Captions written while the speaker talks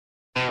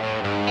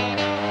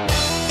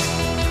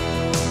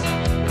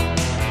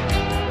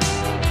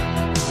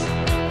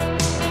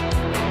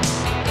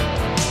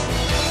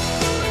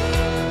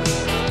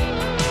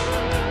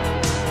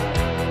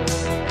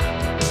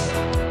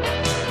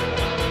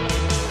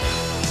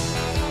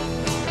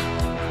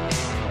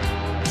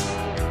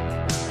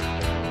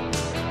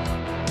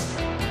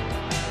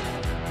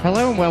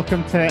Hello and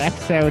welcome to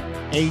episode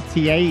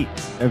 88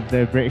 of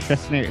the British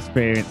Wrestling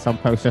Experience on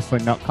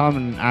postwrestling.com.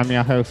 And I'm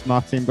your host,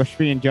 Martin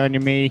Bushby, and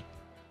joining me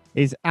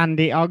is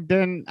Andy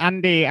Ogden.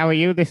 Andy, how are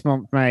you this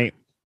month, mate?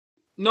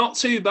 Not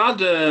too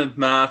bad,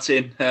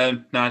 Martin.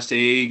 Nice to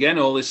hear you again.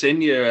 All this in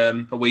you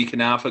a week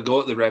and a half ago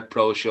at the Red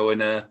Pro show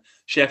in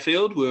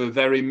Sheffield. We were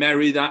very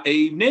merry that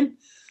evening.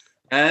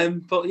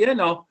 But yeah,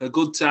 no, a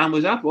good time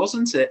was had,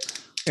 wasn't it?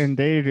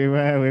 Indeed, we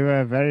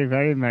were very,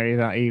 very merry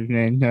that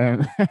evening.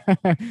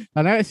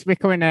 I know it's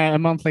becoming a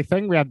monthly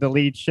thing. We had the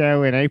lead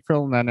show in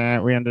April, and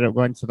then we ended up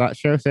going to that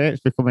show. So it's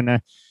becoming a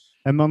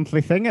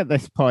monthly thing at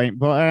this point.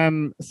 But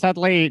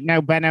sadly,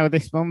 no Benno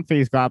this month.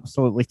 He's got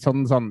absolutely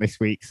tons on this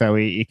week, so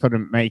he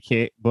couldn't make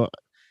it. But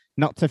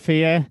not to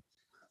fear,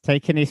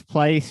 taking his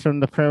place from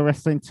the Pro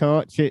Wrestling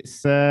Torch,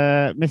 it's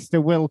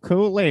Mr. Will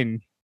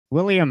Cooling.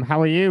 William, how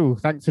are you?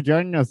 Thanks for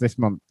joining us this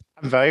month.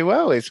 I'm very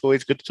well. It's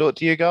always good to talk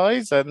to you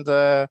guys. And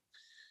there's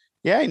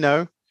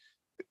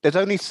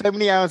only so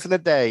many hours in a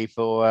day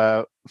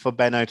for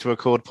Benno to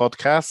record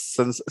podcasts,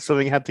 and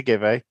something had to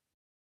give, eh?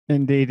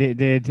 Indeed, it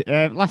did.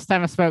 Last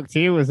time I spoke to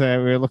you was we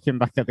were looking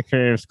back at the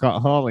career of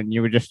Scott Hall, and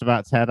you were just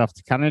about to head off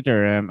to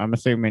Canada. I'm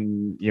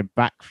assuming you're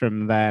back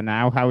from there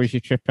now. How was your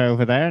trip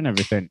over there and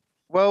everything?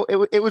 Well,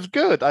 it was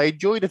good. I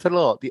enjoyed it a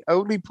lot. The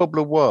only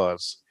problem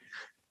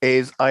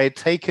is I had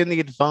taken the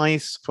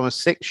advice from a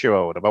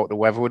 6-year-old about what the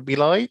weather would be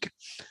like.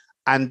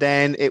 And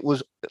then it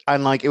was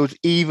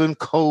even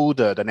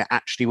colder than it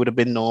actually would have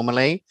been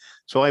normally.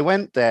 So I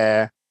went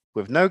there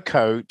with no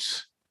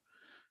coat,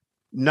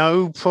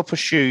 no proper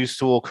shoes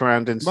to walk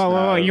around in snow.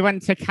 Whoa, you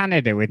went to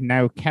Canada with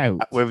no coat?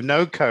 With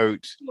no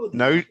coat,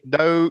 no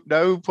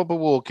proper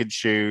walking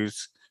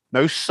shoes,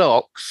 no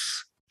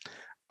socks.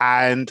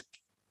 And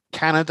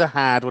Canada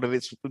had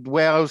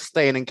where I was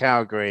staying in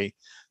Calgary,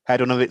 had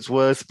one of its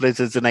worst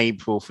blizzards in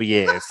April for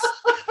years.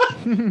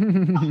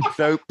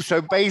 So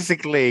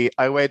basically,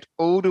 I went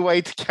all the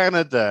way to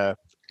Canada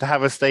to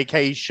have a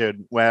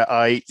staycation where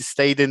I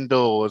stayed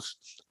indoors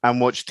and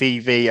watched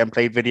TV and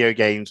played video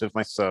games with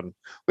my son,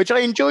 which I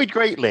enjoyed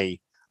greatly.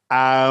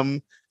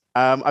 The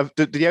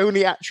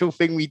only actual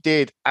thing we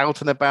did out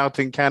and about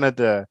in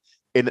Canada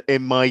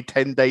in my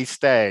 10-day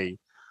stay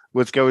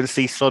was go and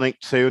see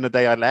Sonic 2 on the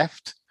day I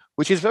left,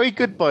 which is very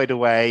good, by the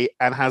way,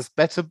 and has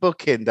better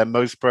booking than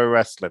most pro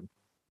wrestling.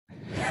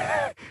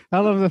 I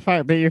love the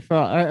fact that you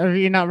thought, have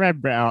you not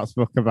read Bret Hart's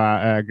book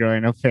about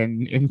growing up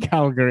in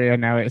Calgary and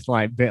now it's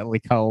like bitterly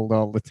cold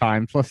all the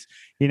time? Plus,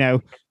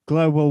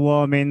 global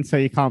warming, so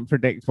you can't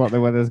predict what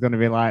the weather's going to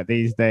be like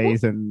these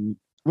days. And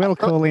Will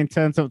Cooling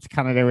turns up to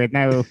Canada with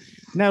no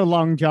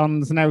long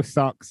johns, no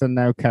socks, and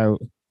no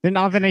coat. Didn't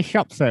have any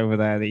shops over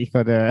there that you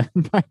could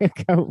buy a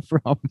coat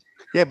from.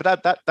 Yeah,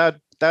 but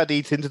that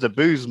eats into the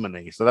booze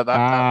money, so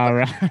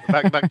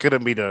that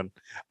couldn't be done.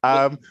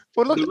 Well,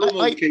 look,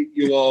 will keep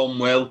you warm,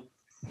 Will.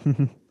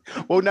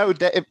 Well, no,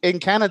 in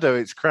Canada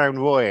it's Crown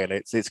Royal.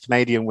 It's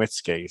Canadian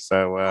whiskey,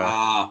 so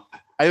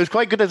and it was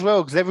quite good as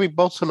well because every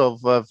bottle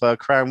of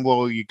Crown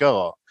Royal you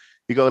got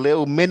a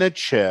little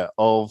miniature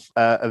of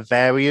a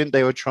variant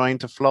they were trying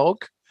to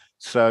flog,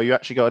 so you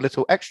actually got a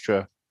little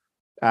extra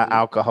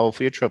alcohol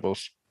for your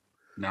troubles.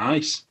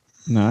 Nice.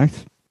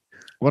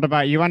 What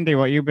about you, Andy?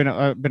 What you been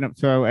up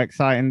to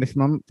exciting this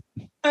month?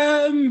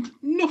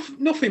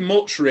 Nothing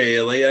much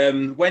really.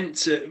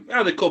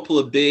 Had a couple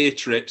of beer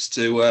trips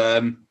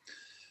to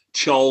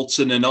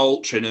Charlton and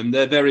Altrincham.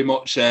 They're very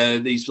much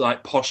these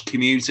like posh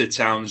commuter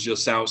towns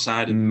just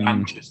outside of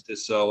Manchester.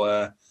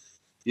 So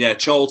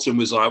Charlton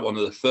was like one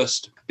of the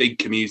first big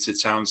commuter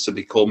towns to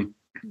become,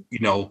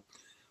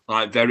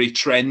 like very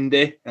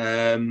trendy.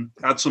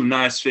 Had some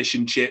nice fish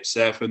and chips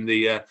there from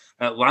the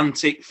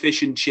Atlantic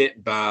Fish and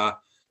Chip Bar,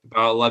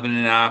 about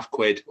 11.5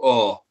 quid.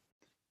 Oh,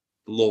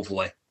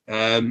 lovely.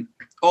 Altrincham,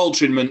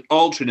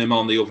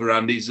 on the other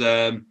hand, is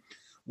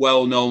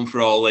well known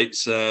for all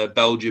its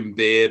Belgian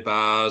beer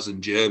bars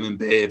and German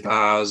beer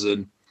bars.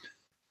 And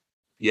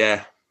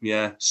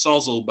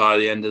sozzled by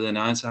the end of the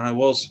night, I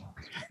was.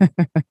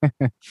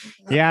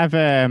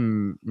 Yeah,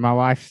 my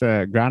wife's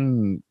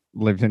gran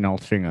lives in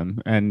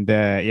Altrincham, and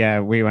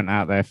we went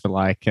out there for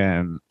like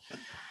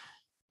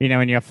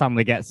when your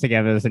family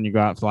gets-togethers and you go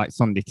out for like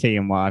Sunday tea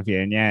and what have you,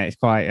 and it's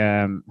quite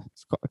a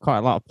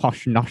lot of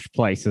posh nosh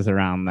places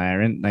around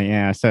there, isn't there?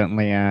 Yeah,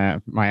 certainly.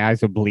 My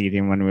eyes were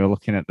bleeding when we were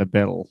looking at the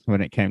bill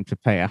when it came to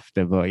pay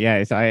after, but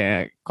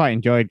I quite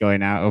enjoyed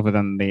going out, other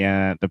than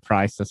the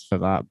prices for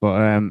that.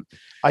 But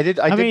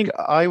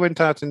I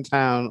went out in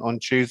town on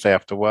Tuesday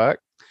after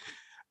work.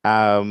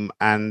 I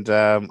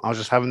was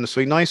just having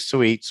the nice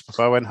sweets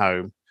before I went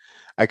home.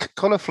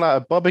 Cauliflower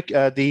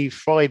barbecue, the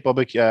fried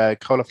barbecue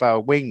cauliflower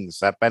wings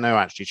that Benno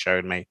actually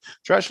showed me,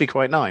 which are actually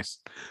quite nice.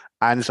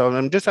 And so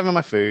I'm just having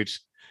my food,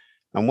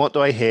 and what do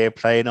I hear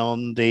playing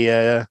on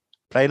by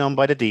the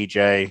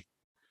DJ?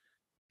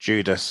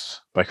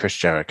 Judas by Chris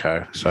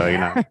Jericho.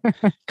 So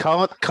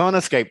can't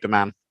escape the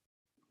man.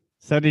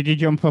 So did you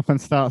jump up and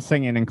start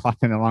singing and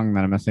clapping along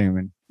then, I'm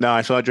assuming? No,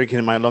 I started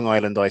drinking my Long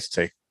Island iced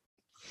tea.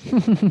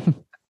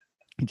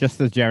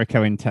 Just as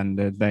Jericho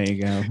intended. There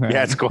you go.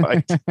 Yeah, it's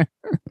quite.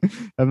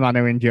 A man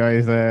who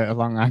enjoys a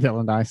Long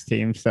Island iced tea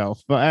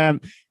himself.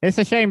 But it's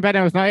a shame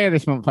Benno was not here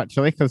this month,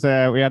 actually, because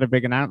we had a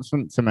big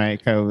announcement to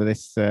make over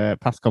this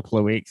past couple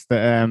of weeks.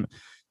 That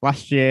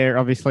last year,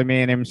 obviously,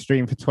 me and him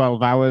streamed for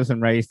 12 hours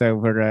and raised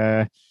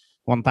over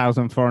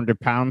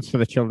 £1,400 for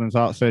the Children's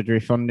Heart Surgery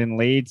Fund in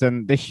Leeds.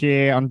 And this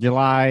year, on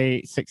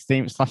July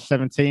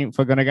 16th/17th,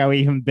 we're going to go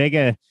even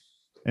bigger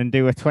and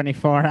do a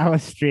 24-hour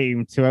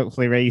stream to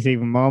hopefully raise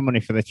even more money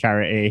for the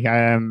charity.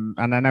 And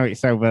I know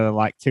it's over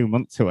like 2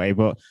 months away,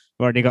 but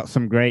we've already got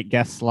some great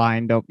guests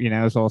lined up,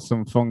 there's all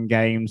some fun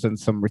games and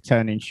some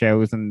returning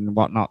shows and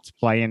whatnot to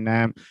play.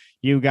 And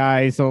you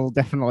guys will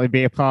definitely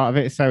be a part of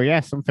it. So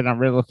yeah, something I'm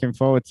really looking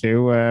forward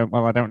to.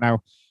 Well, I don't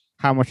know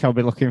how much I'll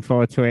be looking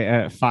forward to it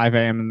at 5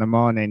 a.m. in the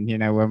morning,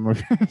 when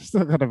we've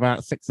still got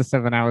about 6 or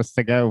 7 hours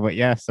to go. But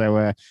yeah,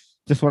 so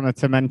just wanted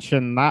to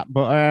mention that.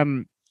 But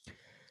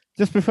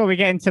just before we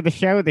get into the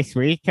show this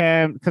week,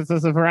 because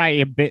there's a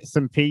variety of bits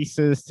and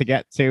pieces to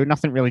get to,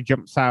 nothing really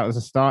jumps out as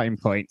a starting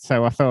point.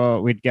 So I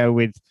thought we'd go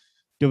with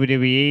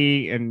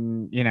WWE.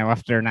 And,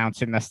 after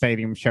announcing their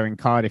stadium show in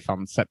Cardiff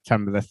on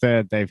September the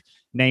 3rd, they've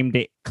named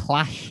it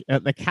Clash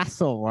at the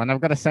Castle. And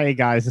I've got to say,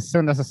 guys, as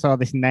soon as I saw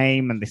this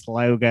name and this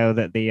logo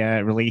that they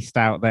released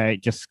out there,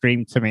 it just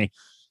screamed to me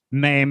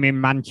Mayhem in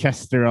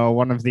Manchester, or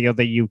one of the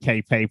other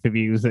UK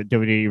pay-per-views that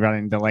WWE ran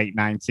in the late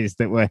 90s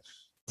that were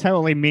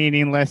totally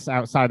meaningless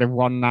outside of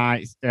one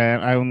night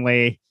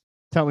only,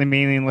 totally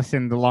meaningless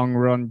in the long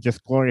run,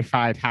 just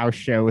glorified house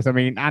shows. I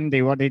mean,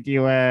 Andy, what did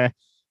you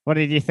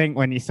think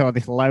when you saw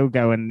this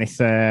logo and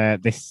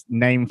this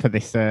name for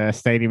this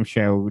stadium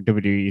show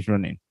WWE is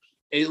running?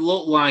 It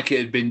looked like it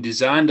had been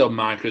designed on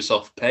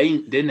Microsoft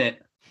Paint, didn't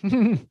it?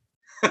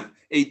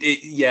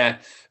 Yeah,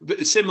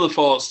 but similar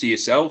thoughts to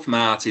yourself,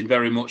 Martin.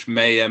 Very much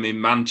Mayhem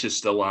in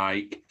Manchester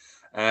like,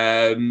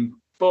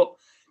 but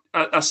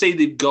I see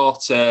they've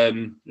got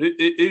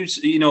Progress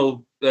and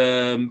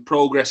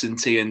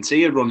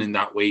TNT are running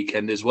that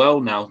weekend as well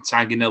now,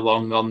 tagging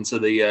along onto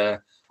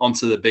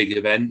the big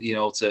event,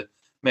 to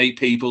make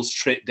people's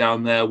trip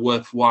down there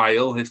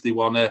worthwhile if they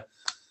want to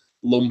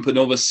lump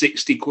another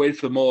 60 quid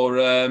for more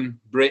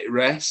Brit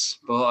Rest.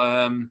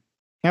 But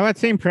how about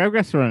Team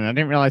Progress running? I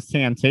didn't realize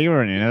TNT were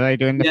running. Are they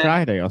doing the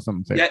Friday or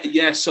something?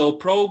 Yeah. So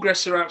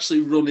Progress are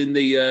actually running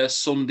the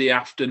Sunday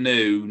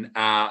afternoon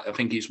at, I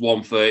think it's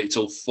 1:30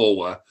 till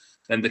 4.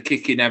 Then they're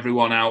kicking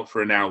everyone out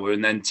for an hour,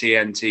 and then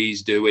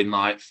TNT's doing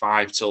like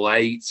 5 till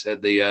 8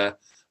 at the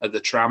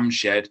tram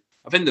shed.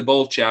 I think they're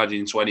both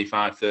charging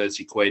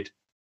 25-30 quid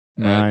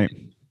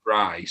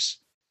price.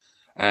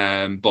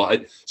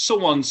 But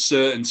someone's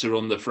certain to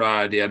run the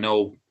Friday. I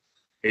know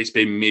it's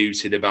been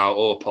muted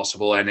about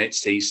possible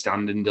NXT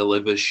stand and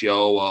deliver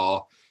show,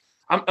 or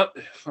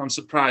I'm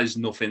surprised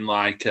nothing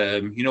like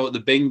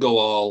the bingo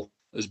hall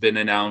has been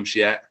announced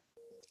yet.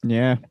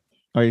 Yeah,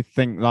 I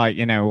think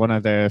one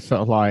of the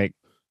sort of like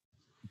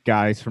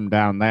guys from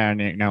down there,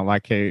 and is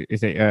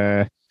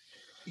it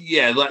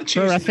like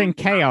I think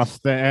Chaos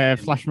that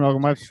Flash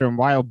Morgan Webster and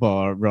Wild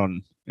Boar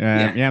run.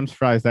 I'm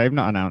surprised they've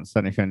not announced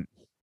anything.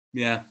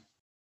 Yeah.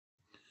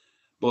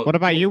 But what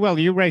about you? Well,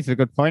 you raised a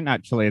good point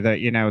actually,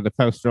 that the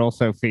poster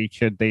also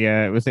featured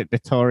the was it the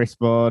tourist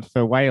board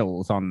for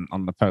Wales on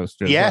the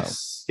poster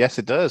as yes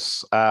it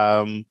does, which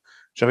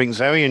I think is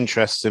very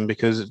interesting,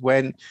 because if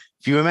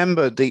you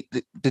remember the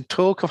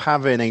talk of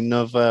having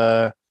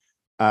another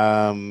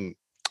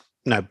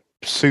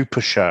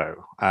super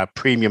show,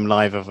 premium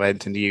live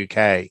event in the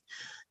UK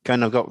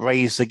kind of got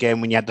raised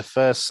again when you had the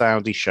first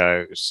Saudi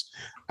shows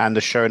and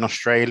the show in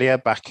Australia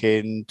back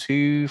in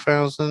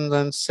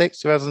 2006,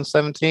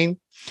 2017.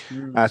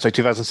 So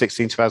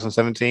 2016,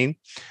 2017.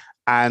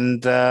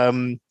 And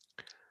one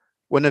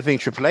of the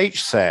things Triple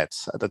H said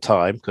at the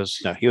time,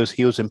 because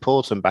he was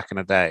important back in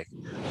the day,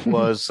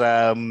 was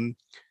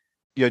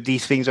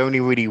these things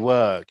only really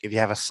work if you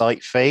have a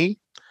site fee,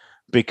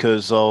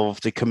 because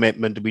of the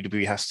commitment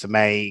WWE has to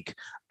make.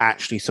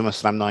 Actually,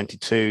 SummerSlam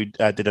 92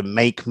 didn't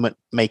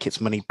make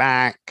its money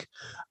back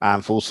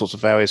for all sorts of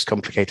various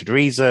complicated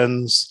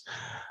reasons.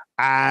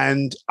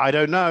 And I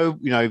don't know,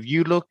 if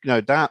you look,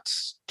 that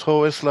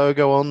tourist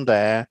logo on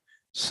there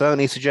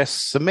certainly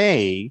suggests to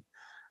me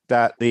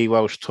that the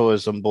Welsh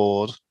Tourism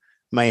Board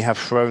may have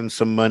thrown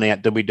some money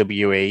at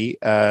WWE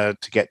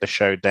to get the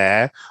show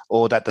there,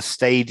 or that the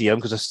stadium,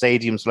 because the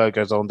stadium's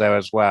logo is on there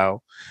as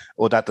well,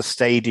 or that the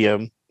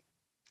stadium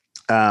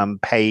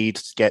paid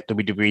to get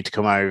WWE to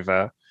come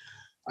over,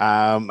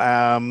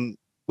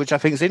 which I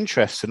think is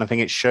interesting. I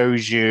think it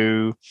shows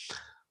you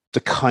the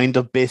kind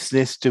of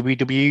business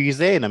WWE is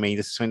in. I mean,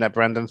 this is something that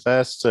Brandon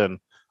Thurston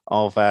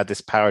of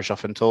this parish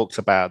often talks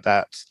about,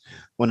 that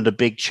one of the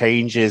big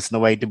changes in the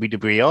way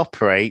WWE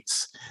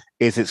operates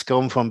is it's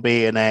gone from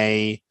being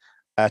a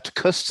to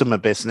customer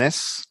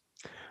business,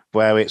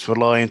 where it's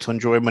reliant on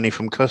drawing money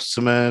from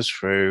customers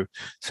through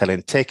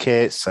selling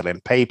tickets,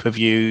 selling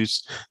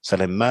pay-per-views,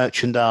 selling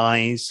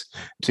merchandise,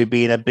 to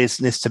being a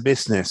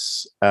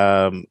business-to-business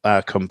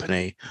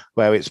company,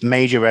 where its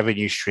major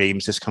revenue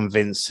streams is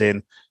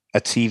convincing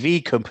a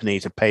TV company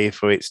to pay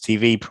for its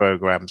TV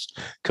programs,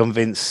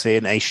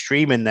 convincing a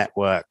streaming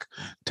network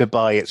to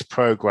buy its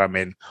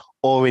programming,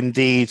 or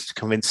indeed to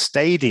convince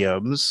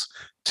stadiums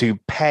to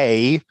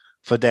pay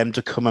for them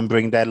to come and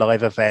bring their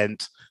live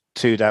event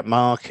to that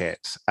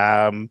market.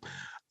 And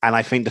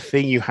I think the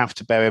thing you have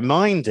to bear in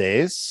mind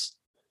is,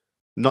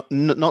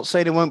 not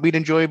saying it won't be an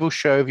enjoyable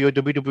show if you're a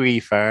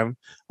WWE fan.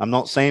 I'm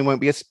not saying it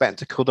won't be a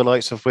spectacle, the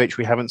likes of which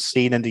we haven't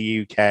seen in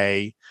the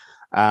UK,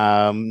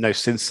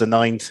 since the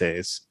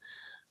 90s.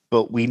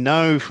 But we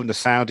know from the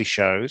Saudi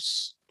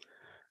shows,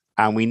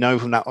 and we know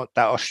from that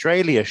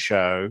Australia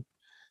show,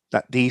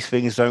 that these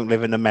things don't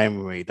live in the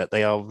memory, that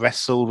they are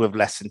wrestled with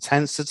less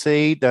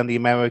intensity than the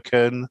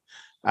American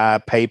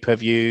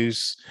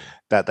pay-per-views,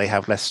 that they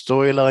have less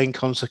storyline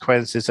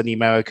consequences than the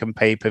American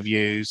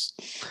pay-per-views.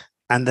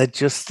 And they're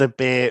just a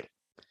bit,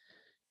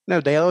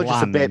 they're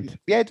just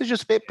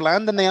a bit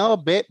bland, and they are a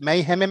bit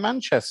mayhem in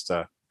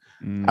Manchester.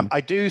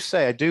 I do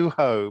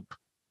hope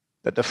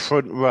that the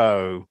front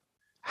row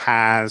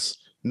has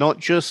not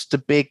just the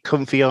big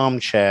comfy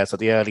armchairs that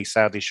the early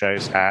Saudi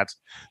shows had,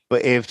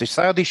 but if the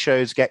Saudi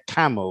shows get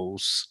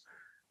camels,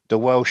 the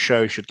Welsh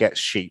show should get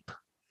sheep.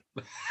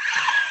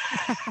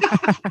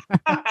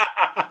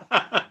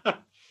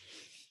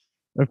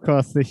 Of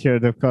course they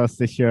should.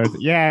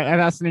 Yeah, and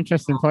that's an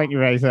interesting point you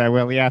raise there,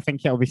 Will. Yeah, I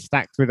think it'll be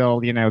stacked with all,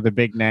 the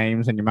big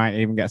names, and you might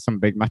even get some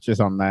big matches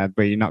on there,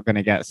 but you're not going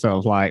to get sort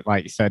of like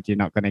you said, you're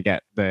not going to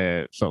get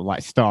the sort of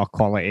like star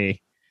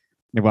quality.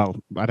 Well,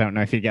 I don't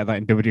know if you get that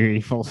in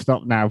WWE full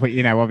stop now, but,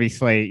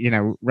 obviously,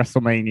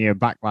 WrestleMania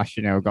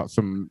Backlash, got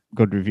some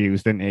good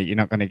reviews, didn't it? You're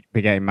not going to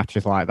be getting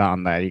matches like that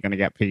on there. You're going to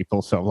get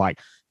people sort of like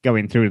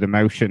going through the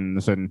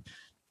motions and,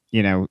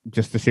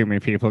 just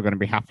assuming people are going to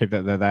be happy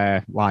that they're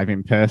there live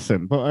in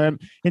person. But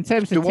in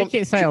terms of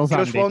ticket sales,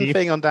 just Andy, one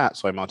thing on that,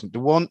 sorry, Martin.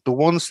 The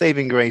one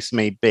saving grace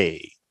may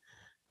be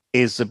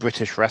is the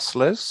British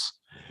wrestlers,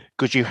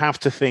 because you have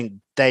to think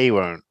they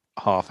won't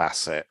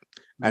half-ass it,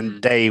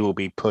 and they will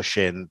be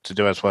pushing to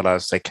do as well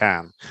as they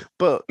can.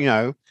 But,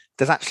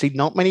 there's actually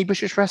not many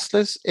British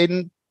wrestlers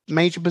in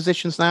major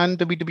positions now in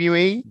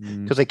WWE,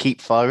 because they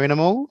keep firing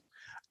them all,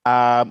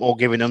 or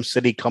giving them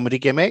silly comedy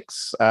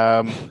gimmicks.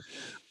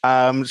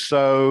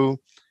 So,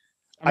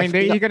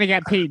 you're going to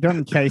get Pete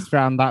Dunne chased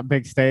around that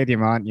big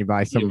stadium, aren't you,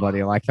 by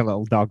somebody like a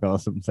little dog or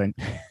something?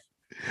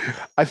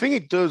 I think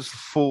it does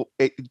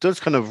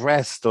kind of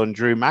rest on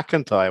Drew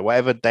McIntyre.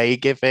 Whatever they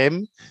give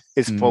him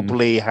is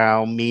probably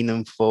how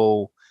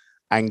meaningful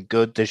and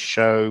good this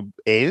show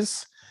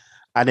is.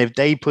 And if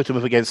they put him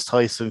up against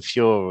Tyson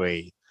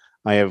Fury,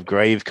 I have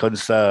grave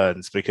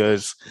concerns,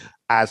 because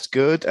as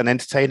good and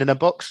entertaining a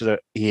boxer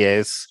he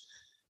is,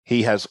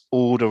 he has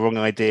all the wrong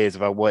ideas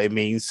about what it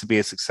means to be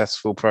a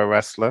successful pro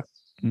wrestler.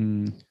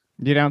 You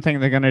don't think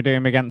they're going to do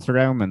him against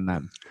Roman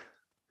then?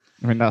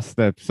 I mean, that's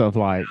the sort of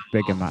like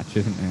bigger match,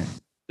 isn't it?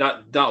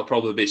 That'll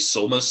probably be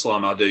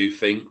SummerSlam, I do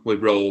think,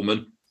 with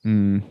Roman.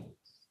 They're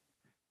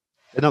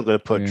not going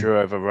to put Drew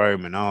over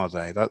Roman, are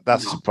they?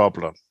 That's the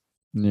problem.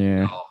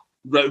 Yeah.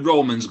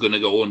 Roman's going to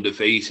go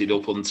undefeated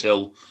up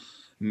until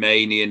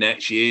Mania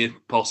next year,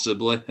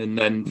 possibly, and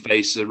then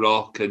face The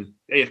Rock. And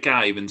you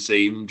can't even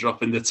see him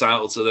dropping the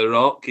title to The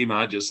Rock. He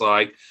might just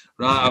like,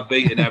 right, I've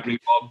beaten everyone.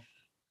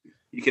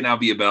 You can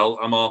have your belt.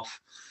 I'm off.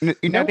 They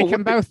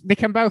can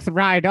both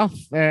ride off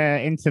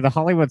into the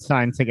Hollywood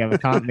sign together,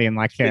 can't they? In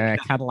like a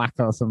Cadillac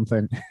or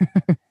something.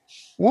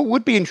 What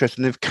would be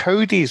interesting if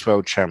Cody's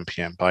world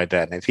champion by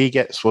then, if he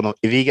gets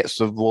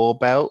the Raw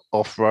belt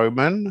off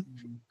Roman.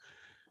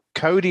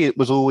 Cody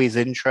was always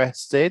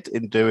interested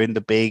in doing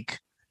the big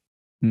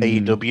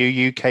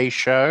AEW UK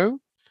show,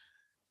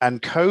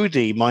 and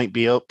Cody might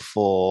be up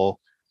for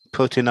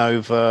putting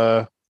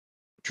over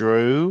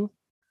Drew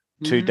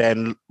to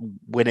then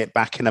win it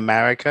back in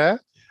America.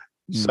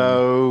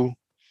 So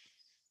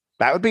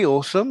that would be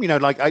awesome.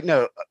 I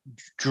know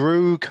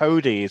Drew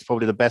Cody is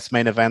probably the best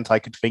main event I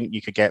could think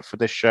you could get for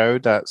this show.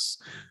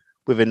 That's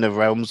within the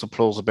realms of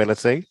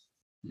plausibility.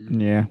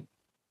 Yeah.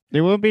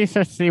 It will be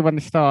interesting to see when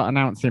they start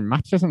announcing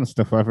matches and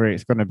stuff, whether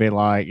it's going to be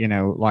like,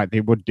 like they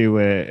would do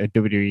a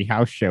WWE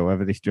house show,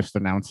 whether they just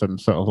announce them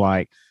sort of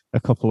like a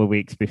couple of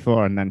weeks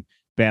before and then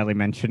barely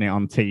mention it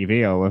on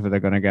TV, or whether they're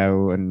going to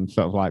go and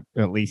sort of like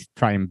at least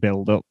try and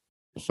build up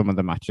some of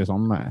the matches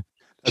on there.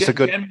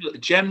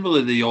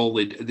 Generally,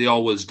 they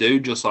always do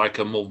just like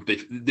a month.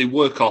 They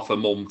work off a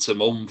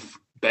month-to-month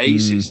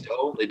basis,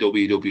 don't they?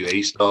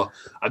 WWE. So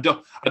I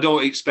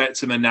don't expect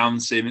them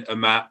announcing a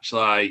match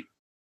like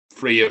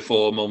 3 or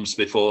 4 months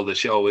before the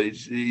show.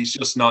 He's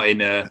just not in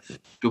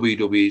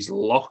WWE's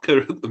locker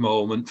at the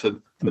moment for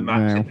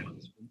match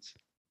announcements.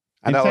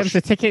 In terms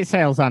of ticket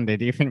sales, Andy,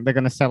 do you think they're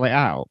going to sell it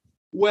out?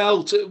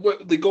 Well,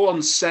 they go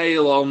on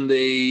sale on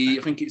I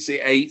think it's the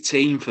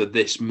 18th of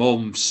this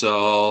month,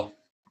 so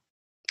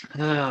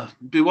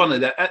be one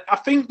of that. I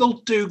think they'll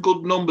do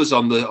good numbers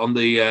on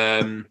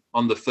the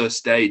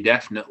first day,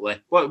 definitely.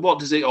 What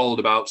does it hold,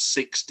 about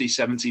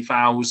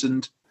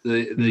 60,000-70,000?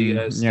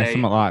 Yeah,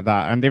 something like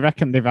that. And they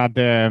reckon they've had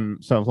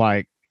sort of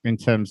like in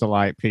terms of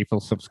like people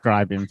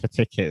subscribing for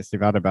tickets.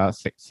 They've had about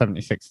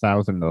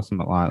 76,000 or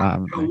something like that,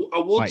 haven't they? I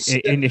would Like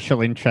say,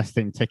 initial interest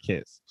in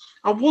tickets.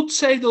 I would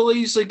say they'll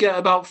easily get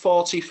about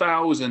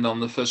 40,000 on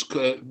the first,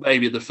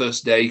 maybe the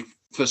first day,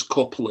 first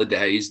couple of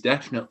days,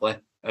 definitely.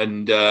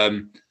 And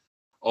a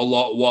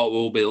lot, what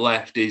will be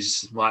left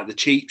is like the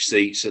cheap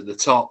seats at the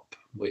top,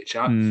 which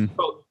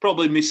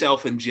probably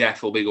myself and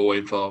Jeff will be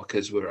going for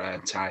because we're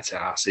tight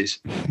asses.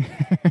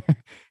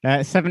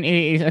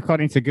 70 is,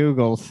 according to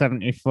Google,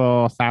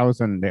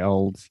 74,000 the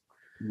olds.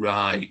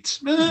 Right.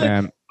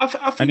 I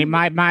think and it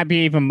might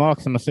be even more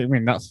because I'm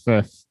assuming that's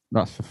for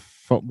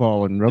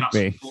football and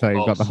rugby. Football, so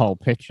you've got the whole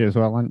pitch as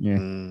well, haven't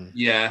you?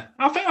 Yeah,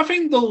 I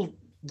think they'll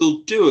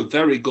do a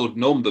very good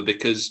number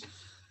because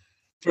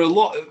for a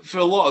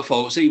lot of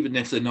folks, even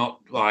if they're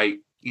not like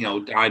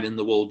dyed in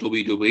the wool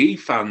WWE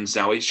fans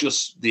now, it's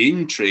just the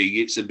intrigue.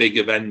 It's a big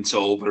event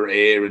over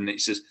here, and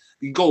it's just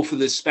you go for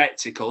the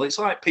spectacle. It's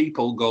like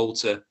people go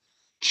to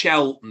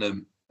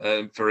Cheltenham,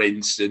 for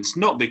instance,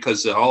 not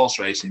because they're horse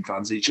racing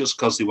fans. It's just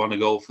because they want to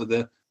go for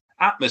the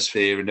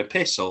atmosphere and a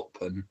piss up.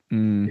 And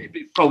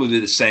it'd probably be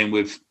the same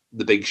with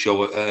the big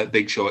show at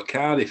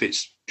Cardiff.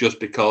 It's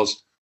just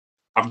because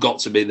I've got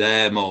to be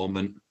there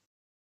moment.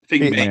 I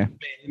think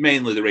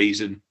mainly the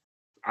reason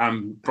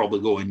I'm probably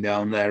going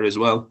down there as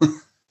well.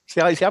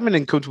 See, I'm in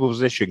an uncomfortable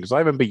position because I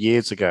remember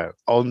years ago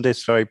on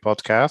this very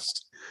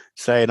podcast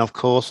saying, of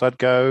course, I'd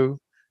go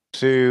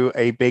to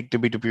a big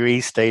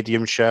WWE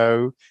stadium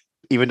show,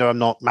 even though I'm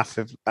not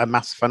a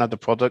massive fan of the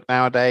product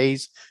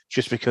nowadays,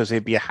 just because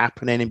it'd be a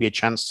happening, it'd be a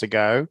chance to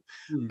go.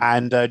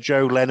 And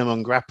Joe Lennon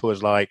on Grapple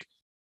was like,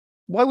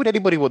 why would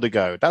anybody want to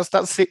go?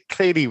 That's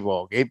clearly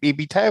wrong. It'd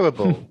be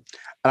terrible. And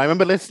I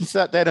remember listening to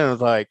that then and I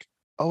was like,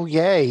 oh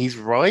yeah, he's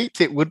right.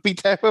 It would be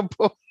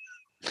terrible.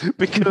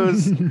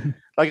 Because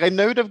like I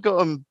know they've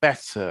gotten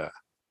better,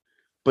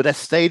 but their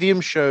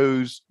stadium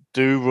shows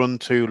do run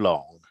too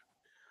long.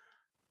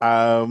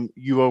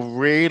 You are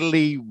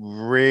really,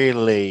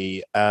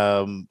 really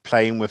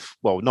playing with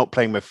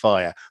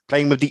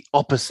the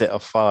opposite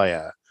of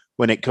fire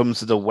when it comes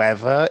to the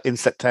weather in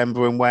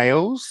September in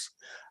Wales.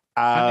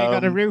 And they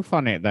got a roof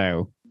on it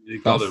though.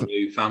 It's got a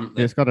roof, haven't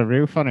they? It's got a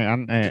roof on it,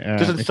 hasn't it?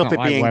 Doesn't stop it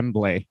like being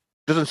Wembley.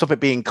 Doesn't stop it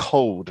being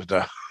cold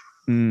though.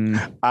 You're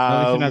not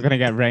going to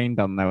get rained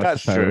on though.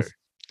 That's true.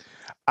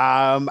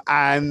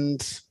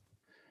 And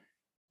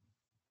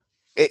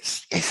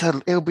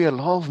it'll be a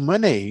lot of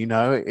money,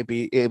 It'll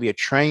be a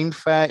train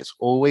fare. It's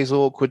always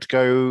awkward to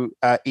go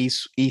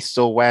east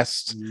or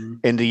west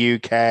in the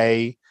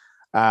UK.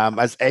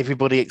 As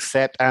everybody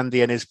except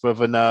Andy and his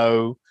brother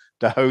know,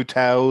 the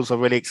hotels are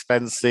really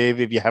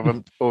expensive if you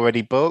haven't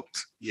already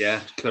booked. Yeah,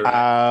 correct.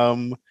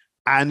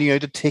 And the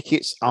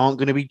tickets aren't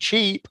going to be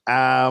cheap,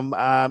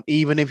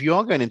 even if you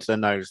are going into the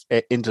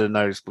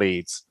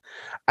nosebleeds.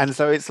 And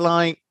so it's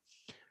like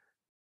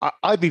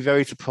I'd be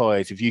very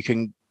surprised if you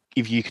could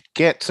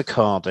get to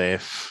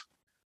Cardiff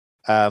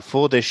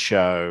for this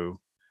show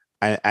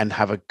and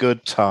have a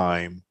good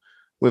time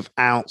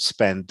without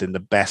spending the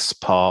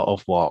best part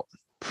of what,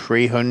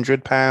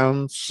 £300,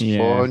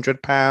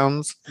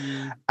 £400,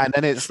 and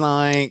then it's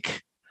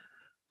like,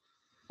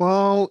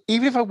 well,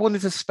 even if I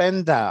wanted to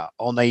spend that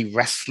on a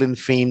wrestling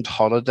themed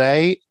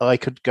holiday, I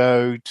could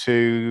go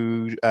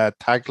to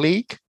Tag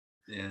League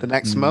the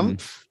next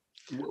month.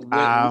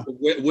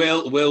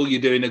 Will,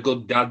 you're doing a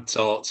good dad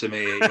talk to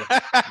me.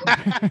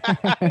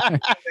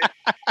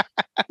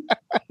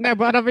 No,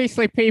 but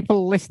obviously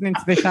people listening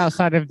to this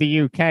outside of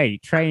the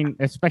UK, train,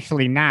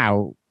 especially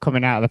now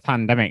coming out of the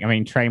pandemic, I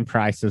mean, train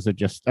prices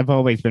have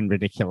always been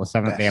ridiculous,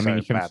 haven't they? I mean,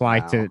 you can fly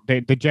to,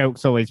 the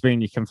joke's always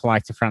been you can fly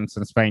to France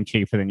and Spain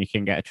cheaper than you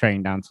can get a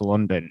train down to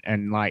London.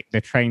 And like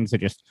the trains are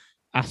just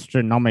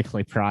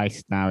astronomically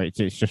priced now. It's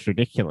just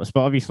ridiculous.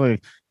 But obviously,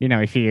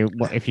 if you're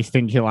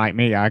stingy like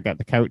me, I get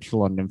the coach to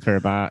London for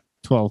about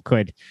 12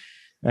 quid.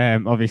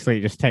 Obviously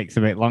it just takes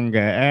a bit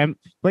longer.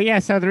 But yeah,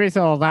 so there is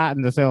all that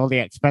and there's all the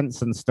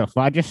expense and stuff.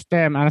 But I just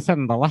and I said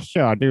on the last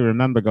show, I do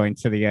remember going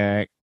to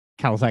the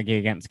Calzaghe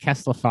against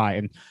Kessler fight,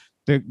 and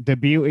the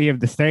beauty of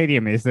the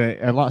stadium is that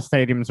a lot of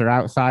stadiums are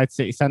outside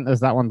city centres.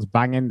 That one's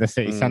banging the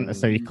city centre.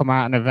 So you come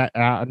out of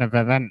an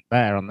event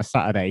there on the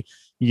Saturday,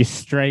 you're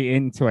straight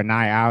into a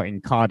night out in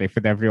Cardiff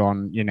with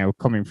everyone,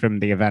 coming from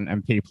the event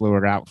and people who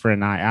are out for a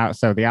night out.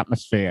 So the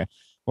atmosphere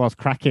was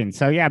cracking.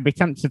 So yeah, I'd be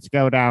tempted to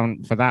go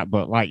down for that.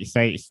 But like you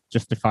say, it's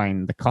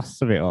justifying the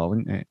costs of it all,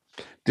 isn't it?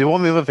 The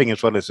one other thing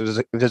as well is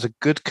if there's a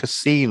good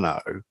casino,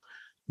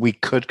 we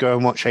could go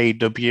and watch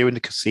AEW in the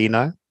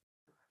casino.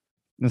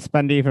 And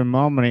spend even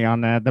more money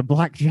on the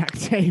blackjack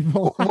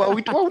table.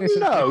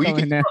 No.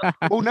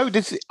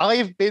 I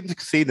have been to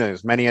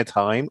casinos many a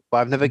time, but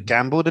I've never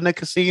gambled in a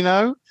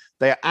casino.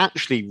 They are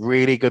actually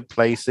really good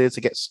places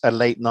to get a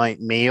late night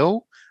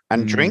meal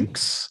and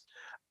drinks.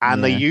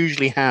 And they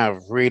usually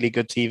have really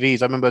good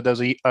TVs. I remember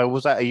I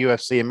was at a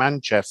UFC in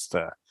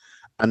Manchester,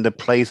 and the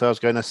place I was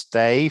going to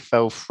stay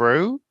fell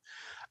through,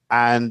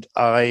 and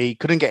I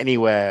couldn't get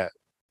anywhere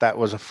that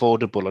was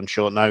affordable on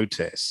short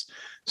notice.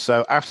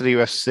 So after the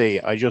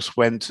UFC, I just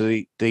went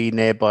to the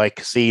nearby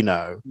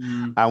casino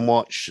and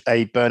watched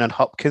a Bernard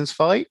Hopkins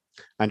fight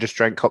and just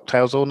drank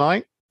cocktails all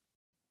night.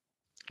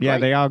 Yeah,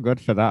 Great. they are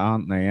good for that,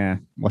 aren't they? Yeah,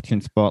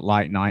 watching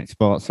late night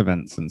sports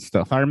events and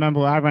stuff. I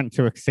remember I went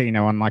to a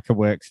casino on like a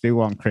works do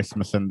one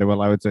Christmas, and there were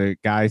loads of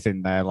guys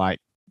in there like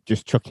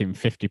just chucking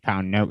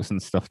 £50 notes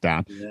and stuff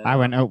down. Yeah. I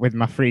went up with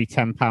my free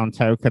 £10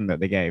 token that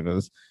they gave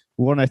us,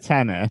 won a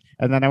tenner,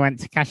 and then I went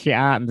to cash it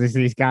out, and there's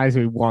these guys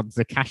with wads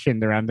of cash in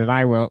their hand, and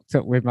I walked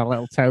up with my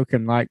little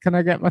token, like, "Can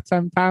I get my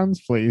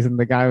 £10, please?" And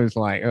the guy was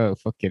like, "Oh,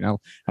 fucking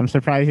hell!" I'm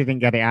surprised he didn't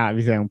get it out of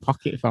his own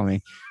pocket for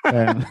me.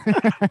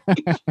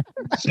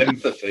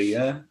 Sympathy,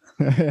 yeah.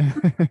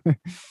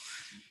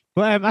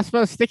 But I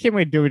suppose sticking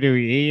with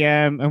WWE,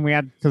 and we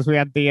had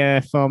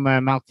the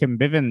former Malcolm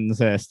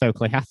Bivens,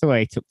 Stokely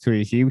Hathaway, took to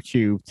his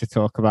YouTube to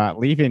talk about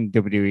leaving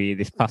WWE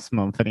this past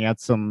month, and he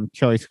had some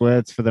choice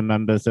words for the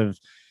members of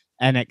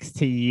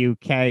NXT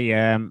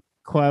UK.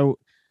 Quote,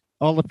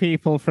 "All the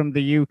people from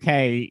the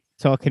UK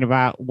talking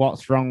about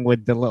what's wrong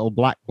with the little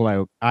black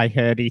bloke. I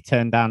heard he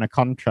turned down a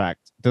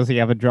contract. Does he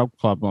have a drug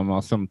problem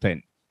or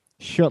something?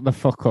 Shut the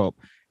fuck up.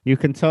 You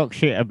can talk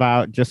shit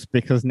about just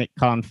because Nick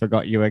Khan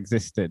forgot you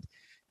existed.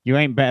 You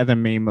ain't better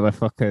than me,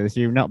 motherfuckers.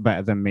 You're not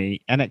better than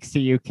me.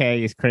 NXT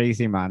UK is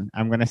crazy, man.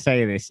 I'm going to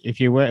say this. If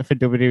you work for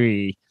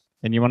WWE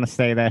and you want to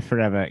stay there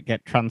forever,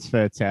 get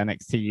transferred to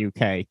NXT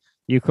UK.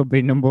 You could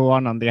be number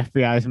one on the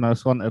FBI's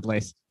most wanted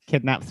list,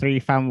 kidnap 3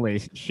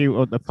 families, shoot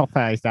up the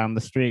Popeyes down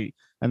the street,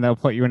 and they'll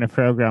put you in a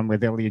program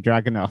with Ilya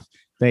Dragunov.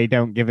 They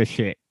don't give a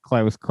shit."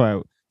 Close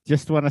quote.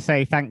 Just want to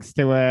say thanks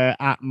to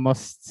at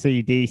Must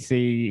See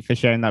DC for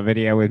sharing that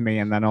video with me,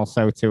 and then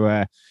also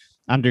to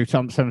Andrew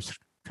Thompson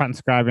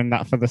transcribing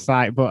that for the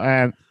site.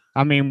 But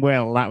I mean,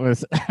 Will, that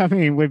was, I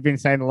mean, we've been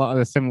saying a lot of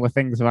the similar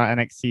things about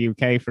NXT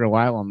UK for a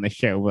while on this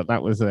show, but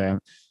that was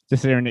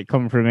just hearing it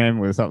come from him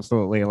was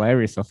absolutely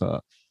hilarious, I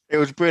thought. It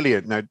was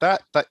brilliant. No,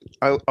 that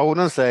I want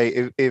to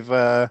say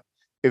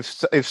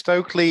if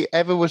Stokely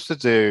ever was to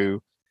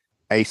do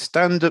a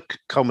stand-up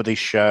comedy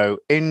show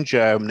in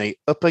Germany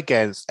up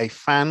against a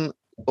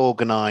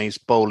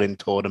fan-organized bowling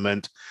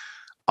tournament,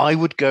 I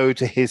would go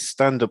to his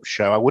stand-up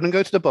show. I wouldn't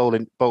go to the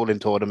bowling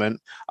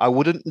tournament. I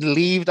wouldn't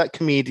leave that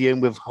comedian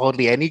with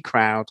hardly any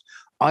crowd.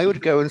 I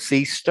would go and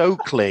see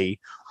Stokely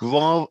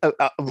rather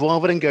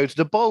than go to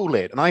the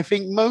bowling. And I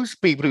think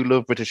most people who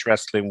love British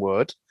wrestling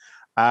would.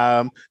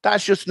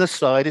 That's just an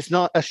aside. It's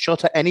not a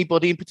shot at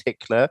anybody in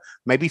particular.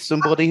 Maybe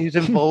somebody who's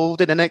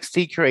involved in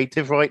NXT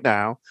Creative right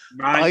now.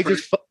 I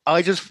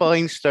just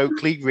find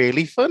Stokely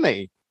really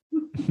funny.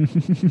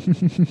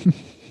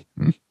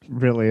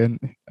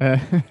 Brilliant.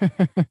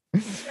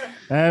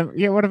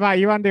 Yeah, what about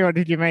you, Andy? What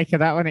did you make of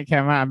that when it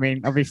came out? I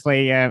mean,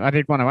 obviously, I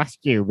did want to ask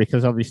you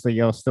because obviously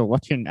you're still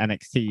watching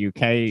NXT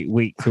UK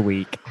week to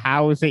week.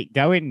 How is it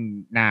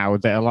going now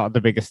that a lot of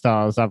the bigger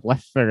stars have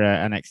left for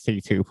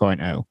NXT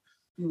 2.0?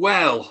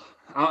 Well,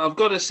 I've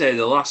got to say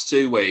the last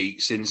 2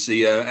 weeks since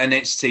the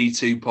NXT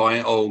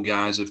 2.0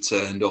 guys have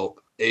turned up,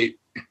 it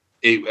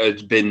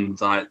has been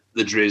like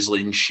the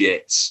drizzling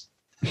shits.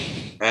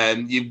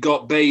 You've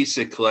got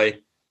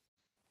basically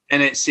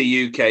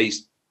NXT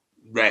UK's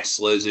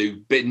wrestlers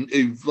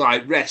who've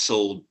like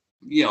wrestled,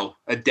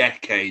 a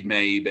decade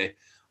maybe,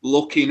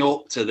 looking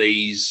up to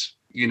these,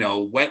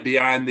 wet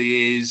behind the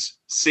ears,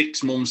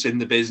 6 months in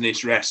the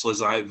business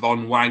wrestlers like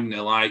Von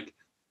Wagner, like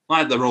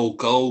the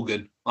Hulk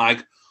Hogan.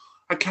 Like,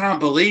 I can't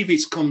believe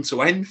he's come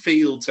to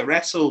Enfield to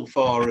wrestle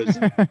for us.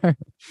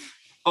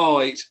 Oh,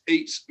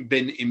 it's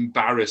been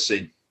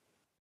embarrassing.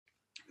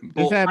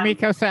 Is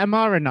Miko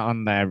Satomura not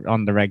on there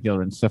on the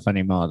regular and stuff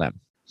anymore then?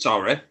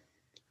 Sorry?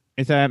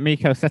 Is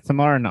Miko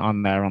Satomura not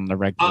on there on the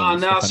regular?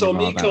 No, so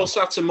Miko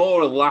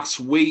Satomura last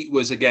week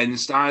was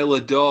against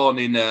Isla Dawn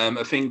in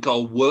a thing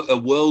called a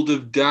World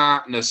of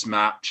Darkness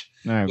match,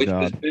 which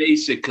was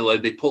basically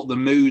they put the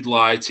mood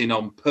lighting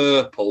on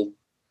purple.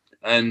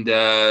 And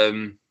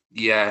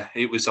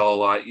it was all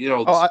like,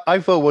 I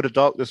thought World of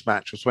Darkness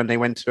match was when they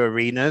went to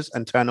arenas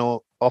and turned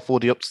off all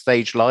the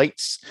upstage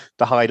lights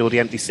to hide all the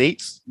empty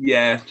seats.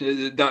 Yeah,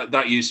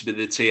 that used to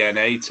be the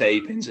TNA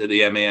tapings at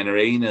the MEN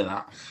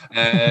Arena.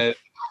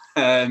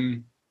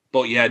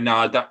 But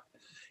yeah,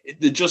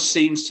 there just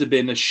seems to have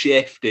been a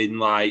shift in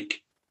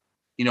like,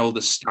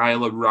 the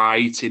style of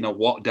writing or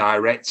what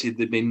directed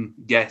they've been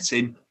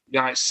getting.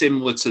 Yeah, it's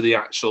similar to the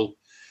actual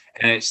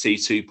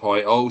NXT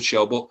 2.0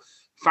 show, but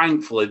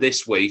thankfully,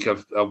 this week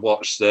I've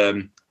watched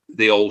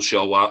the old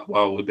show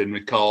while we've been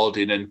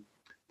recording, and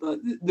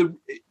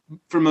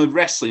from a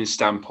wrestling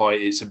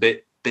standpoint, it's a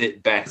bit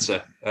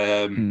better.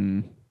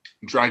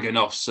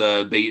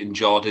 Dragunov's beaten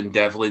Jordan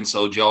Devlin,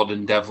 so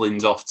Jordan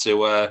Devlin's off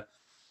to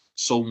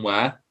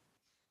somewhere,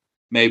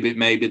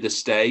 maybe the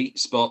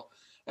States. But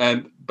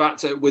back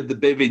to with the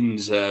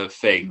Bivens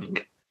thing,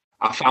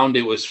 I found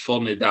it was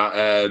funny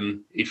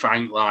that he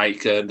thanked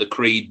the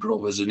Creed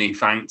brothers and he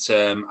thanked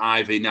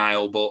Ivy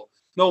Nile, but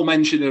no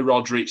mention of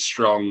Roderick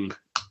Strong.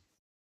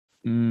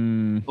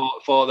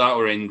 Thought that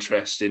were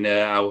interesting.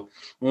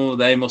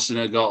 They mustn't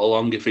have got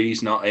along if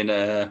he's not in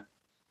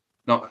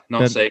not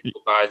saying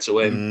goodbye to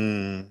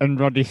him. And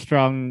Roddy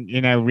Strong,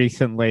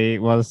 recently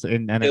was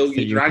in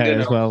NXT UK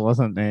as well,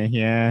 wasn't he?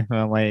 Yeah,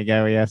 well, there you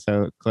go. Yeah,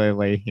 so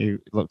clearly he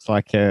looks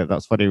like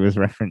that's what he was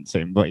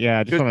referencing. But yeah,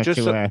 I just wanted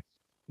to...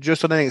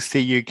 Just on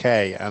NXT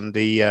UK and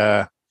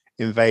the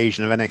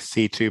invasion of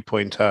NXT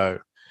 2.0,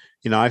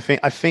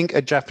 I think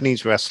a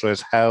Japanese wrestler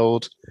has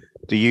held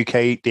the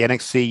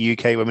NXT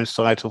UK women's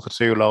title for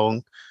too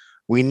long.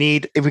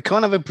 If we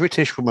can't have a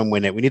British woman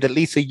win it, we need at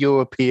least a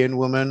European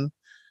woman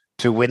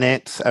to win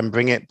it and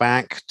bring it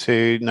back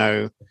to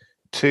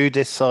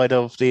this side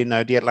of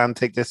the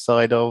Atlantic, this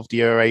side of the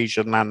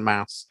Eurasian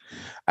landmass.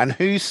 And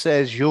who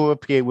says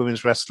European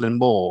women's wrestling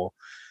more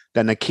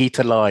than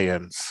Nikita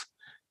Lyons?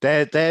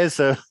 There's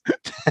a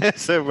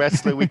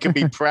wrestler we can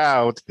be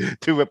proud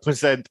to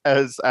represent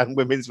us and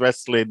women's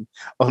wrestling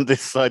on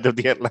this side of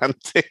the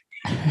Atlantic.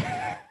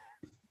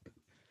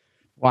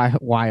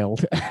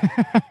 Wild.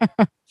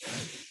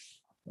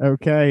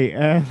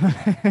 Okay.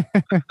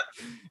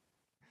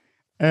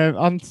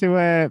 On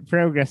to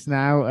Progress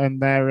now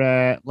and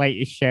their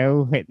latest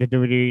show, Hit the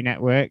WWE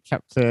Network,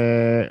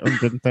 chapter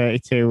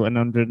 132 and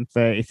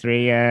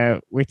 133.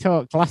 We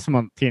talked last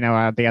month,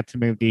 how they had to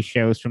move these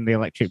shows from the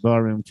Electric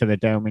Ballroom to the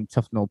Dome in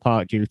Tufnell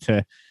Park due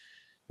to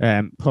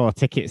poor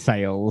ticket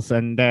sales.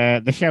 And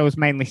the show was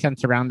mainly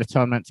centered around the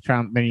tournament to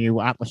crown the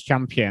new Atlas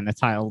champion, a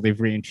title they've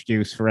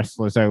reintroduced for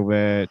wrestlers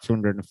over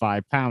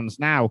 205 pounds.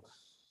 Now,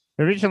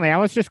 originally, I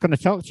was just going to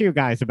talk to you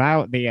guys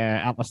about the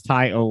Atlas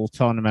title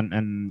tournament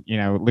and,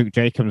 Luke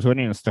Jacobs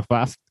winning and stuff.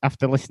 But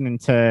after listening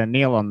to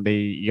Neil on the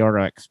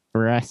Euro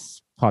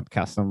Express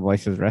podcast on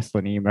Voices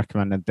Wrestling, he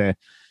recommended the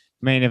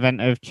main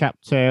event of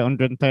chapter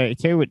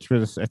 132, which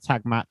was a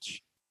tag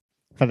match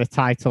for the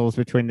titles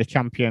between the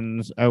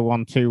champions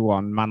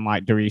 0121, man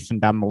like Darius and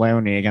Dan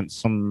Maloney,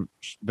 against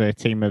the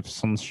team of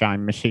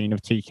Sunshine Machine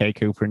of TK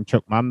Cooper and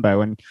Chuck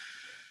Mambo. And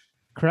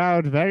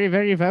crowd very,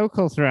 very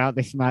vocal throughout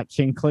this match,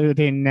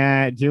 including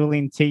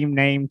dueling team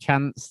name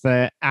chants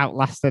that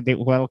outlasted it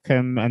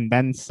welcome and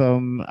then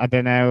some. I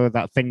don't know,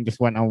 that thing just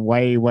went on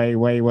way, way,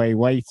 way, way,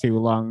 way too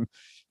long.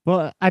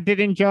 But I did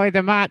enjoy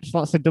the match.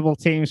 Lots of double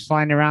teams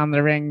flying around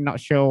the ring. Not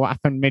sure what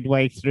happened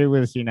midway through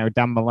as,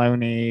 Dan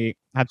Maloney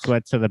had to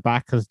head to the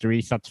back as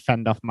Darius had to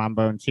fend off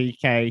Mambo and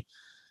TK.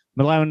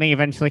 Maloney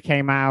eventually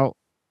came out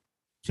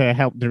to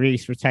help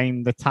Darius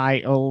retain the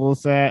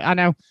titles. I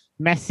know,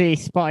 messy,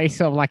 spotty,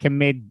 sort of like a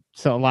mid,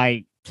 sort of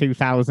like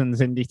 2000s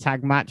indie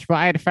tag match, but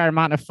I had a fair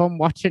amount of fun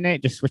watching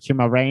it, just switching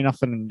my brain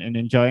off and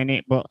enjoying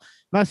it. But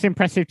most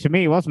impressive to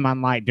me was a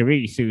man like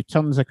Darius, who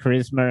tons of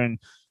charisma and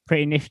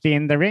pretty nifty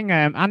in the ring.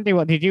 Andy,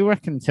 what did you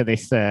reckon to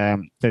this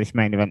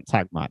main event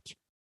tag match?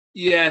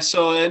 Yeah,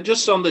 so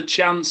just on the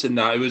chants and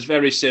that, it was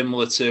very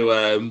similar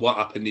to what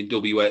happened in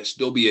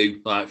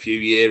WXW like a few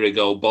years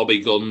ago. Bobby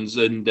Guns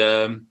and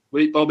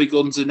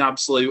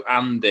Absolute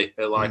Andy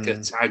are like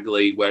a tag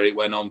league where it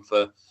went on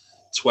for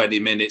 20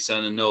 minutes,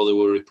 and I know there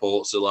were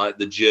reports of like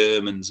the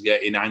Germans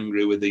getting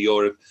angry with the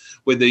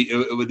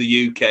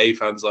UK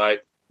fans,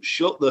 like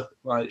shut the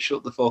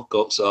fuck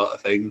up sort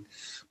of thing.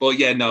 But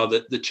yeah, no,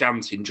 the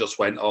chanting just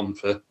went on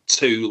for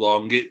too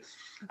long.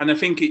 And I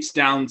think it's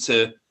down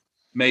to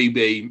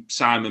maybe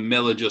Simon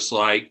Miller just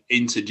like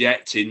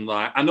interjecting.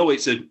 Like, I know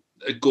it's a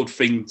good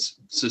thing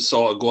to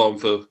sort of go on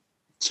for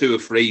 2 or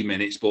 3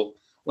 minutes, but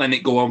letting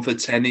it go on for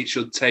 10, it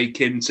should take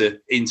him to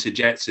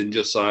interject and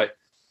just like,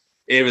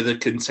 here are the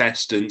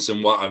contestants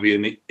and what have you,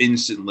 and it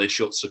instantly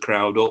shuts the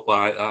crowd up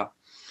like that.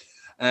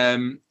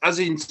 As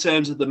in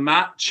terms of the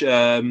match,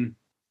 I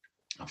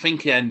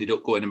think he ended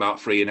up going about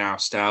 3.5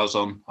 stars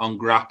on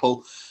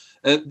Grapple.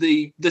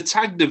 The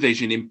tag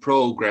division in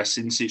Progress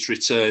since its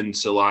return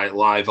to like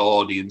live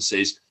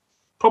audiences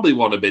probably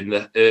been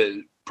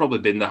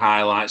the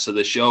highlights of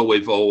the show,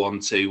 with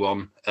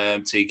 0121,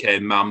 TK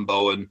and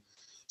Mambo and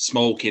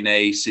Smoking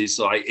Aces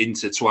like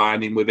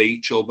intertwining with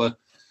each other.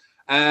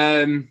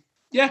 Very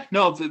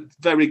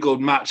good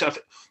match.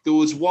 There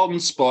was one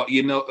spot,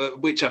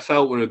 which I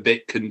felt were a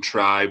bit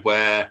contrived,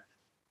 where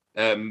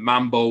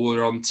Mambo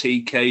were on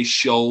TK's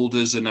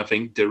shoulders and I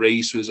think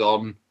Darius was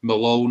on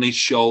Maloney's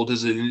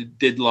shoulders, and it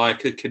did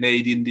like a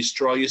Canadian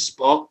Destroyer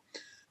spot.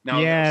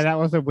 Now, that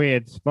was a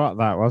weird spot,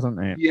 that,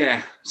 wasn't it?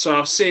 Yeah. So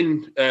I've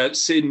seen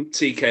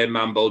TK and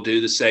Mambo do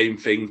the same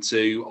thing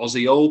to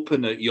Aussie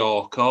Open at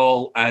York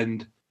Hall,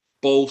 and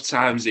both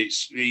times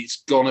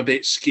it's gone a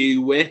bit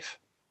skew with.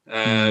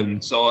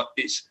 So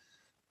it's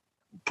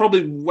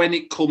probably when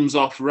it comes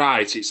off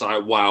right, it's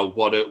like, wow,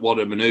 what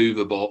a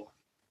maneuver. But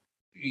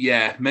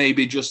yeah,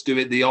 maybe just do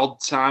it the odd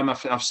time.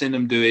 I've seen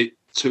them do it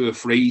 2 or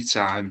 3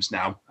 times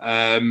now.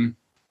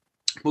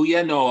 But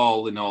yeah, no,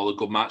 all in all, a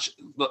good match.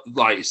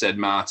 Like you said,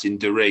 Martin,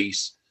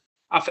 Darius,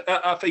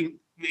 I think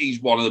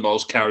he's one of the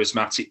most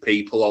charismatic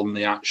people on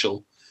the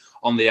actual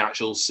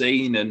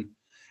scene, and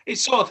it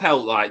sort of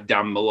helped like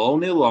Dan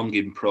Maloney along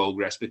in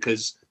Progress,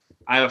 because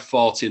I have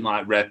thought in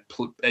like Red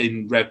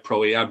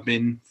Pro he had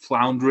been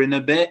floundering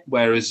a bit,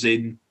 whereas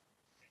in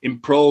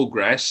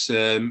Progress,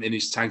 in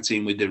his tag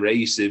team with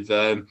Darius, have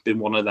been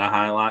one of the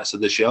highlights of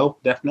the show,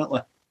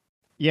 definitely.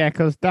 Yeah,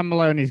 because Dan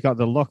Maloney's got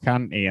the look,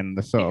 hasn't he, and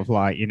the sort of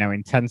like,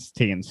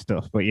 intensity and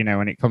stuff. But,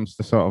 when it comes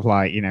to sort of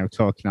like,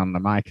 talking on the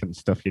mic and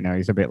stuff,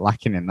 he's a bit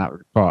lacking in that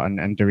report.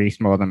 And Darius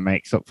more than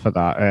makes up for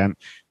that.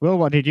 Will,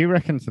 what did you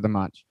reckon to the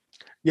match?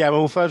 Yeah,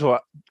 well, first of all,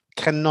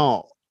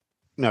 cannot,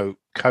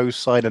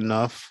 co-sign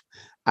enough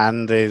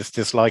and his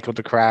dislike of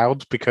the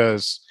crowd,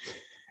 because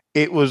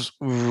it was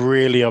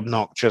really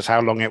obnoxious how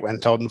long it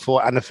went on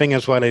for. And the thing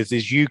as well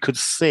is you could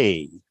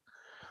see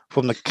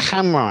from the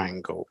camera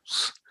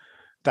angles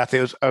that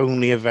it was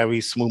only a very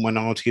small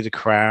minority of the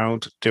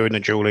crowd doing the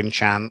dueling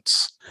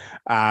chants.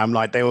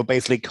 Like they were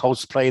basically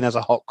cosplaying as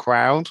a hot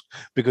crowd,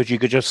 because you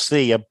could just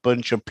see a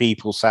bunch of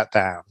people sat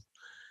down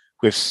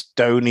with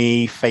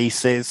stony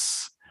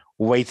faces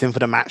waiting for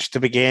the match to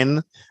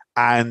begin.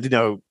 And,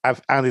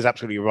 Andy's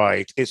absolutely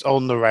right. It's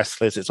on the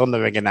wrestlers. It's on the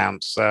ring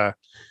announcer.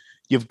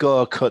 You've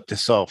got to cut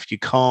this off. You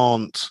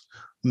can't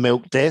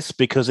milk this,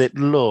 because it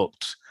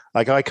looked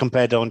like, I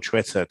compared it on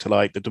Twitter to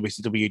like the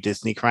WCW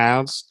Disney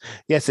crowds.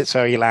 Yes, it's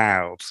very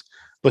loud,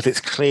 but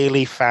it's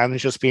clearly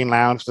fans just being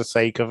loud for the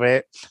sake of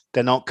it.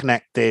 They're not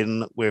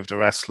connecting with the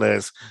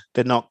wrestlers.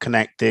 They're not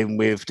connecting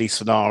with the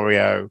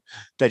scenario.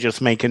 They're just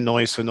making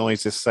noise for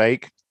noise's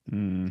sake.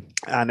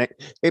 And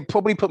it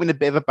probably put me in a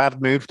bit of a bad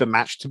mood for the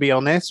match, to be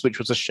honest, which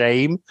was a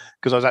shame,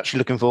 because I was actually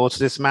looking forward to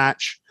this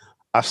match.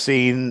 I've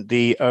seen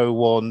the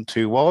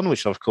 0121,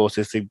 which of course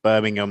is the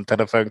Birmingham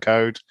telephone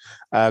code,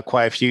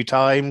 quite a few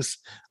times.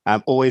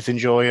 Always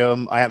enjoy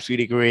them. I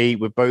absolutely agree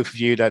with both of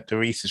you that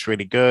Darius is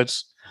really good.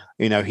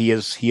 He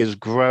has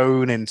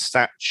grown in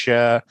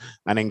stature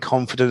and in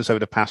confidence over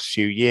the past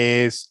few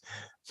years.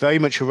 Very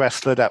much a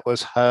wrestler that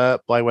was hurt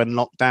by when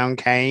lockdown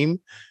came,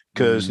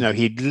 because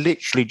he'd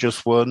literally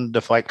just won the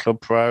Fight Club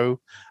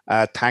Pro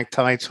tag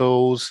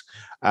titles.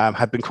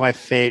 Had been quite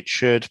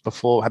featured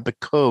before, had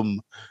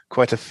become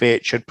quite a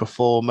featured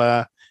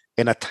performer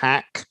in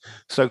Attack.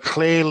 So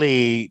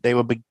clearly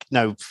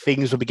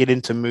things were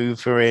beginning to move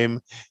for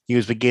him. He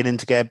was beginning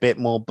to get a bit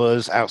more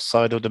buzz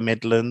outside of the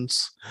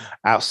Midlands,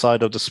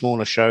 outside of the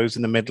smaller shows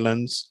in the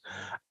Midlands.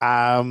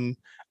 And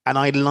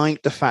I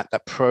like the fact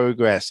that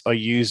Progress are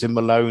using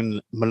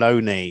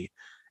Maloney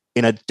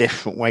in a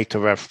different way to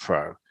Rev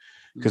Pro.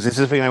 Because this is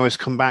the thing I always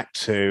come back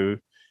to.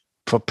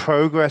 For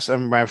Progress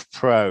and Rev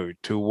Pro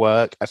to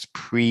work as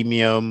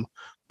premium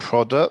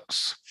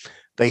products,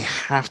 they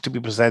have to be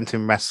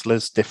presenting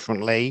wrestlers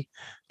differently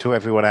to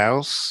everyone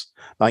else.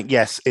 Like,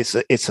 yes, it's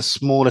a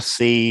smaller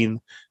scene.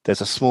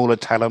 There's a smaller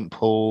talent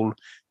pool.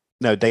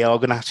 They are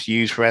going to have to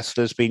use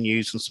wrestlers being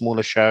used in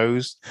smaller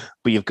shows,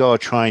 but you've got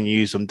to try and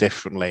use them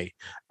differently.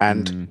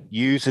 And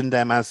using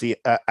them as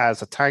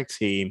a tag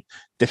team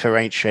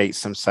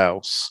differentiates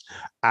themselves.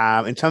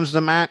 In terms of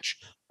the match,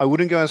 I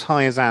wouldn't go as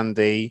high as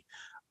Andy.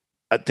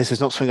 This is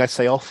not something I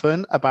say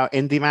often about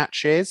indie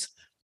matches.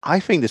 I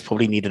think this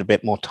probably needed a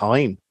bit more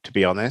time, to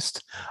be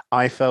honest.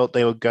 I felt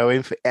they were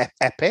going for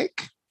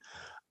Epic,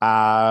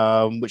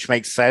 which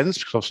makes sense,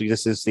 because obviously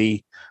this is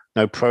the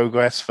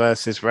Progress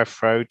versus Rev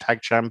Pro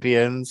tag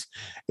champions.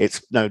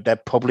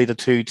 They're probably the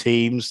two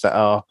teams that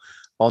are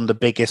on the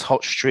biggest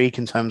hot streak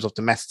in terms of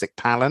domestic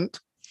talent.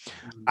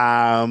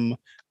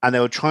 And they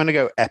were trying to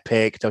go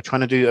epic. They were trying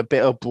to do a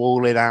bit of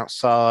brawling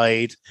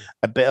outside,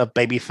 a bit of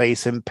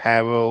babyface in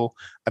peril,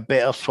 a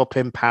bit of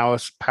swapping power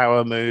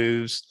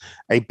moves,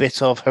 a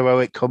bit of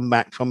heroic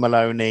comeback from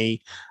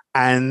Maloney.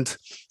 And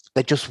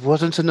there just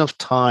wasn't enough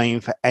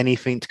time for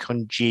anything to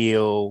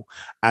congeal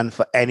and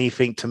for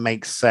anything to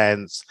make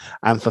sense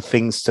and for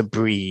things to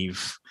breathe.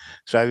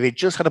 So if they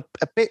just had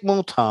a bit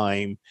more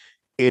time,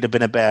 it'd have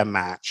been a better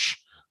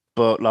match.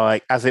 But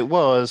as it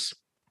was,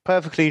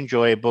 perfectly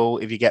enjoyable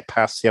if you get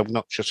past the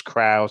obnoxious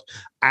crowd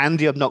and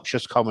the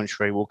obnoxious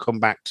commentary we'll come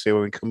back to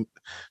when we can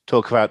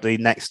talk about the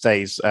next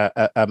day's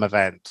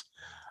event.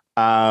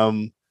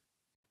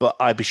 But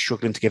I'd be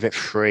struggling to give it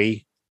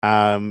 3.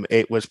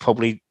 It was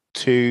probably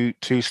 2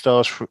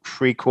 stars,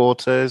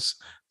 3/4.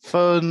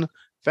 Fun,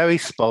 very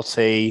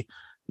spotty.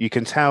 You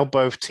can tell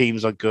both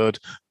teams are good.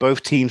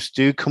 Both teams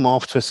do come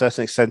off to a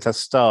certain extent as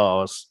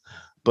stars,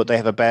 but they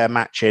have a better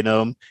match in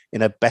them,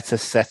 in a better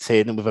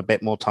setting with a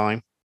bit more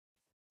time.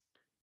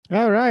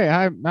 Oh,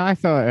 right. I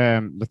thought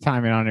the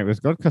timing on it was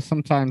good, because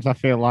sometimes I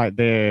feel like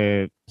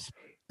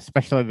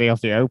especially the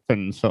Aussie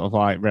Open sort of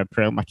like Red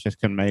Pro matches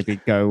can maybe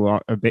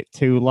go a bit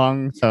too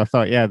long. So I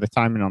thought, the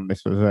timing on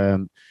this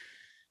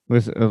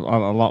was a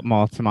lot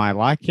more to my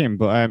liking.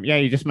 But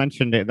you just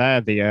mentioned it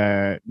there,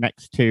 the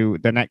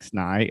next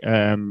night,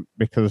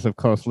 because of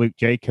course Luke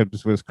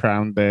Jacobs was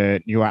crowned the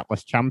new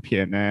Atlas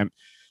champion.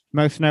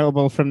 Most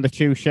notable from the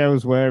 2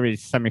 shows were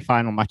his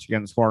semi-final match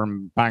against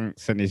Warren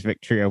Banks and his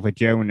victory over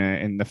Jonah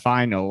in the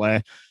final.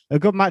 A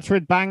good match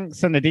with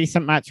Banks and a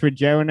decent match with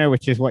Jonah,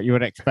 which is what you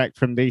would expect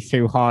from these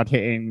 2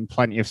 hard-hitting,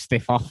 plenty of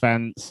stiff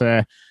offense.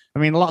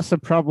 Lots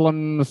of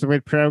problems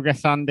with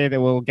Progress, Andy, that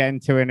we'll get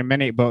into in a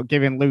minute, but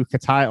giving Luke a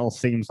title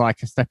seems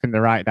like a step in the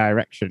right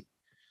direction.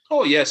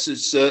 Oh, yes,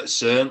 it's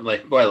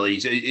certainly. Well,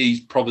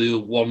 he's probably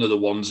one of the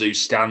ones who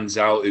stands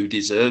out, who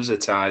deserves a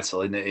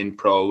title in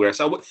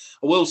Progress. I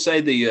will say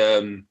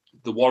the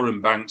the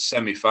Warren Banks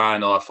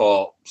semi-final, I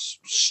thought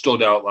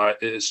stuck out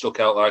like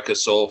a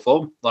sore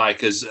thumb.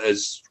 Like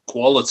as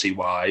quality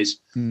wise,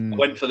 I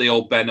went for the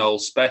old Ben Hall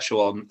special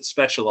on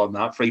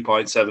that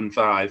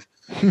 3.75.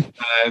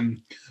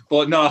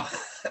 But no,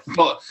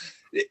 but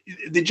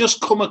they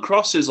just come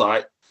across as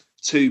like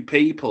two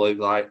people who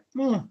like.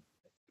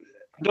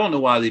 I don't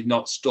know why they've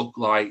not stuck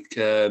like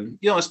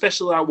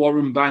especially like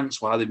Warren Banks.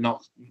 Why they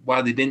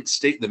didn't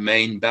stick the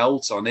main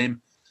belt on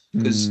him,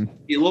 because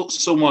he looks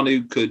someone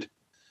who could,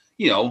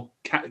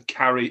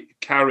 carry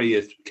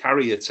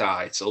a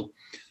title.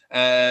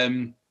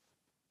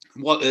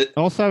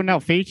 Also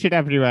not featured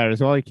everywhere as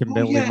well. You can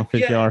build him up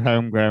as your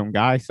homegrown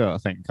guy, sort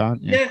of thing,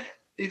 can't you? Yeah,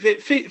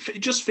 if it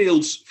just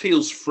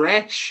feels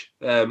fresh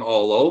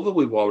all over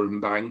with Warren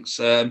Banks.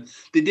 They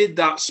did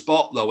that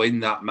spot though in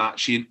that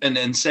match,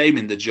 and same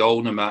in the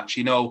Jonah match.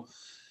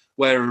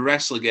 Where a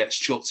wrestler gets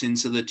chucked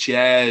into the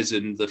chairs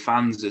and the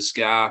fans are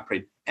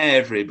scarping.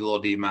 Every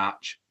bloody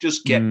match,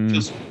 just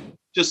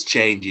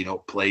changing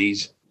up,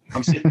 please.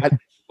 I'm sick of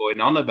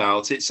going on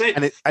about it.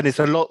 And it's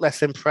a lot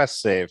less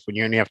impressive when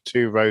you only have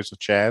 2 rows of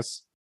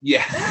chairs.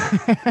 Yeah.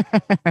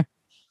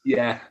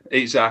 Yeah,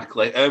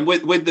 exactly. And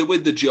with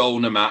the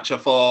Jonah match, I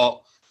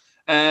thought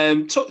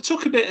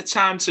took a bit of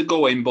time to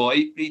go in, but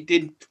it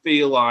did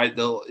feel like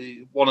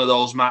one of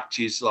those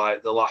matches,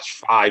 like the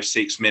last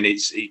 5-6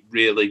 minutes, it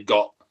really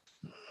got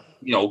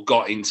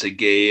into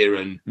gear,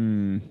 and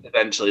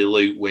eventually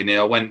Luke winning.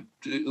 I went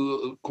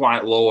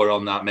quite lower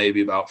on that,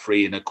 maybe about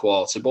 3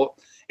 1/4, but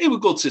it was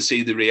good to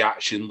see the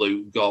reaction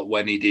Luke got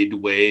when he did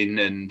win,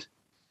 and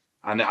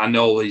I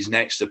know his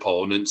next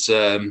opponent's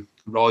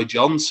Roy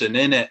Johnson,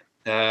 innit?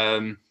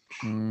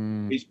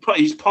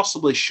 He's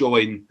possibly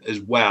showing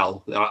as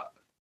well that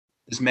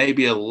there's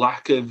maybe a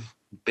lack of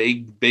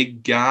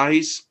big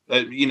guys,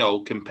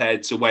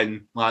 compared to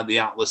when like the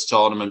Atlas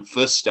tournament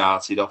first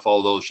started off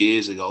all those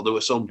years ago. There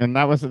were some, and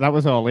that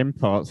was all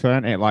imports,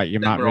 weren't it? Like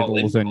your Matt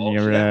Riddles and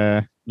your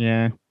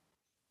yeah.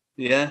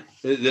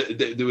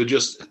 There were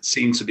just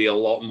seemed to be a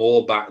lot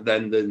more back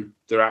then than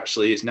there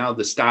actually is now.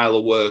 The style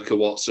of work of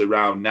what's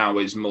around now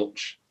is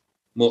much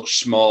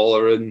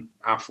smaller and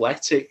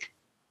athletic.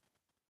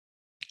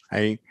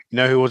 Hey,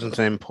 who wasn't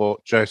an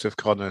import? Joseph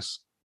Connors.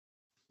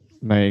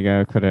 There you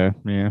go. Could have,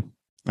 yeah.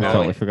 I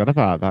totally forgot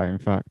about that. In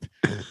fact,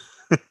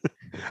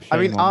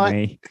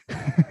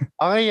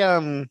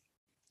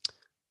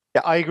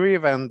 I agree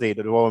with Andy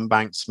that the Warren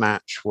Banks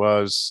match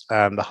was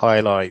the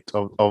highlight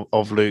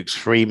of Luke's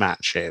 3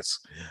 matches.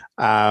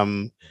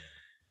 It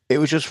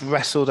was just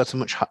wrestled at a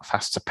much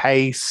faster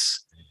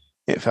pace.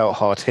 It felt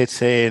hard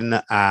hitting.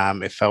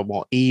 It felt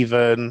more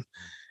even.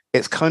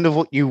 It's kind of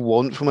what you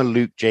want from a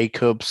Luke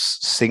Jacobs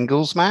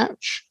singles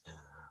match.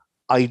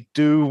 I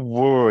do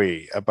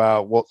worry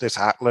about what this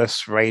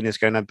Atlas reign is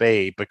going to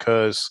be,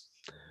 because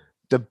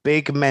the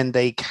big men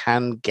they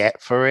can get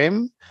for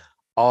him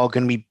are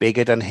going to be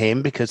bigger than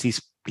him, because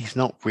he's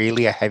not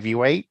really a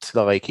heavyweight.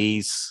 Like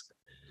he's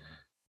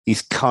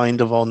kind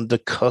of on the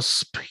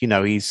cusp.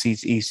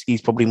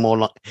 He's probably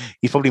more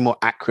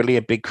accurately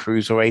a big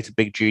cruiserweight, a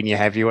big junior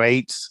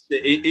heavyweight.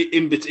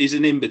 He's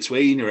an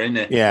in-betweener,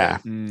 isn't he? Yeah.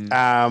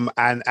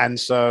 And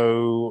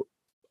so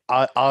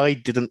I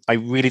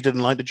really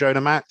didn't like the Jonah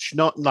match.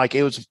 Not like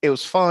it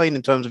was fine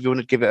in terms of, you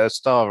want to give it a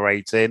star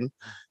rating.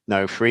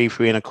 No, 3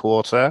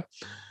 1/4.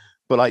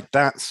 But like,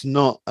 that's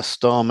not a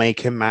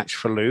star-making match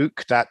for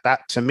Luke.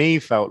 That to me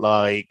felt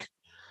like,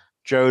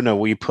 Jonah,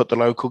 will you put the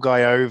local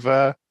guy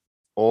over?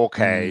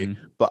 Okay,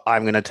 but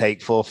I'm going to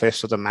take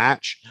 4/5 of the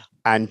match.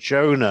 And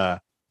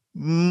Jonah,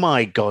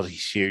 my God,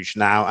 he's huge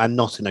now, and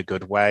not in a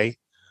good way.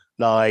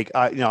 Like,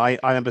 I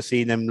remember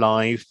seeing him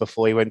live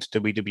before he went to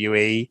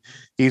WWE.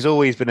 He's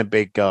always been a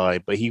big guy,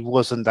 but he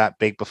wasn't that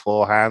big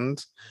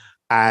beforehand.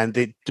 And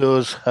it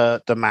does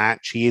hurt the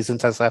match. He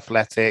isn't as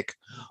athletic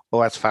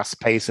or as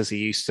fast-paced as he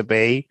used to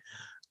be.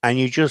 And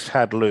you just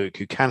had Luke,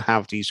 who can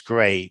have these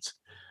great,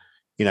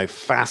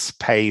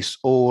 fast-paced,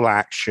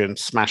 all-action,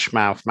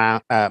 smash-mouth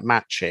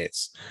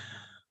matches.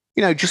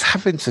 Just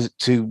having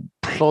to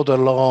plod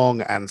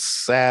along and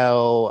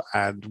sell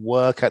and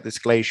work at this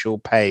glacial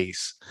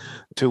pace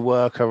to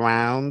work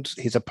around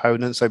his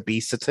opponent's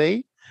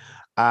obesity.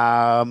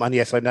 And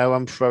yes, I know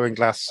I'm throwing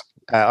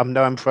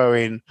I'm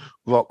throwing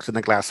rocks in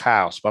a glass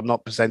house, but I'm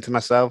not presenting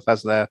myself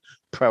as the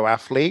pro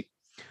athlete.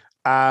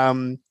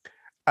 So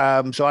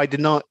I did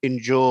not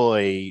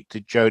enjoy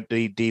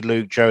the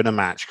Luke Jonah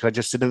match, because I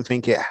just didn't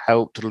think it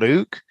helped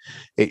Luke.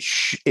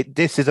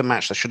 This is a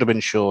match that should have been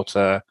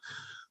shorter.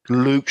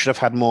 Luke should have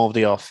had more of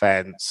the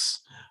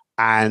offense,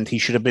 and he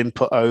should have been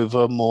put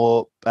over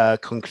more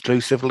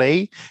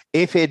conclusively.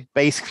 If it had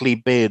basically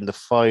been the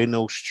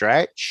final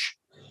stretch,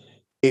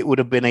 it would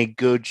have been a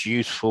good,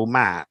 useful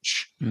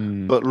match.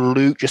 But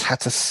Luke just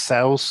had to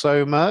sell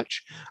so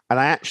much. And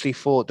I actually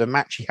thought the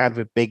match he had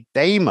with Big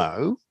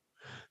Damo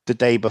the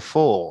day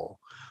before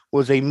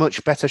was a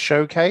much better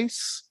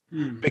showcase,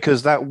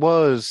 because that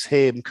was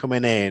him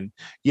coming in.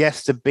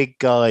 Yes, the big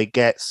guy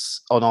gets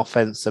on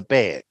offense a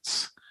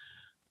bit,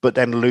 but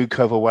then Luke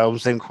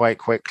overwhelms him quite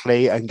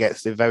quickly and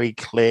gets the very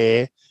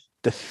clear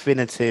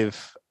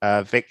definitive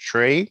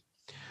victory.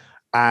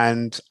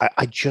 And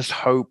I just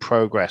hope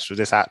Progress with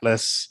this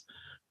Atlas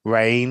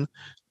reign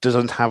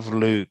doesn't have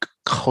Luke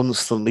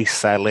constantly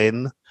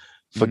selling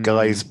for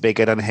guys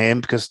bigger than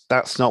him, because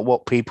that's not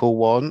what people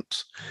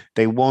want.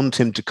 They want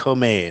him to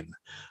come in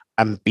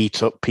and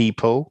beat up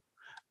people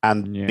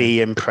and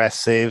be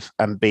impressive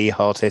and be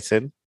hard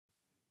hitting.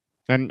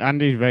 And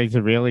Andy's raised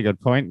a really good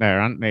point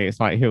there, aren't they?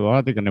 It's like, who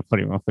are they going to put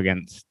him up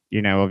against?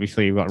 You know,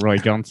 obviously you've got Roy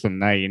Johnson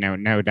there. You know,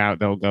 no doubt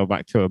they'll go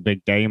back to a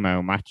big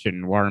Damo match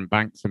and Warren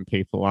Banks and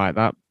people like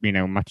that, you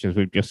know, matches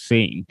we've just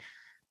seen.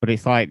 But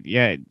it's like,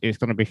 yeah, it's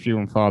going to be few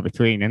and far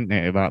between, isn't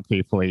it, about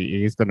people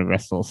he's going to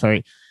wrestle. So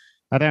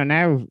I don't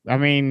know. I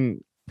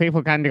mean,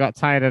 people kind of got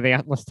tired of the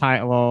Atlas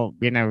title, or,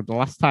 you know, the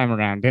last time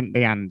around, didn't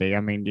they, Andy?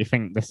 I mean, do you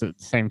think the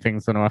same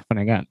thing's going to happen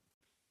again?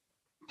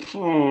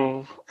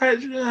 I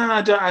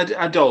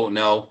don't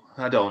know.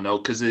 I don't know,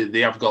 because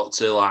they have got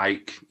to,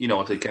 like, you know,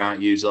 if they can't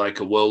use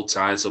like a world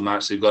title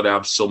match, they've got to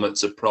have something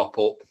to prop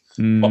up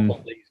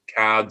these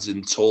cards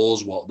and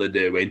tours what they're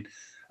doing.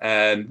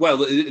 Well,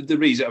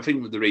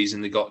 the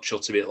reason they got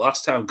shut of it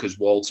last time, because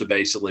Walter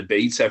basically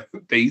beat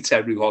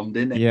everyone,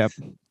 didn't he? Yep.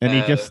 And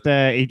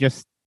he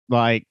just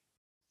like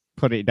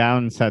put it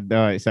down and said,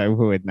 "No, it's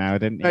over with now,"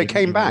 didn't he? No, it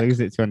came back. Lose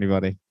it to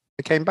anybody.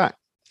 It came back.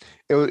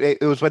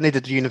 It was when they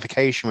did the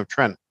unification with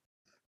Trent.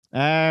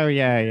 Oh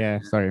yeah.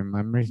 Sorry,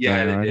 memories.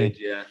 Yeah, they did.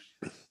 Yeah.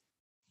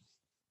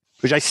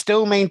 Which I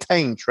still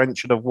maintain Trent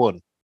should have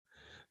won.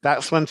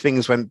 That's when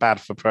things went bad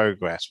for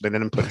Progress. They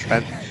didn't put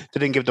Trent. They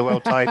didn't give the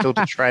world title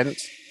to Trent.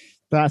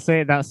 That's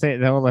it.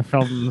 All the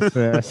problems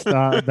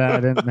started there,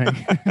 didn't they?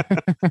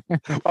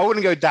 I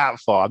wouldn't go that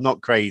far. I'm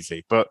not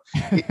crazy, but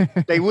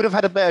they would have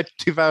had a better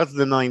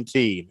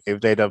 2019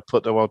 if they'd have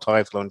put the world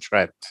title on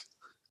Trent.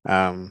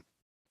 Well,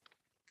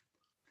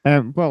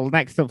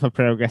 next up for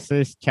Progress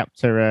is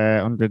chapter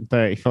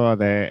 134,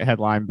 the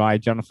headline by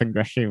Jonathan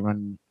Gresham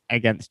and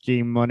against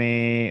G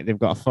Money. They've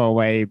got a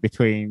four-way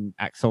between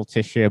Axel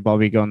Tischer,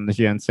 Bobby Guns,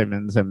 Jörn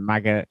Simmons, and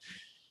Maggot.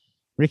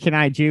 Ricky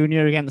Knight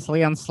Jr. against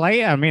Leon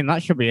Slater. I mean,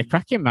 that should be a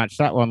cracking match,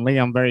 that one.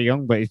 Leon very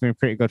young, but he's been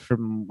pretty good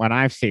from when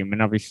I've seen him.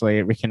 And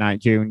obviously, Ricky Knight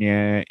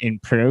Jr. in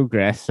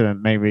Progress,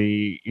 and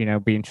maybe, you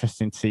know, be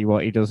interesting to see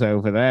what he does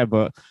over there.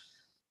 But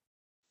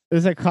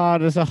as a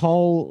card as a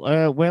whole,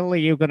 Will, are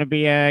you going to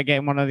be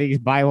getting one of these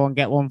buy one,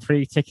 get one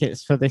free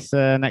tickets for this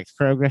next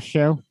Progress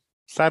show?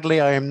 Sadly,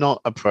 I am not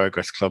a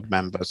Progress Club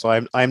member, so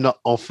I'm not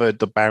offered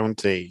the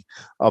bounty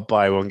of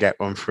buy one, get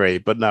one free.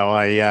 But no,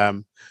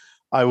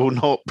 I will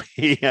not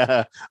be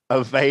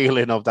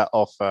availing of that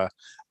offer.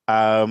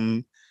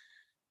 You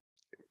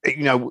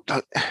know,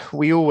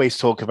 we always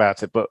talk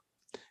about it, but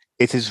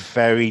it is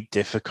very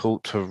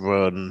difficult to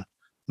run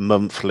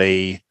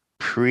monthly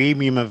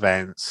premium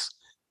events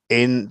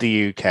in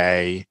the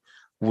UK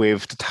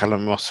with the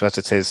talent roster as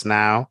it is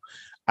now.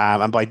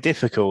 And by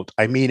difficult,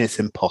 I mean it's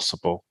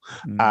impossible.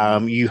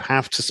 You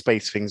have to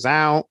space things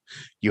out.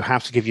 You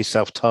have to give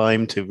yourself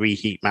time to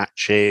reheat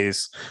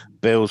matches,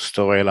 build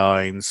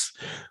storylines.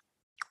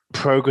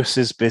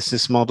 Progress's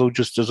business model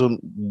just doesn't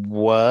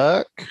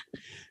work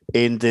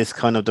in this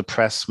kind of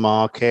depressed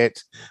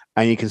market,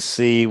 and you can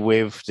see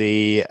with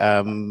the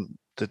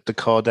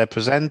card they're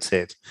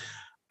presented.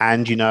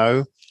 And you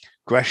know,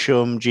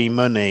 Gresham, G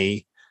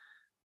Money,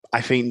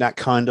 I think that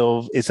kind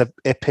of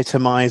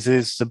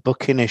epitomizes the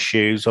booking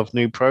issues of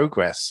New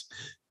Progress.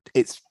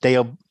 They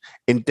are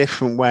in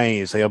different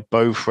ways. They are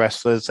both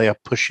wrestlers. They are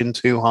pushing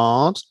too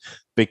hard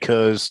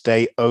because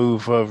they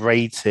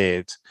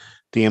overrated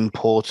the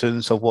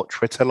importance of what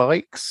Twitter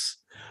likes.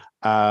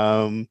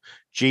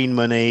 Gene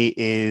Money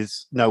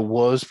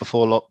was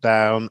before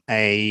lockdown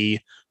a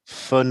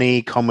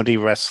funny comedy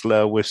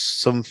wrestler with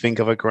something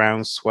of a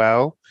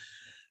groundswell.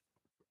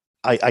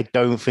 I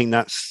don't think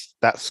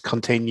that's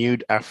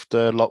continued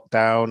after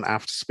lockdown,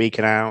 after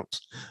speaking out.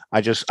 I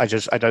just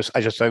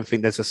don't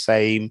think there's the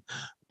same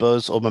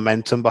buzz or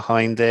momentum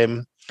behind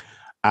him.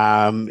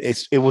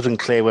 It wasn't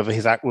clear whether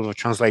his act would have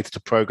translated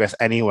to Progress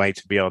anyway,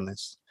 to be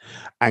honest.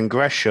 And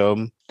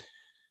Gresham's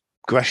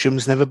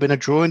never been a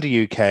draw in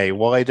the UK.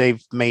 Why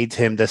they've made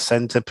him the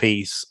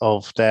centerpiece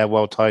of their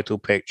world title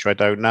picture, I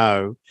don't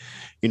know.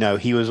 You know,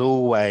 he was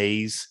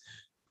always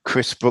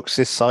Chris Brooks'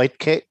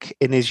 sidekick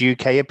in his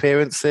UK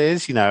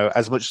appearances. You know,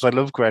 as much as I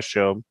love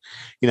Gresham,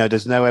 you know,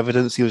 there's no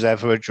evidence he was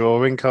ever a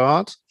drawing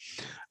card.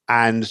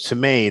 And to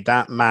me,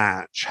 that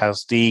match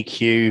has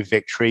DQ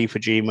victory for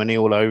G Money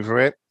all over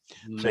it.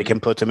 So you can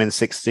put him in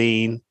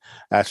 16,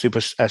 super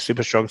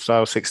strong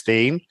style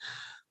 16.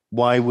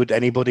 Why would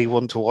anybody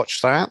want to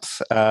watch that?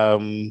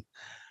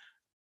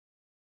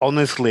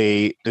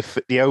 Honestly,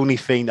 the only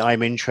thing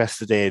I'm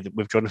interested in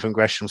with Jonathan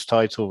Gresham's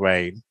title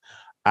reign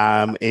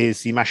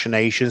is the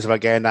machinations about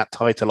getting that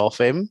title off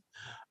him,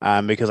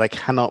 because I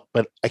cannot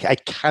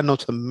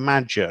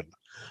imagine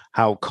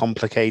how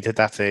complicated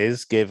that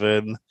is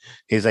given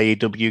his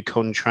AEW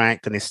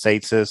contract and his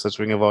status as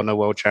Ring of Honor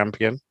World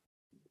Champion.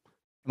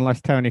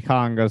 Unless Tony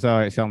Khan goes, oh,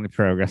 it's only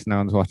Progress. No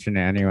one's watching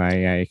it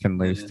anyway. Yeah, you can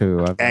lose to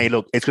whoever. Hey,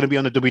 look, it's going to be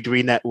on the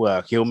WWE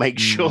Network. He'll make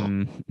sure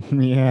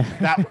Yeah.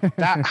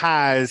 that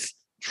has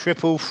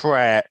triple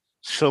threat.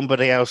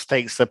 Somebody else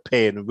takes the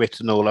pin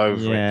written all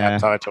over it.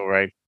 That title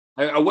reign.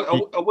 I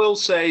will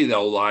say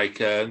though, like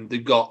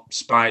they've got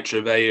Spike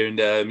Trevay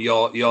and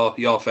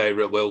your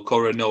favourite Will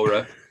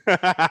Coronora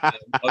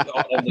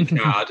on the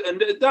card,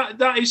 and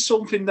that is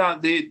something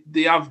that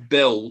they have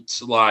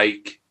built,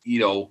 like, you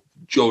know,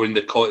 during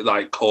the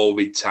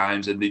COVID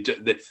times, and they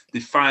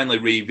finally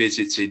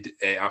revisited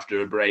it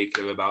after a break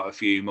of about a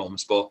few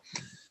months. But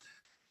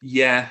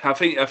yeah, I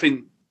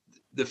think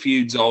the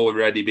feud's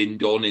already been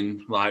done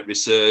in like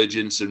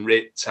Resurgence and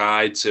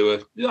Riptide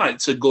to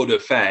good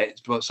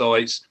effect. But so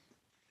it's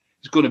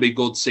going to be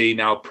good seeing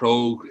how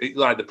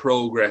the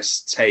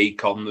Progress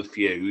take on the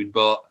feud.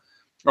 But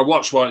I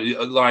watched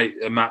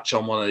a match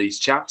on one of these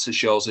chapter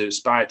shows. It was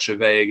Spike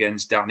Trevay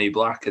against Danny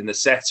Black, and the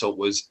setup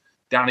was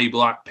Danny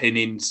Black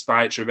pinning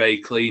Spike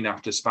Trevay clean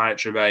after Spike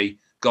Trevay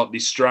got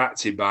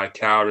distracted by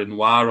Cara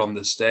Noir on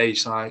the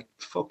stage. Like,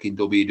 fucking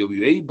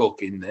WWE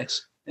booking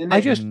this.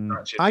 I just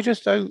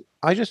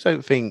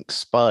don't think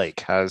Spike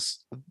has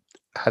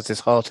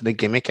his heart in the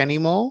gimmick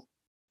anymore.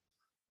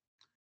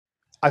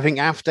 I think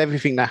after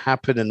everything that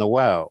happened in the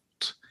world,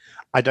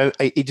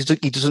 he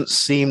doesn't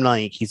seem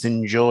like he's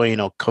enjoying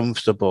or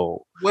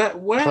comfortable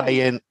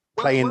playing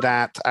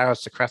that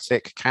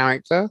aristocratic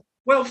character.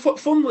 Well,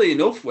 funnily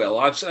enough, Will,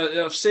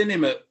 I've seen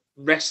him at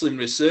Wrestling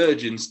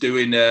Resurgence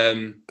doing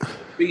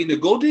being a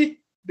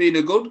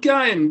good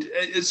guy, and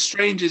as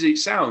strange as it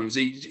sounds,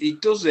 he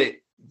does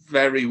it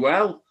very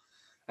well.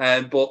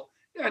 But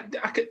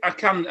I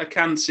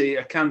can see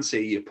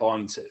your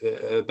point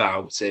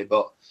about it,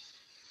 but.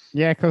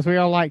 Yeah, because we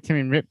all liked him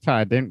in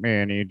Riptide, didn't we?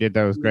 And he did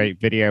those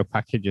great video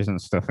packages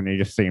and stuff, and he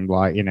just seemed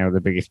like, you know,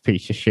 the biggest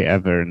piece of shit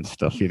ever and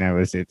stuff, you know,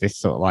 as this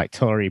sort of like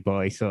Tory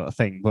boy sort of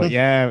thing. But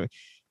yeah,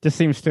 just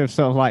seems to have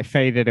sort of like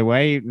faded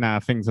away.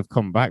 Now things have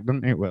come back,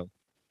 doesn't it, Will?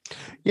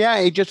 Yeah,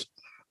 I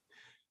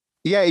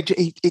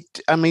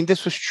mean,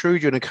 this was true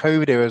during the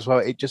COVID era as well.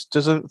 It just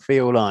doesn't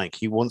feel like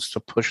he wants to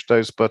push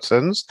those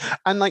buttons.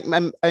 And like,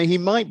 he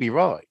might be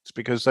right,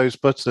 because those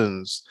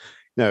buttons,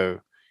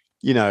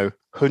 you know,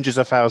 hundreds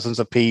of thousands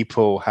of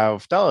people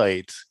have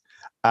died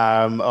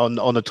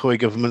on a Tory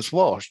government's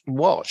watch.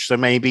 So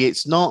maybe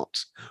it's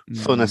not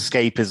fun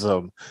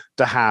escapism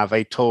to have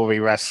a Tory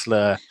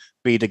wrestler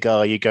be the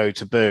guy you go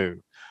to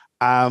boo.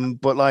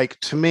 But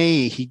like, to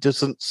me, he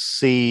doesn't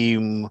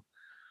seem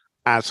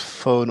as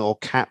fun or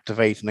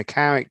captivating a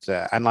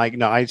character. And like, you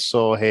know, I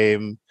saw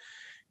him,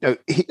 I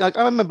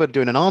remember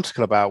doing an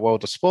article about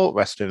World of Sport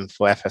Wrestling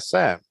for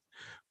FSM.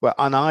 Well,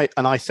 and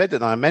I said it,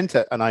 and I meant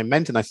it, and I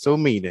still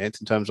mean it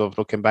in terms of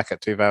looking back at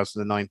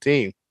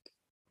 2019,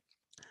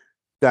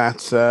 that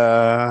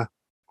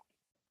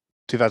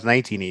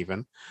 2018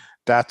 even,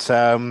 that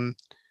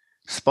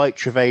Spike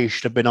Trevay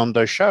should have been on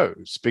those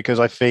shows,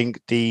 because I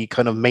think the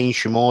kind of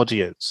mainstream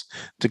audience,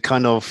 the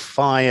kind of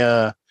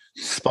fire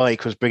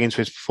Spike was bringing to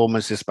his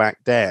performances back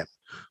then,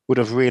 would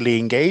have really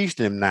engaged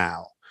him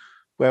now.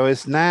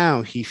 Whereas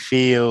now he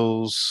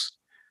feels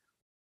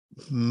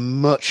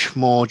much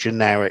more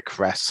generic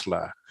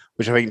wrestler,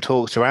 which I think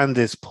talks to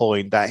Andy's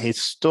point that his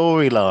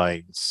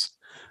storylines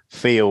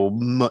feel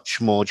much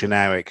more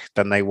generic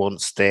than they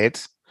once did.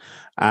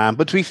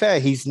 But to be fair,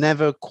 he's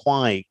never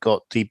quite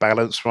got the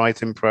balance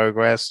right in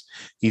Progress.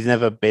 He's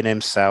never been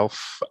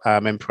himself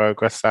in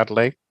Progress,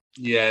 sadly.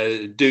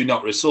 Yeah, Do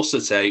Not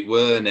Resuscitate,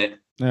 weren't it?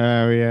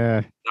 Oh,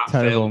 yeah. That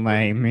terrible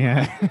name,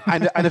 yeah.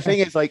 and the thing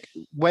is, like,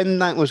 when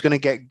that was going to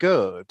get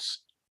good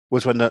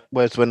was when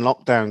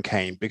lockdown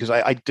came, because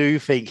I do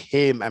think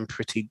him and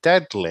Pretty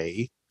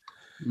Deadly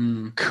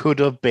could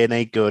have been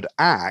a good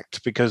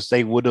act, because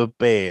they would have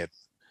been,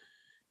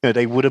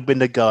 they would have been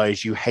the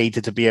guys you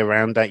hated to be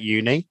around at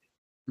uni.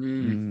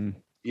 Yeah.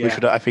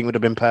 Which I think would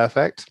have been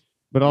perfect.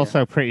 But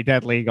also, Pretty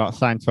Deadly got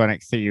signed to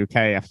NXT UK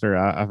after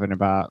having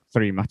about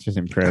 3 matches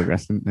in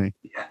Progress, didn't they?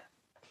 Yeah.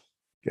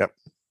 Yep.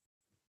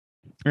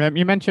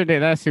 You mentioned it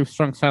there, Super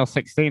Strong Style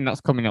 16.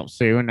 That's coming up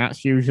soon.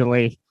 That's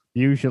usually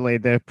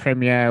the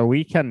premiere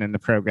weekend in the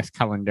Progress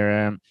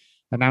calendar.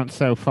 Announced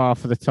so far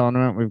for the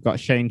tournament, we've got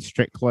Shane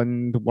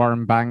Strickland,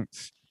 Warren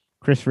Banks,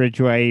 Chris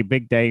Ridgway,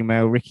 Big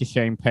Damo, Ricky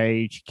Shane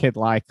Page, Kid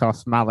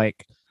Lycos,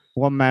 Malik,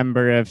 one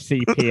member of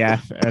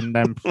CPF, and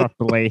then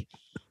probably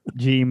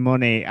G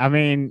Money. I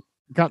mean,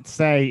 got to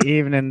say,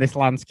 even in this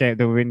landscape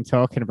that we've been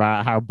talking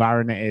about, how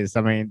barren it is,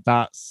 I mean,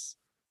 that's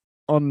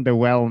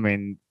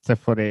underwhelming, to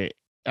put it.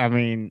 I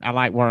mean, I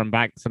like Warren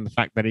Banks and the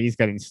fact that he's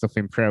getting stuff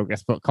in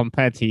Progress, but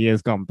compared to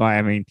years gone by,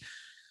 I mean,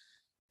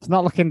 it's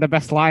not looking the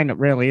best lineup,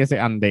 really, is it,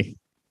 Andy?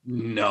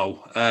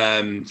 No,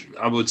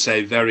 I would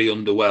say very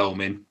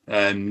underwhelming.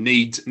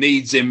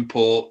 Needs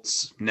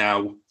imports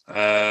now.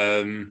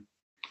 3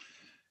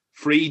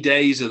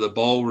 days at the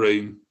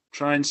Ballroom.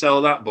 Try and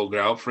sell that bugger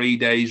out. 3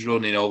 days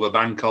running over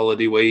Bank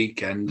Holiday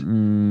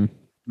weekend.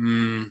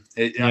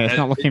 It's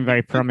not looking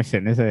very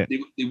promising, is it?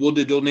 They would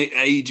have done it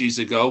ages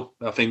ago.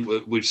 I think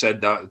we've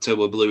said that until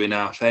we're blue in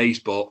our face,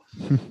 but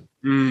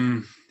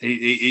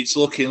It's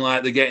looking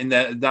like they're getting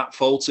that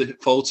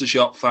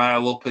Photoshop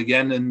file up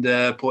again and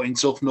putting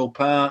Tufnell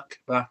Park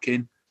back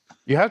in.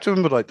 You have to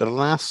remember, like the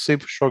last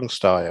Super Strong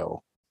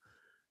Style,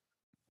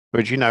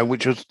 which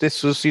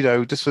this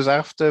was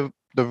after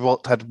the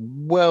Rot had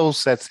well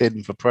set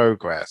in for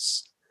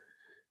Progress.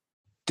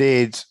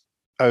 Did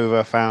over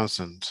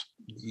 1,000.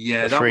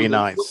 Yeah, for 3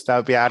 nights. That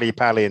would be Ali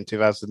Pally in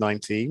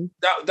 2019.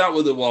 That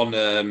was the one.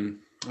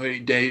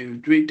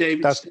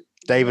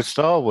 David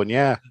Starr one,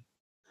 yeah.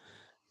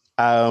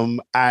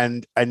 And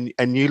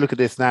you look at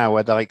this now,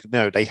 where they're like,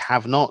 no, they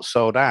have not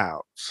sold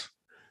out.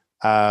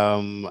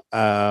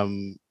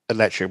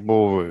 Electric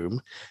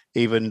Ballroom,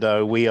 even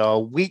though we are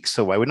weeks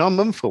away. We're not a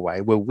month away.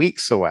 We're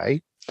weeks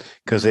away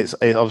because it's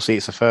obviously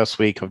the first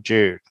week of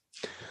June.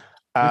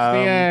 It's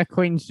the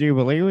Queen's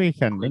Jubilee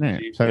weekend, isn't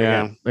it? So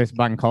yeah, it's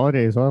bank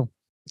holiday as well.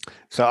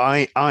 So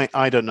I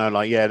don't know.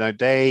 Like,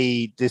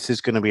 this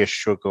is going to be a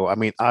struggle. I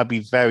mean, I'd be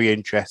very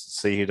interested to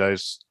see who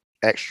those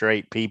extra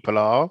 8 people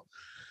are.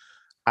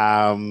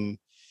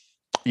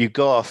 You've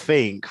got to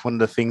think one of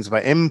the things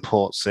about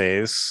imports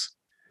is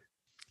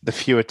the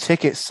fewer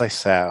tickets they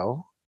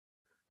sell,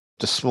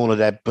 the smaller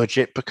their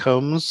budget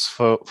becomes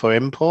for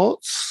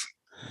imports.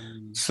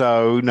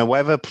 So,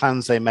 whatever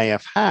plans they may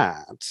have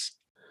had,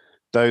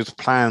 those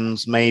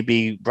plans may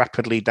be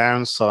rapidly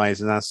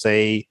downsized as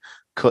they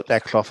cut their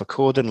cloth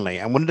accordingly.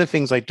 And one of the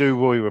things I do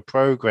worry with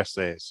Progress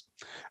is,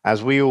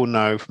 as we all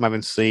know from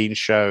having seen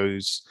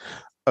shows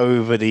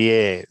over the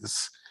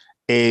years,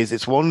 is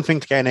it's one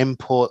thing to get an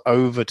import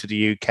over to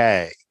the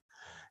UK.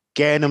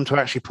 Getting them to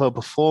actually put a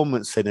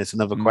performance in is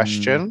another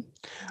question.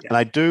 Yeah. And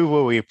I do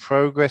worry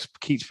Progress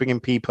keeps bringing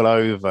people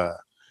over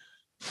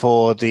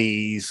for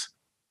these,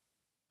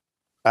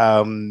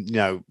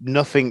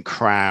 nothing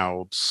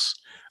crowds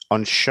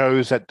on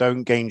shows that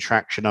don't gain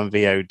traction on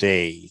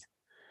VOD.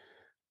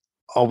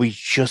 Are we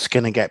just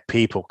going to get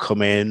people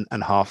come in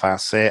and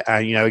half-ass it?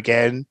 And,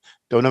 again,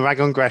 don't want to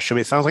rag on Gresham.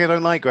 It sounds like I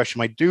don't like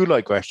Gresham. I do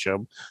like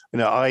Gresham.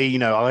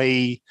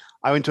 I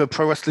went to a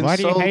Pro Wrestling Soul. Why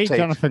do you hate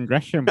Jonathan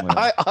Gresham?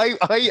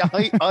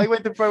 I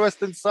went to Pro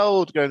Wrestling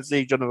Soul to go and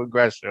see Jonathan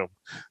Gresham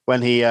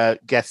when he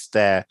guest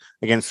there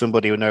against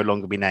somebody who will no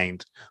longer be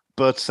named.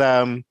 But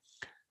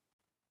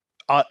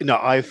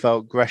I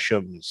felt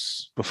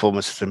Gresham's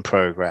performances in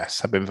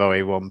Progress have been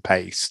very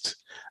one-paced,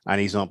 and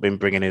he's not been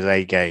bringing his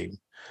A game.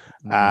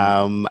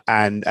 And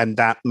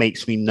that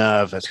makes me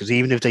nervous because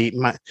even if they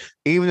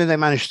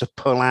manage to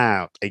pull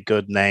out a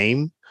good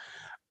name,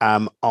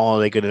 are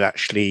they going to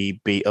actually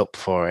be up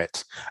for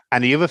it?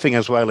 And the other thing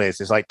as well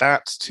is like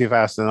that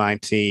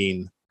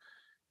 2019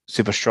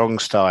 Super Strong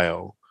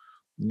Style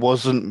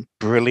wasn't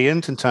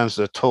brilliant in terms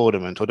of the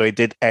tournament, although it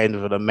did end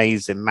with an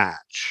amazing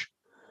match.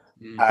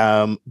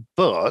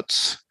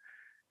 But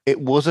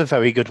it was a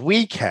very good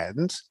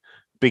weekend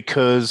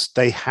because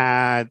they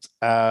had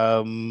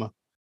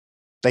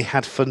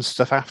fun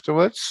stuff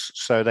afterwards.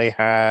 So they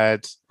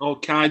had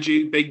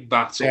Kaiju Big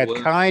Battle. They had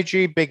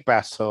Kaiju Big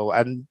Battle,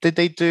 and did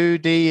they do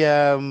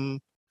the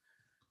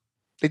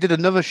they did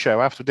another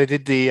show after they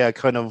did the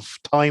kind of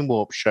time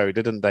warp show,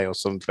 didn't they, or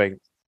something?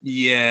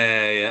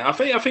 Yeah.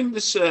 I think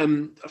this I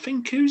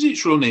think who's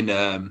it's running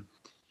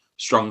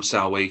Strong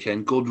Style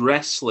Weekend, Good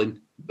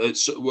Wrestling.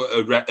 It's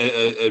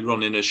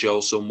running a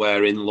show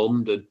somewhere in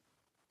London.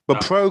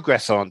 But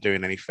Progress aren't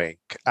doing anything,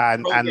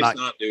 and not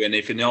doing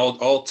anything. Or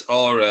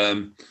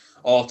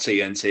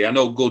TNT. I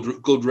know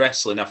Good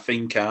Wrestling. I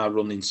think are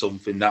running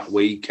something that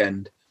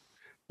weekend.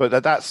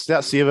 But that's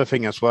the other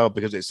thing as well,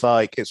 because it's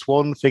like it's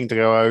one thing to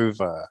go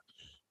over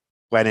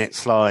when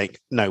it's like,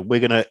 no, we're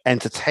going to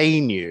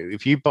entertain you.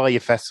 If you buy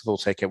your festival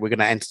ticket, we're going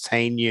to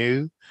entertain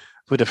you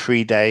for the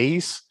 3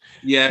 days.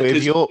 Yeah,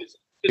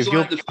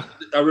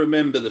 I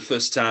remember the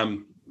first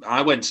time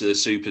I went to the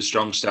Super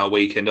Strong Style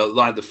Weekend,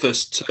 like the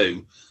first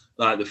two.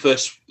 Like the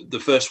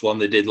first one,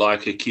 they did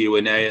like a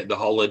Q&A at the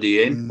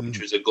Holiday Inn,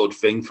 which was a good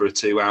thing for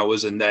 2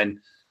 hours. And then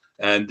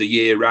the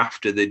year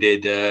after, they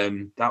did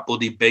that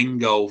bloody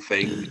bingo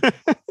thing.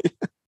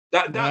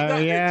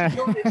 Yeah.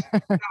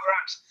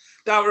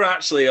 That were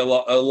actually a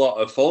lot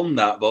of fun.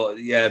 That, but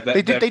yeah,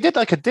 they did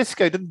like a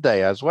disco, didn't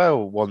they, as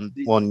well? One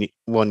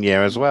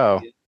year as well.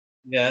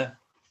 Yeah.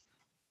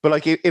 But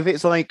like, if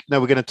it's like,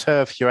 no, we're going to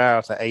turf you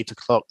out at 8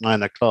 o'clock,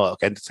 9 o'clock,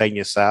 entertain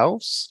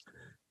yourselves.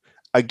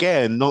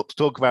 Again, not to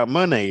talk about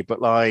money,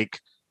 but like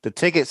the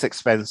tickets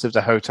expensive,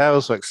 the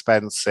hotels are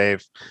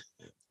expensive,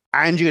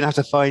 and you're gonna have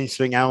to find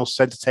something else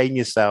to entertain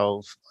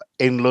yourself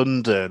in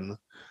London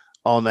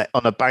on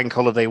a bank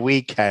holiday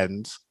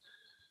weekend.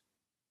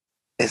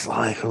 It's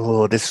like,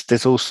 oh,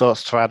 this all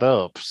starts to add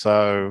up.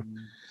 So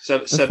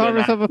 7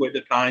 with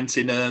a pint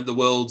in the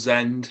World's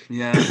End,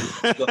 yeah.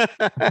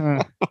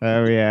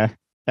 Oh yeah.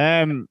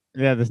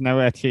 There's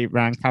nowhere cheap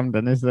around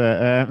Camden, is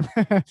there?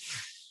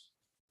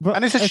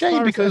 And it's a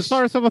shame because as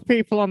far as other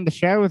people on the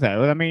show,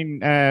 though, I mean,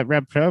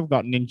 Red Pro have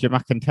got Ninja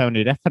Mac and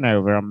Tony Deppen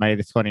over on May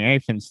the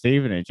 28th in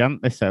Stevenage,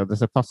 haven't they? So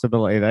there's a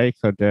possibility they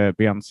could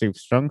be on Super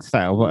Strong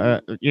Style.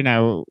 But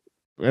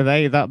are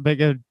they that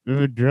big of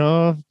a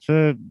draw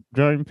to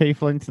drawing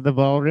people into the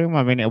ballroom?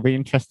 I mean, it'll be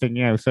interesting,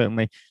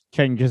 certainly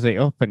changes it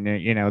up and,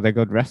 they're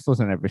good wrestlers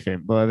and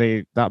everything, but are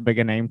they that big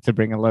a name to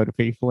bring a load of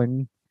people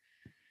in?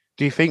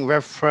 Do you think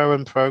RevPro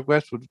and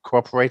Progress would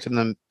cooperate on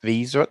the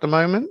visa at the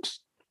moment?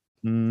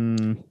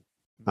 I'm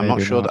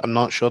not sure. I'm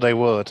not sure they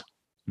would.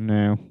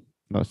 No,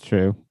 that's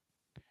true.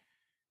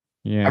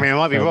 Yeah, I mean, I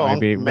might be wrong.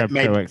 Maybe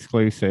RevPro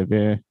exclusive.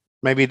 Yeah,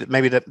 maybe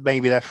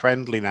they're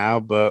friendly now,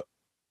 but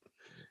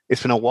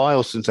it's been a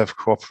while since they've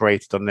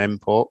cooperated on the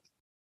import.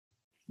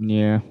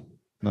 Yeah,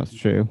 that's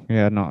true.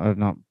 Yeah, I've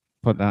not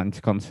put that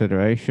into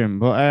consideration,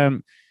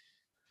 but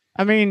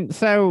I mean,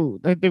 so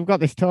they've got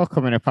this tour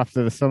coming up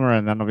after the summer,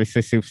 and then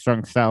obviously Super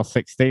Strong Style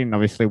 16.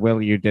 Obviously,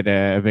 Will, you did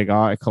a big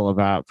article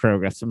about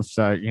Progress.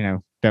 So,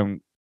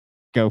 don't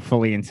go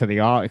fully into the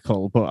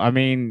article, but I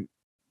mean,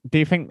 do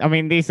you think,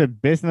 these are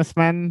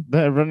businessmen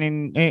that are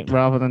running it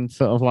rather than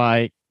sort of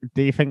like,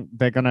 do you think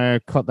they're going to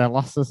cut their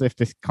losses if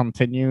this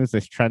continues,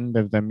 this trend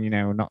of them,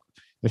 not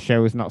the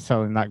show is not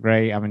selling that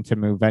great, having to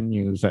move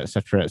venues,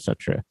 etc.,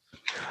 etc.?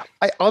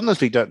 I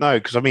honestly don't know,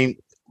 because I mean,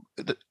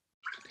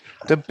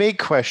 the big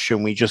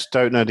question we just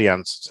don't know the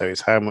answer to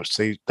is how much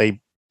they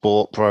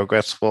bought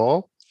Progress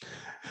for.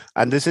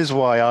 And this is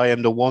why I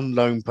am the one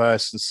lone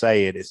person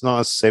saying it's not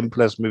as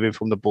simple as moving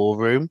from the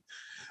ballroom,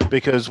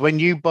 because when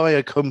you buy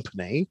a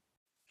company,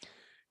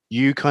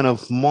 you kind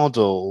of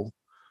model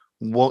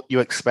what you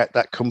expect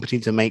that company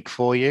to make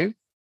for you.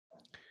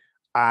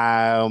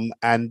 And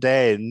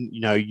then,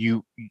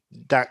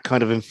 that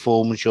kind of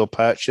informs your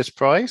purchase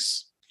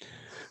price.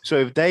 So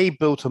if they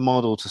built a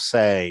model to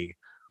say,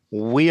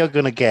 we are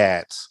going to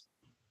get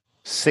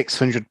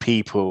 600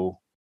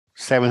 people,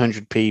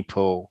 700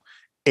 people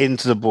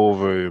into the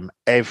ballroom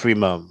every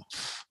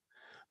month,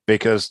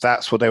 because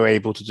that's what they were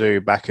able to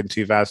do back in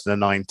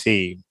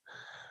 2019.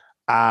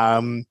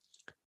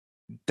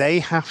 They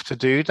have to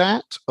do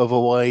that.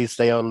 Otherwise,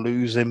 they are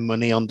losing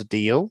money on the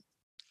deal.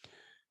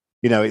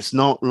 It's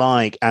not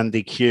like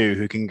Andy Q,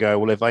 who can go,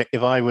 well,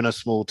 if I run a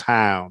small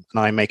town and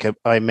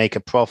I make a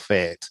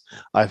profit,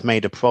 I've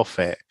made a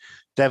profit.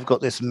 They've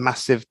got this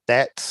massive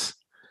debt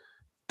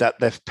that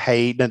they've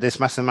paid, this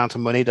massive amount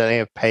of money that they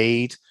have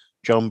paid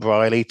John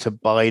Briley to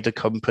buy the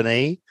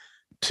company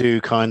to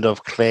kind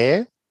of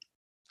clear.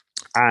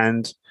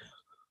 And,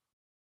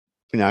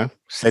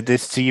 said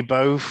this to you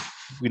both,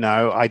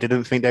 I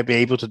didn't think they'd be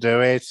able to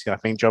do it. I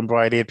think John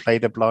Briley had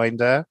played a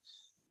blinder.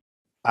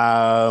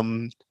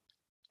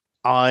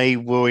 I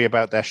worry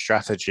about their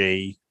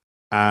strategy.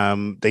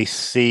 They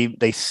seem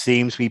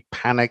to be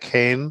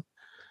panicking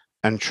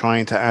and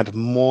trying to add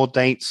more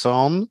dates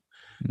on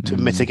to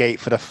mitigate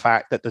for the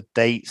fact that the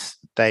dates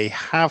they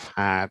have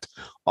had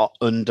are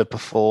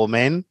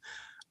underperforming.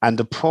 And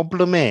the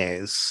problem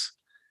is,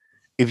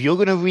 if you're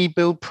going to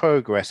rebuild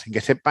Progress and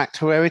get it back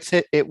to where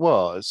it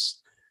was,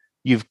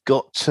 you've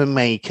got to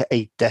make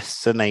a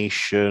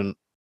destination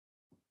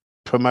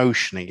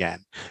promotion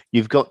again.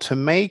 You've got to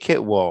make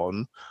it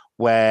one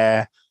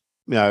where,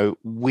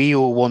 we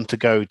all want to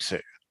go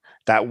to.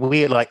 That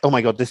we're like, oh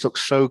my God, this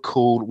looks so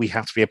cool, we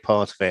have to be a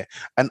part of it.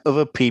 And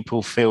other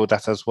people feel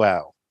that as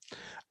well.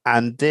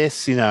 And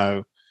this,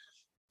 the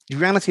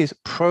reality is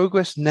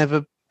Progress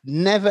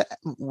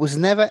was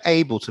never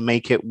able to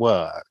make it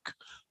work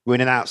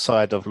running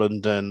outside of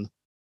London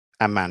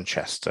and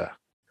Manchester.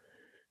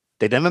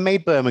 They never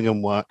made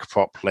Birmingham work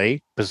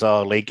properly,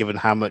 bizarrely, given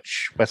how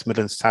much West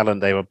Midlands talent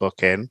they were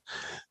booking.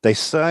 They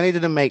certainly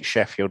didn't make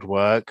Sheffield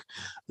work,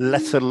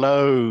 let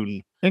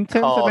alone in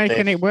terms Cardiff. Of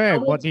making it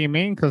work. What do you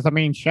mean? Because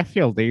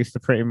Sheffield, they used to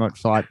pretty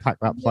much like pack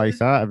that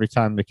place out every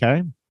time they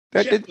came.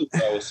 Sheffield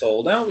was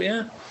sold out,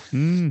 yeah.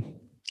 In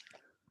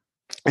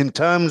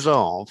terms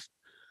of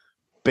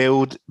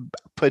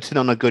putting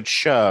on a good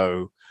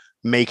show,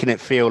 making it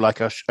feel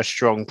like a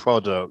strong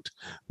product,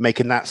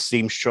 making that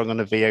seem strong on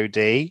the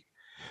VOD.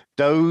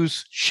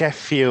 Those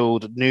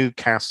Sheffield,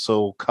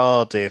 Newcastle,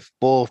 Cardiff,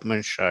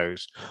 Bournemouth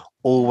shows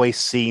always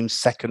seem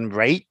second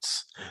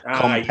rate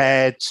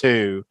compared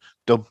to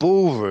the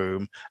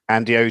ballroom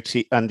and the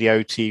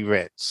O2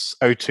 Ritz.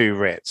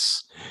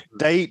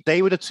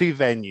 They were the two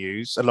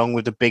venues, along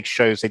with the big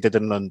shows they did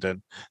in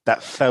London,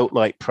 that felt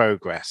like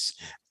Progress.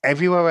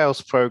 Everywhere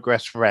else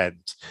Progress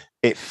went,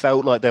 it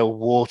felt like they were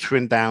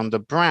watering down the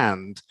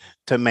brand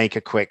to make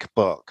a quick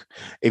buck.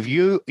 If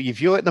you're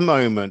at the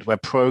moment where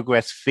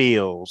Progress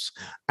feels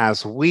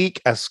as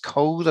weak, as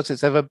cold as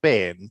it's ever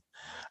been,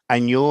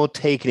 and you're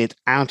taking it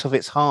out of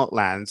its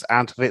heartlands,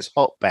 out of its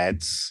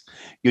hotbeds,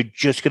 you're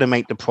just going to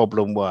make the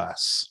problem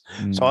worse.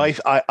 So I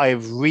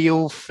have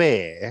real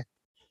fear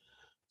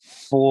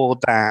for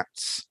that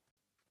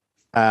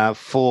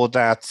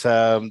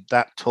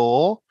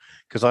tour,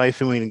 because I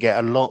think we're going to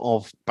get a lot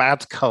of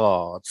bad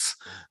cards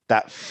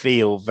that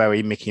feel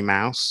very Mickey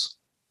Mouse.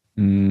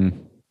 Yeah,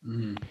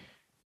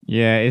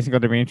 it's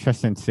going to be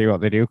interesting to see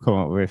what they do come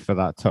up with for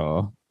that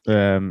tour.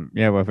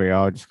 Whether we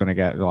are just going to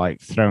get like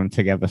thrown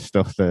together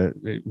stuff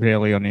that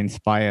really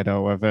uninspired,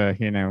 or whether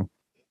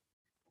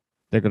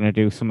they're going to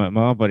do something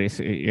more, but it's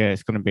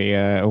going to be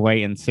a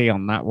wait and see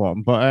on that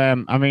one. But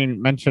I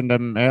mean, mentioned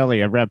them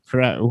earlier, Rev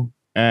Pro.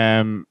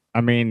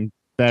 I mean,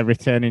 they're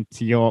returning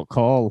to York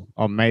Hall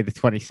on May the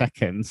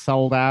 22nd,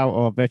 sold out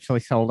or virtually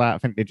sold out. I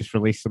think they just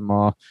released some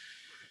more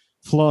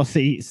floor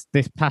seats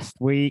this past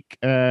week.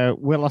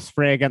 Will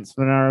Ospreay against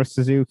Minoru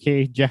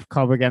Suzuki, Jeff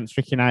Cobb against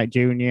Ricky Knight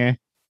Jr.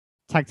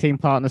 Tag team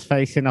partners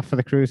facing off for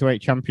the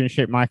Cruiserweight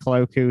Championship, Michael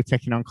Oku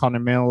taking on Connor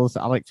Mills,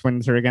 Alex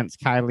Windsor against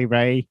Kylie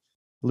Ray,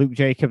 Luke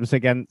Jacobs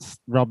against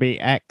Robbie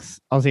X,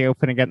 Aussie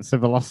Open against the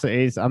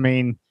Velocities. I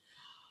mean,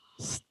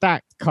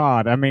 stacked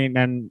card. I mean,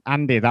 and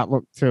Andy, that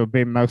looked to have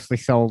been mostly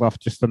sold off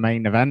just the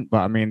main event, but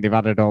I mean, they've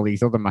added all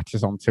these other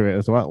matches onto it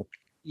as well.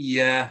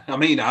 Yeah, I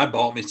mean, I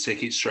bought my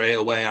ticket straight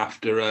away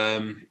after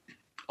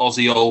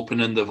Aussie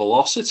Open and the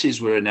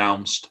Velocities were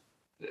announced.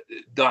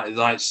 That,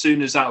 like, as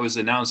soon as that was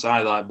announced,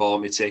 I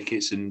bought my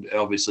tickets, and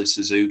obviously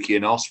Suzuki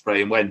and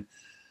Ospreay. And when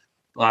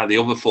the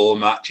other 4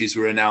 matches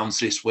were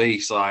announced this week,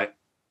 it's like,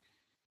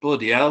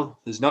 bloody hell!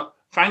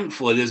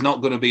 Thankfully, there's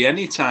not going to be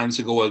any time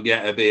to go and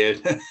get a beer,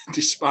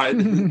 despite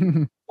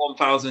the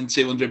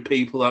 1,200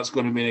 people that's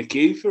going to be in a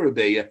queue for a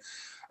beer.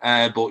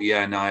 But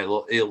yeah,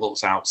 no, it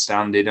looks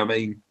outstanding. I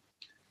mean,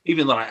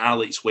 even like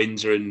Alex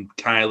Windsor and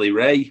Kylie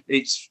Ray,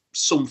 it's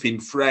something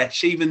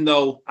fresh. Even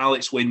though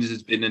Alex Windsor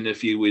has been in a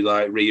few with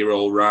like Rhea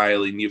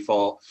O'Reilly, and you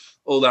thought,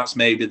 oh, that's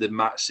maybe the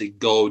match to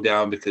go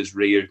down because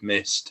Rhea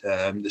missed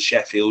the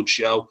Sheffield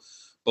show.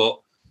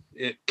 But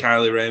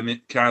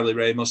Kylie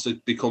Ray must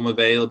have become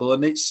available,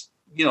 and it's,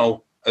 you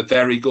know, a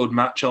very good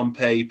match on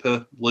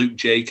paper. Luke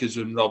Jacobs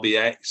and Robbie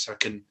X, I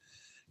can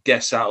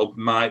guess that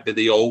might be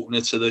the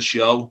opener to the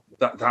show.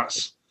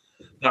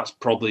 That's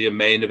probably a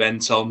main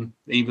event on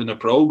even a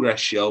Progress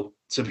show,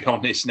 to be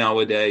honest,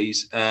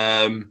 nowadays.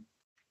 Aussie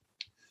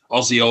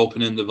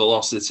Open and the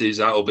Velocities,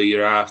 that'll be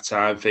your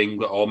halftime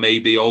thing. Or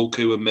maybe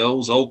Oku and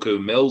Mills. Oku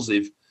and Mills,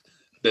 they've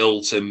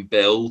built,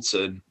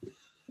 and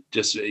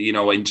just, you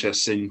know,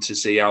 interesting to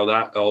see how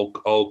that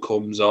all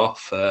comes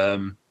off.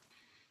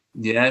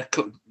 Yeah,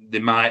 they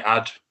might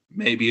add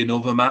maybe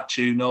another match,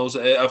 who knows.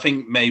 I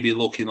think maybe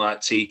looking like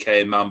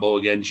TK and Mambo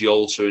against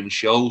Yolta and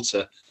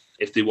Shota,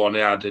 if they want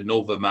to add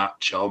another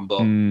match on.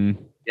 But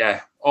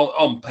yeah,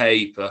 on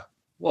paper,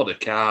 what a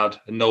card.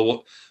 And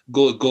no,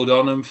 good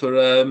on them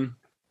for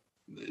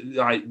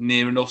like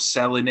near enough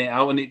selling it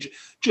out. And it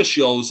just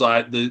shows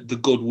like the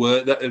good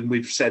work that, and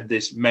we've said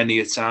this many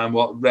a time,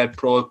 what Red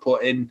Pro have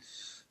put in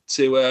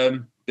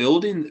to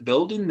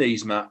building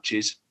these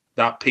matches,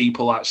 that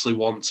people actually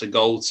want to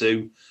go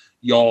to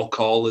York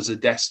Hall as a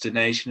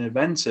destination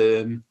event.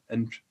 And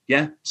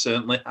yeah,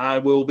 certainly I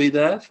will be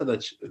there for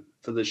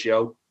the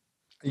show.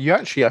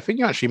 I think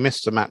you actually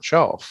missed a match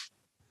off,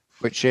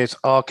 which is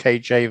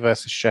RKJ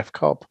versus Chef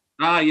Cobb.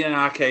 Ah,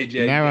 yeah,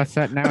 RKJ. Now I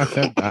said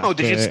that. Oh,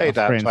 did you say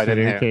that? I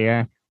didn't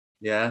hear.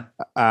 Yeah.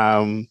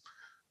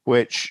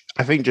 Which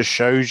I think just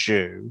shows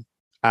you,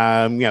 you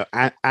know,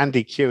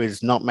 Andy Q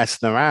is not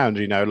messing around.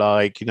 You know,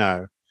 like, you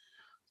know,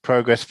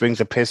 Progress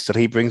brings a pistol,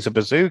 he brings a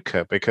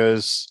bazooka,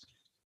 because,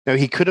 you know,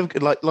 he could have,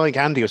 like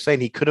Andy was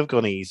saying, he could have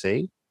gone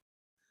easy.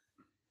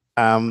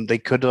 They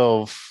could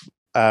have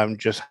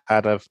just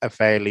had a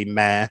fairly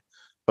meh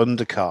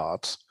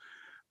undercard,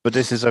 but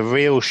this is a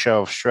real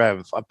show of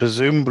strength,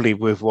 presumably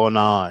with one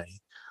eye,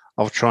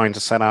 of trying to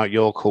sell out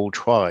York Hall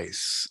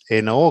twice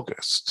in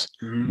August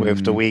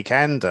with the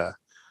Weekender.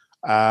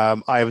 I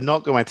have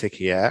not got my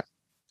ticket yet.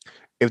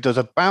 If there's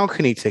a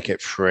balcony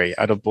ticket free,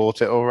 I'd have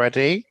bought it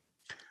already.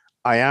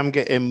 I am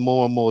getting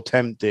more and more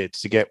tempted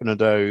to get one of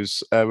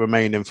those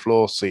remaining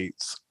floor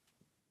seats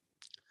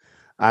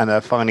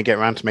and finally get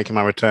around to making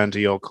my return to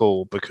York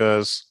Hall,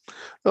 because,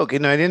 look, you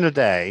know, at the end of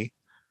the day,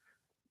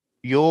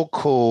 York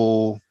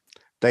Hall,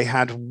 they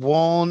had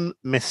one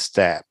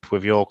misstep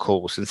with York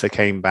Hall since they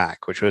came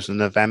back, which was a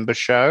November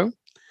show,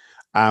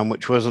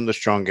 which wasn't the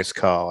strongest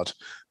card.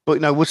 But, you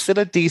know, was still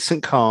a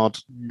decent card,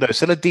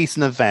 still a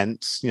decent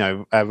event, you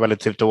know,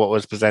 relative to what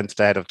was presented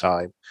ahead of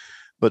time.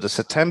 But the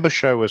September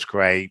show was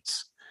great.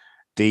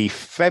 The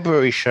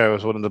February show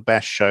was one of the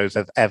best shows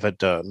they've ever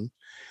done.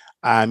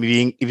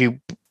 If you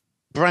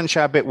branch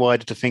out a bit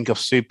wider to think of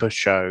super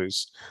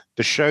shows,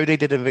 the show they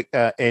did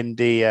in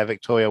the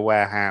Victoria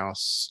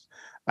Warehouse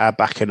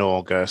back in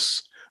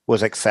August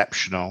was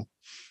exceptional.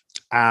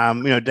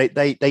 You know,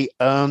 they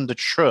earned the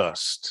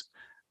trust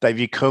that if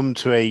you come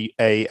to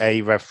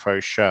a Rev Pro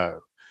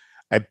show,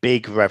 a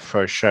big Rev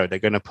Pro show, they're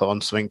going to put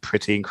on something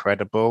pretty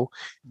incredible,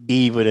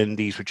 even in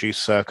these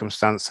reduced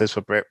circumstances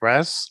for Brit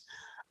Res.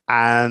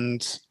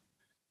 And,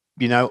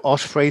 you know,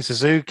 Ospreay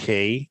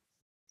Suzuki,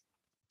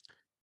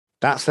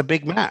 that's a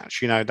big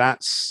match. You know,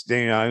 that's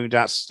going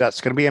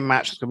to be a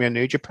match that's going to be a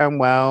New Japan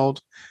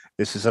World.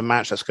 This is a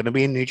match that's going to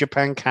be in New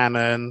Japan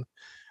Canon.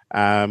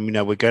 You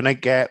know, we're going to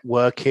get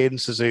working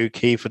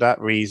Suzuki for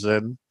that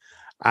reason.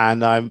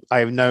 And I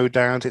have no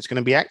doubt it's going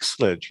to be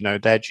excellent. You know,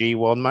 their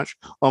G1 match.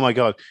 Oh my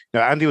God. You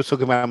know, Andy was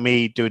talking about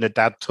me doing a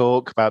dad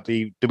talk about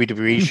the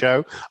WWE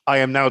show. I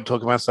am now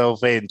talking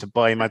myself in to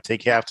buy my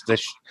ticket after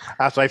this,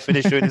 after I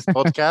finish doing this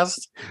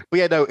podcast. But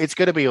yeah, no, it's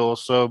going to be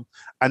awesome.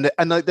 And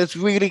like, there's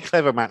really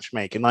clever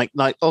matchmaking, like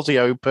Aussie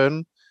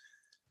Open,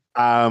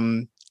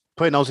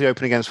 putting Aussie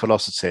Open against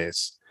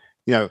Velocities.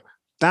 You know,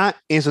 that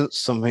isn't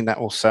something that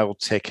will sell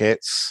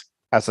tickets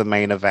as a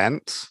main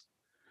event.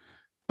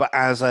 But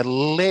as a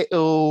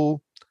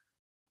little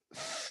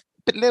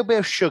bit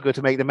of sugar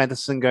to make the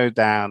medicine go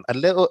down, a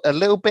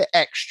little bit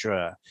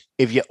extra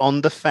if you're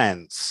on the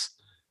fence,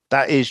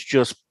 that is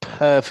just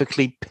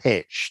perfectly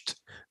pitched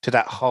to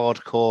that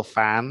hardcore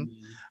fan.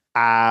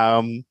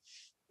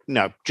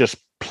 Just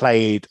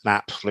played an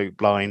absolute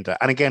blinder.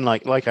 And again,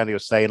 like Andy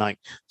was saying, like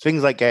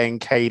things like getting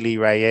Kaylee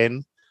Ray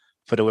in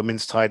for the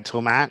women's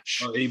title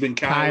match. Or even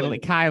Kylie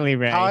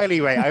Ray.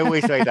 Kylie Ray. I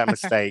always make that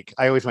mistake.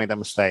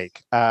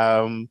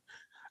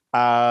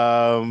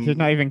 She's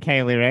not even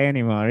Kaylee Ray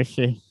anymore, is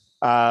she?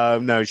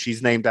 No,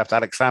 she's named after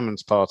Alex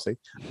Salmon's party.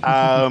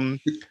 But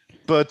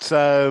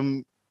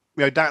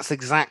that's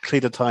exactly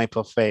the type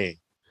of thing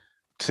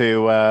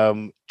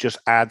to just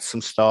add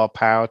some star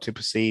power to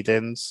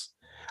proceedings.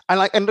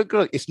 And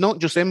look, it's not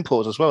just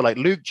imports as well. Like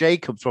Luke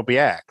Jacobs, Robbie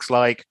X.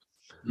 Like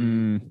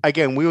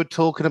again, we were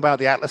talking about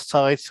the Atlas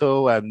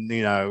title, and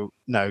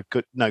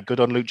good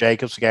on Luke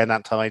Jacobs for getting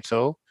that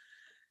title.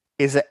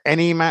 Is there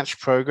any match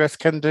Progress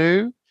can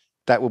do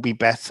that will be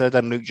better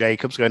than Luke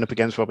Jacobs going up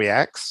against Robbie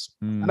X?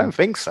 I don't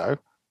think so.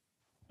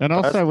 And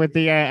also with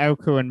the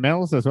Oku and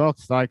Mills as well,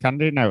 because like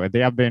Andy noted, they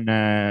have been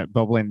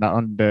bubbling that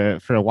under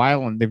for a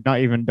while, and they've not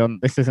even done.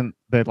 This isn't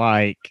the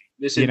like.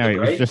 This is it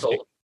was just.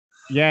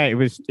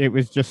 It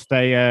was just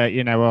a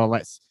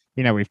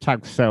we've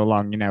tagged so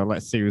long,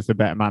 let's see who's the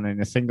better man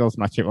in a singles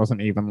match. It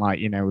wasn't even like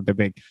the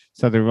big.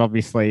 So they're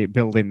obviously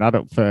building that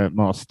up for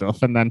more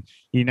stuff, and then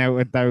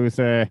with those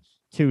 2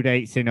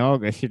 dates in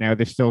August,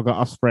 they've still got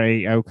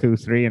Osprey Oku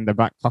 3 in the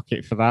back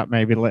pocket for that.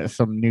 Maybe let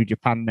some New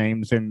Japan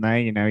names in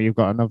there. You've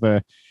got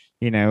another,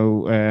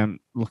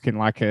 looking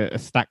like a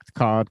stacked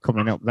card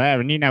coming up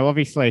there. And,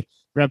 obviously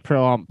Red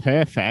Pro aren't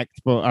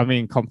perfect, but I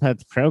mean, compared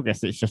to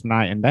Progress, it's just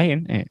night and day,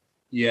 isn't it?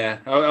 Yeah,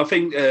 I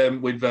think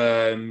with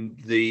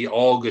the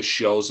August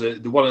shows,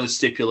 one of the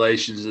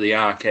stipulations of the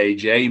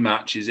RKJ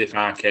match is if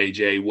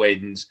RKJ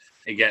wins,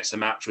 it gets a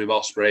match with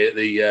Osprey at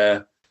the,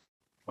 I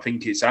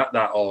think it's at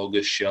that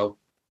August show.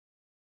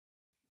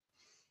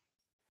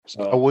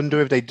 So I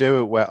wonder if they do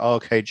it where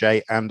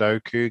RKJ and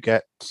Oku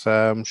get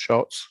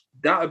shots.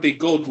 That'd be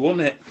good,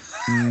 wouldn't it?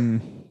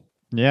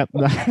 Yep.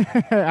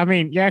 I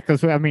mean, yeah,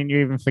 because you're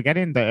even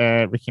forgetting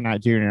that Ricky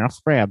Knight Jr. and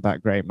Osprey had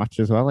that great match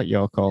as well at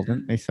York Hall,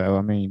 didn't they? So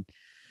I mean,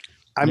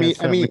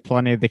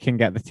 plenty they can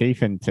get the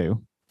teeth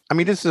into. I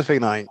mean, this is the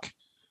thing. Like,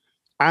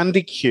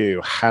 Andy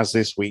Q has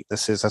his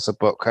weaknesses as a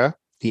booker.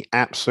 He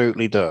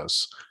absolutely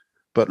does,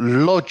 but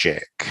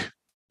logic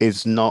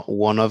is not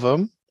one of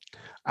them.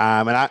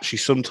 And actually,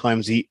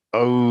 sometimes he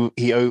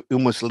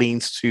almost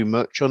leans too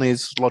much on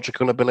his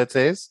logical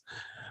abilities.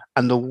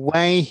 And the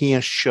way he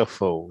has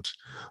shuffled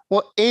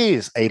what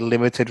is a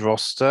limited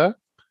roster,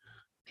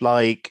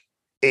 like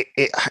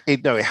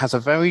it has a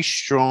very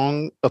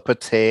strong upper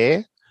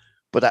tier,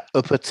 but that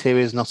upper tier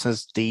is not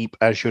as deep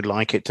as you'd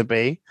like it to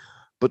be.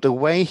 But the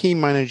way he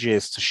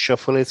manages to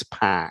shuffle his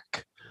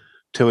pack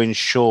to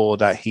ensure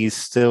that he's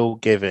still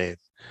giving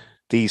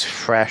these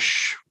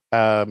fresh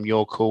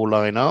Your Call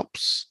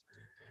lineups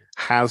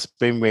has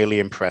been really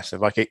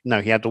impressive.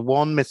 He had the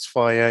one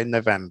misfire in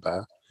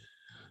November,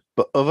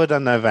 but other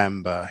than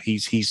November,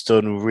 he's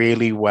done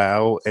really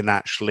well in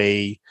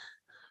actually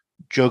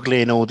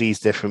juggling all these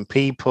different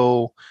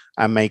people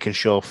and making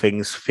sure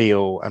things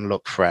feel and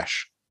look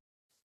fresh.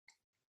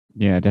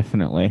 Yeah,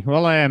 definitely.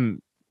 Well,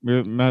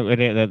 we noted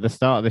it at the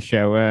start of the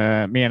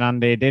show. Me and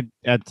Andy did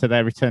head to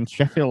their return to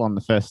Sheffield on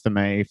the 1st of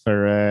May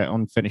for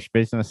unfinished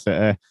business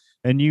at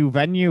a new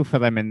venue for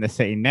them in the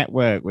City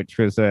Network, which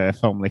was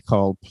formerly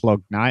called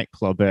Plug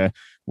Nightclub.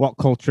 What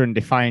Culture and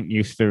Defiant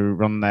used to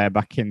run there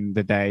back in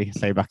the day.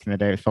 Say back in the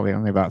day, it's probably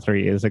only about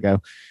 3 years ago.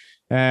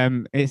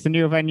 It's a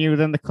new venue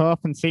than the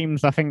Corp and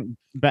seems, I think,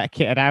 better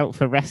kitted out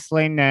for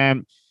wrestling.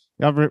 It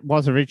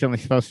was originally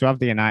supposed to have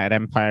the United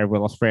Empire,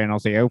 Will Ospreay and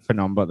Aussie Open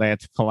on, but they had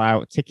to pull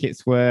out.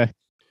 Tickets were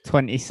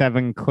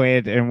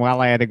 £27, and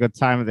while I had a good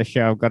time at the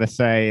show, I've got to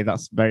say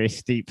that's very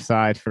steep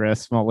side for a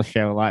smaller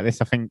show like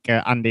this. I think,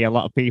 Andy, a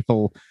lot of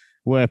people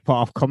were put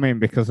off coming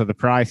because of the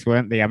price,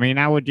 weren't they? I mean,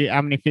 how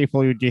many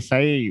people would you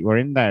say were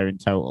in there in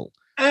total?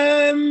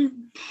 I'd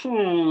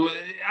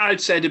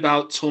said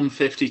about ton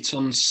 50,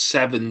 ton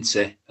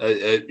 70.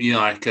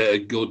 Like a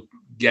good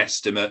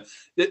guesstimate.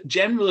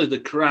 Generally, the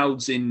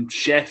crowds in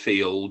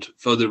Sheffield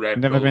for the Red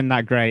never been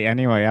that great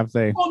anyway, have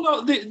they? Oh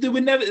no, they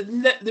were never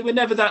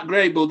that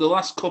great. But the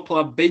last couple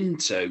I've been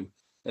to,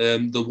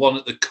 the one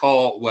at the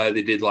Court where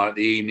they did like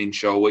the evening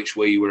show, which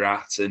we were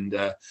at, and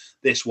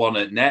this one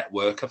at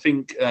Network, I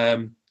think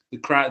the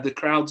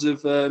crowds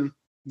have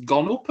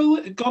gone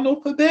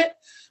up a bit,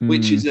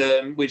 which is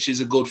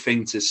a good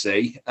thing to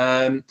see.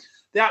 The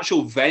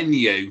actual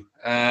venue,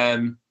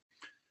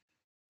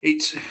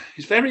 it's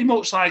very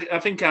much like, I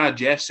think our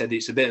Jeff said,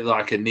 it's a bit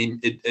like a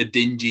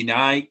dingy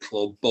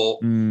nightclub, but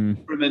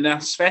from an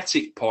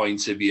aesthetic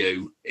point of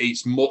view,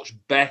 it's much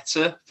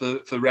better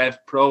for Rev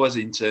Pro, as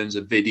in terms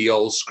of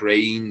video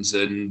screens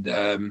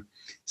and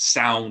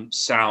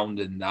sound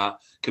and that,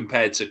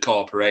 compared to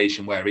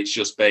Corporation, where it's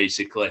just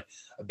basically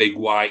a big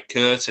white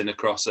curtain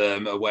across a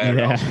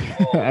warehouse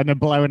and a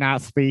blown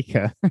out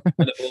speaker.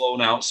 But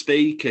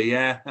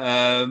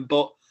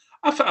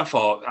I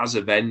thought as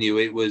a venue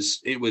it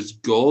was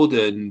good,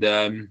 and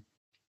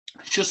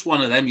it's just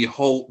one of them. You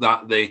hope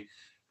that they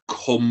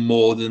come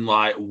more than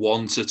like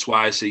once or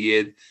twice a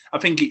year. I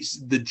think it's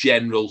the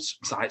general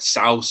like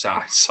South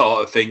Side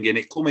sort of thing, and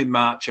it come in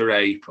March or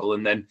April,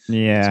 and then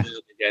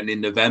again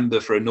in November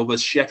for another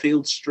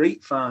Sheffield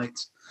Street fight.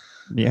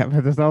 Yeah,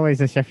 but there's always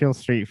a Sheffield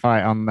Street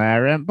fight on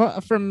there.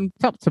 But from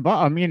top to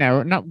bottom,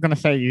 not going to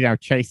say,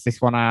 chase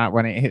this one out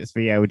when it hits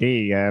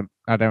VOD.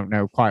 I don't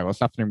know quite what's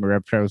happening with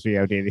Rev Pro's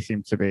VOD. They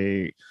seem to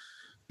be,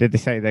 did they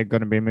say they're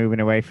going to be moving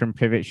away from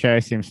Pivot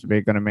Show? Seems to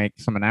be going to make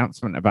some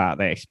announcement about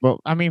this. But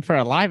I mean, for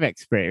a live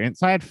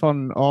experience, I had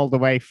fun all the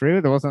way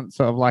through. There wasn't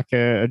sort of like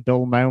a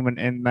dull moment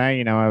in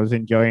there. I was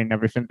enjoying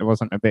everything. There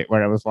wasn't a bit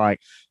where I was like,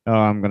 oh,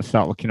 I'm going to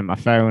start looking at my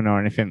phone or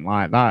anything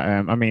like that.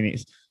 I mean,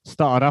 it's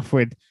started off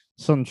with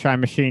Sunshine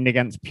Machine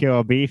against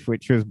Pure Beef,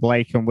 which was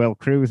Blake and Will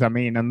Cruz. I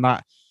mean, and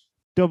that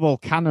double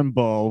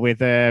cannonball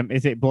with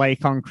is it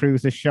Blake on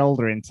Cruz's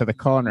shoulder into the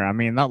corner? I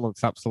mean, that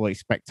looks absolutely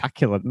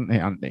spectacular, doesn't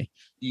it, Andy?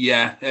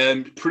 Yeah,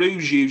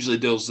 Cruz usually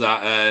does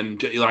that,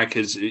 like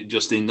as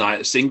just in like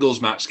a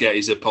singles match, get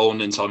his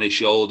opponent on his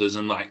shoulders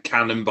and like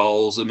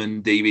cannonballs them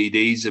and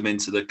DVDs them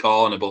into the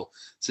corner. But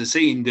to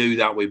see him do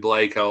that with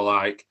Blake, I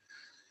like,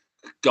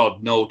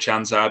 God, no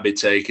chance I'd be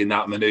taking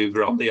that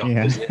maneuver on the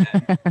opposite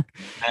end.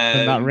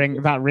 And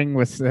that ring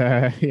was,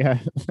 yeah,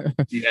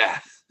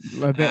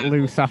 a bit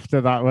loose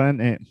after that,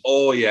 weren't it?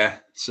 Oh yeah,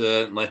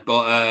 certainly.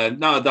 But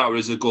no, that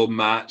was a good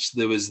match.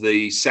 There was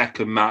the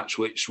second match,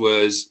 which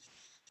was,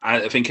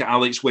 I think,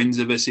 Alex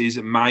Windsor versus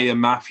Maya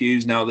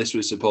Matthews. Now this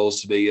was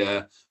supposed to be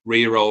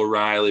Rhea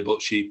O'Reilly,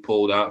 but she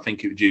pulled out. I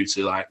think it was due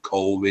to like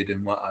COVID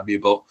and what have you.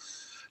 But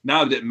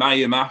now that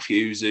Maya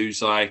Matthews,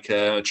 who's like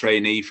a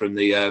trainee from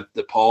the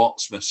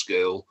Portsmouth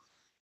school,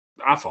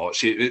 I thought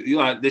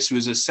this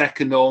was a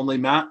second only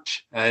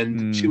match,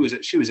 and she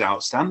was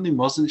outstanding,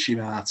 wasn't she,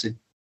 Martin?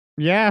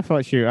 Yeah, I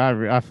thought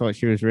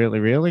she was really,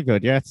 really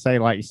good. Yeah, to say,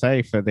 like you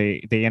say, for the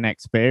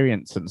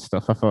inexperience and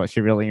stuff, I thought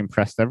she really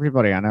impressed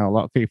everybody. I know a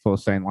lot of people are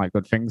saying like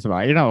good things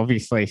about it.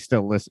 Obviously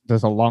still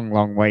there's a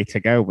long way to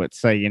go, but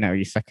say,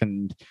 your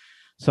second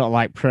sort of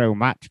like pro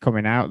match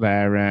coming out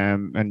there,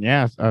 and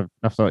yeah,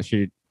 I thought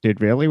she did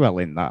really well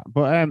in that.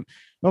 But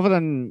other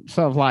than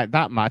sort of like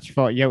that match, I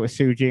thought Yota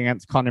Tsuji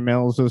against Conor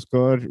Mills was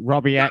good.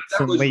 Robbie X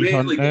and Lee really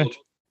Hunter. Good.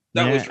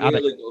 That was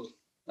really good.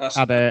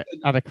 Had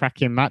a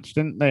cracking match,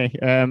 didn't they?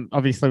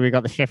 Obviously, we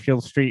got the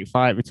Sheffield Street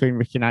fight between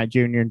Ricky Knight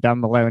Jr. and Dan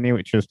Maloney,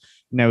 which was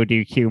no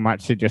DQ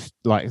match. They just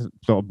like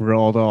sort of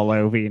brawled all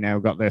over,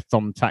 got their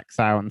thumbtacks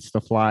out and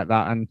stuff like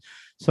that, and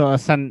sort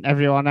of sent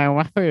everyone home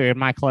happy.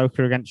 Michael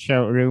Oku against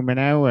Shota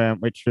Umino,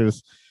 which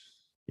was,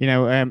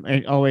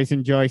 I always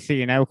enjoy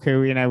seeing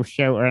Oku.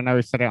 Shota, I know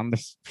we said it on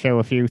this show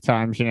a few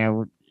times,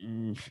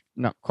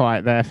 not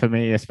quite there for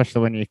me,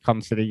 especially when you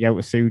consider Yota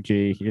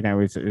Tsuji,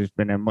 has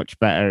been a much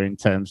better in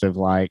terms of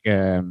like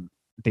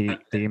the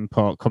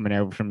import coming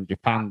over from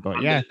Japan.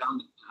 But yeah.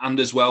 And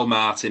as well,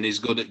 Martin is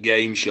good at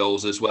game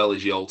shows as well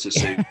as Yota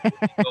Tsuji.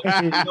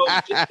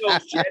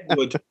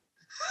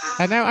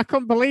 I know, I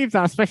couldn't believe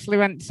that, especially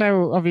when,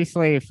 so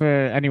obviously for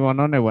anyone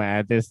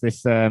unaware, there's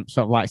this sort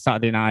of like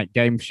Saturday night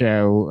game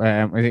show,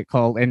 is it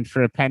called In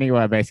for a Penny,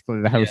 where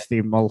basically the host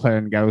Steve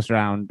Mulhern goes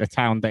around a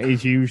town that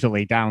is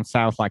usually down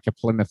south, like a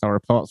Plymouth or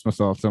a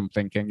Portsmouth or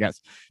something, and gets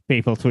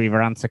people to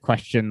either answer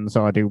questions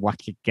or do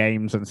wacky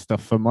games and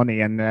stuff for money.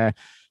 And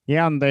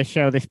on the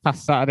show this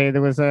past Saturday,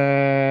 there was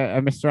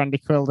a Mr. Andy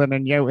Quilden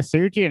and Yota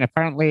Tsuji, and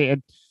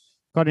apparently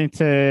according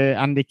to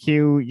Andy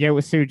Q,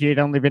 Yota Tsuji had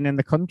only been in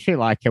the country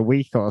like a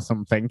week or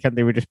something, and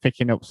they were just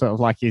picking up sort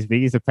of like his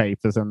visa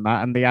papers and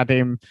that, and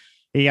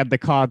he had the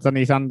cards on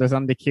his hand as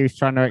Andy Q's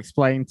trying to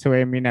explain to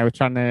him,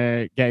 trying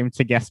to get him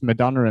to guess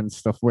Madonna and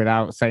stuff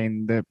without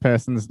saying the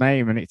person's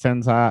name, and it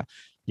turns out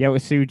Yota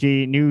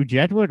Tsuji knew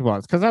Jedward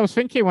was, because I was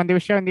thinking when they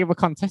were showing the other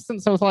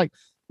contestants, I was like,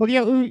 well,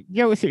 Yota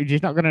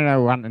Tsuji's not going to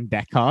know Ant and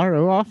Decker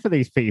who half of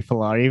these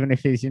people are, even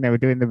if he's,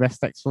 doing the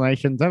best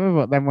explanations ever.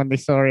 But then when they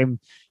saw him,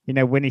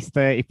 win his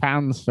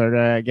 £30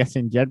 for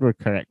guessing Jedward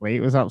correctly,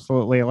 it was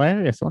absolutely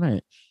hilarious,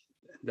 wasn't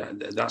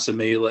it? That's a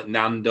meal at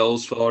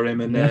Nando's for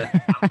him. And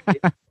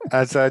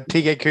as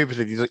T.K. Cooper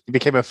said, he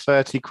became a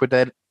 30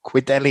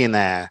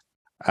 quidillionaire,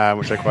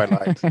 which I quite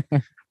liked.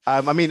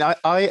 I mean,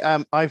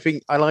 I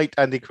think I liked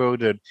Andy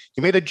Quilden.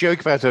 He made a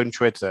joke about it on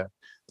Twitter,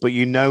 but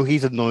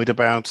he's annoyed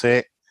about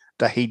it,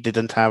 that he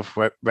didn't have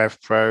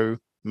Rev Pro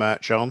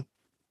merch on.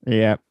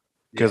 Yeah.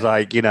 Because,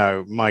 like,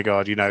 my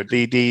God,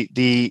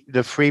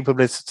 the free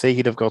publicity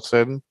he'd have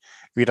gotten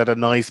if he'd had a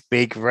nice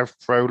big Rev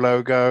Pro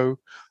logo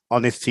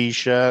on his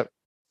t-shirt.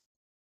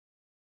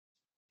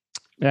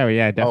 Oh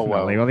yeah, definitely.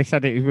 well. Well, he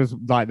said it was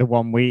like the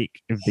 1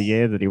 week of the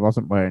year that he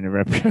wasn't wearing a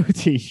Red Pro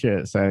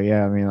t-shirt. So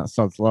yeah, I mean that's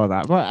sod's law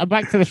that. But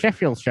back to the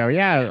Sheffield show.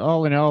 Yeah,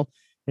 all in all,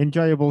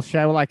 enjoyable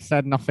show. Like I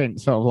said, nothing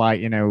sort of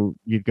like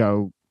you'd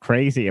go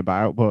crazy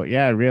about, but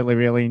yeah, really,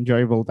 really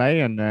enjoyable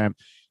day. And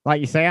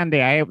like you say,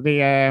 Andy, I hope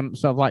they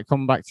sort of like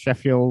come back to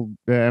Sheffield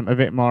a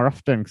bit more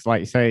often because, like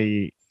you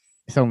say,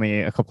 it's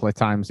only a couple of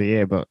times a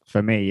year. But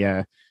for me,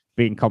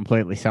 being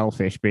completely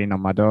selfish, being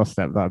on my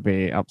doorstep, that'd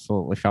be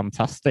absolutely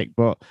fantastic.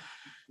 But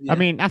I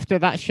mean, after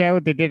that show,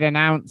 they did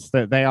announce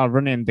that they are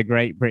running the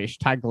Great British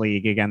Tag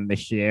League again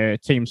this year.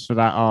 Teams for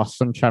that are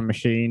Sunshine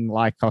Machine,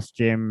 Lycos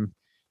Gym,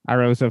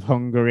 Arrows of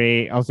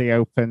Hungary, Aussie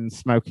Open,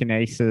 Smoking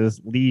Aces,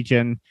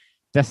 Legion,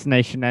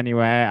 Destination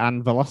Anywhere,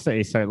 and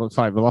Velocity. So it looks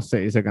like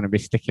Velocities are going to be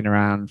sticking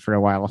around for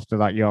a while after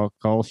that York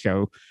Hall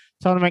show.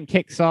 Tournament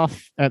kicks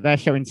off at their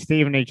show in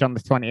Stevenage on the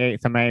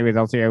 28th of May with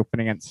Aussie Open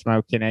against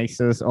Smoking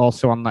Aces.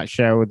 Also on that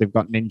show, they've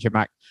got Ninja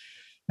Mac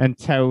and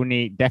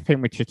Tony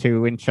Deppin, which are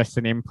two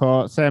interesting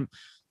imports.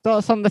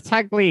 Thoughts on the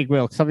Tag League,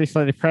 Will? Because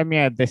obviously they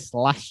premiered this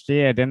last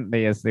year, didn't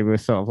they? As they were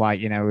sort of like,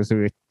 as we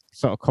were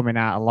sort of coming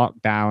out of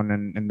lockdown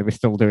and they were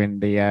still doing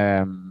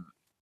the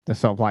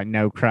sort of like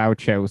no crowd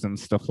shows and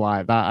stuff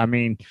like that. I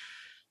mean,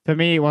 for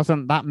me, it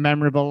wasn't that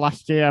memorable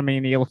last year. I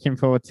mean, are you looking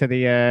forward to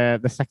the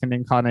second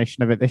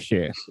incarnation of it this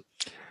year?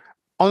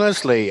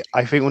 Honestly,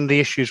 I think one of the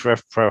issues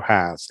Rev Pro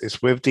has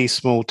is with these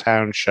small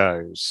town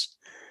shows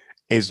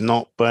is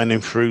not burning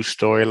through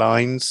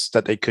storylines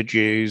that they could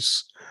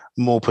use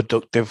more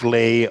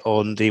productively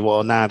on the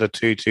now the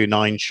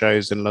 229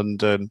 shows in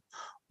London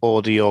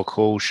or the York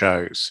Hall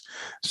shows.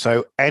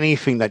 So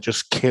anything that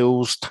just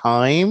kills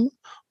time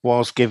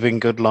whilst giving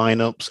good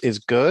lineups is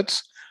good.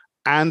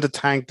 And the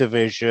tag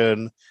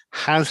division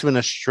has been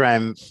a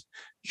strength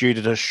due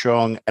to the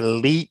strong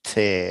elite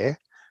tier.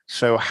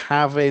 So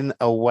having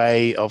a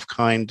way of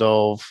kind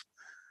of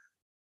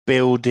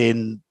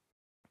building,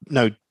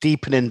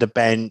 deepening the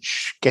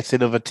bench,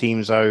 getting other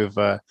teams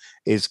over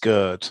is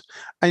good.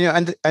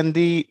 And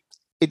it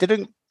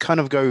didn't kind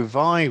of go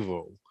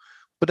viral,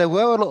 but there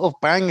were a lot of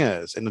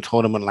bangers in the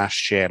tournament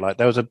last year. Like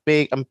there was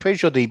I'm pretty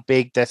sure the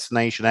big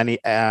Destination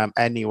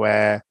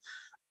Anywhere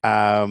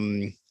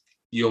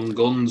Young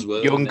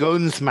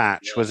Guns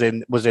match was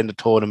in the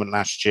tournament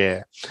last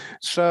year.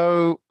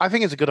 So I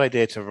think it's a good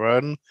idea to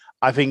run.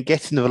 I think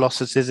getting the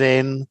velocities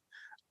in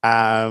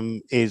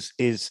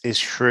is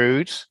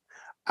shrewd.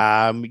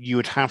 You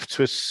would have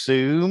to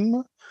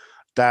assume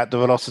that the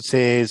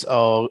velocities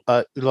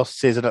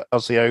at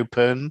Aussie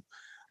Open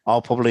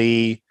are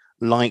probably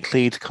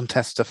likely to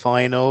contest the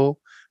final.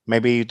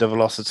 Maybe the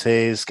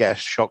velocities get a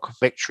shock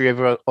victory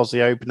over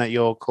Aussie Open at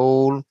York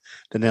Hall.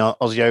 Then the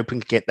Aussie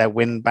Open can get their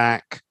win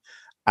back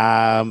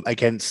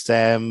against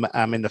them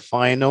in the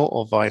final,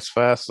 or vice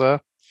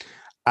versa.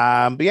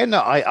 But yeah,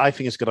 no, I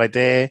think it's a good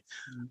idea.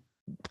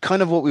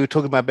 Kind of what we were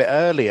talking about a bit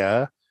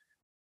earlier.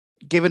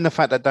 Given the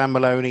fact that Dan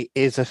Maloney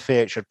is a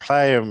featured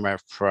player in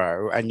Rev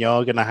Pro, and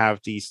you're going to have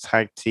these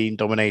tag team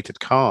dominated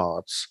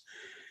cards,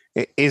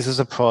 it is a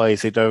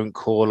surprise they don't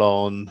call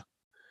on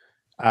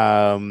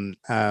man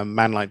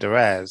like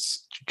Derez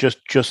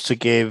just to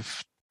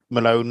give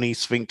Maloney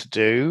something to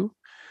do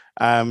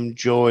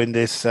during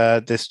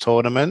this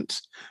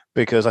tournament,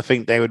 because I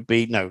think they would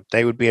be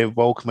a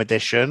welcome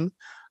addition.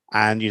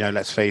 And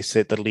let's face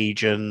it, the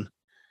Legion.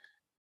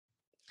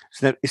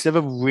 It's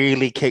never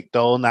really kicked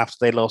on after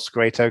they lost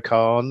Great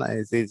O'Khan.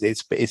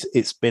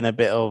 It's been a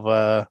bit of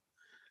a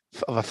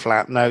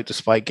flat note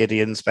despite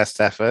Gideon's best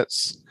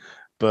efforts.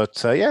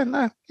 But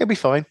it'll be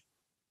fine.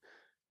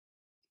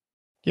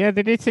 Yeah,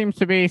 they did seem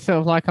to be sort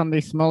of like on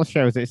these small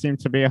shows. It seemed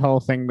to be a whole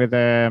thing with,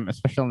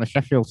 especially on the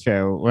Sheffield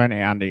show, weren't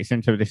it, Andy? It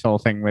seemed to be this whole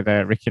thing with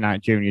Ricky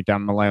Knight Jr.,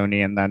 Dan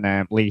Maloney, and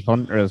then Lee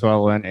Hunter as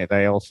well, weren't it?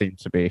 They all seemed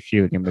to be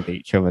feuding with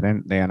each other,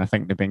 didn't they? And I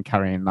think they've been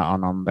carrying that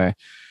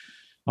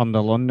on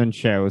the London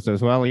shows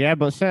as well. Yeah,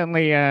 but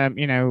certainly,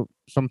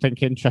 something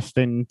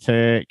interesting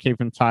to keep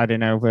them tied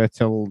in over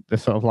till the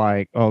sort of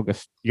like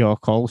August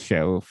York Hall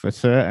show for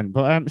certain.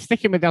 But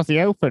sticking with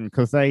Aussie Open,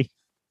 because they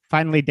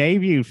finally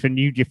debuted for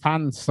New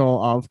Japan,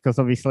 sort of, because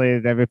obviously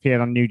they've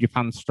appeared on New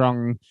Japan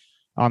Strong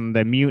on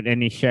the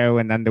Mutiny show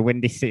and then the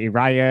Windy City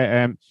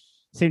Riot.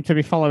 Seem to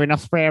be following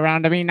Ospreay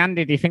around. I mean,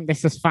 Andy, do you think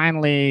this is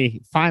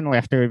finally,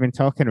 after we've been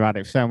talking about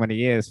it for so many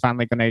years,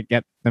 finally going to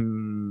get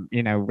them,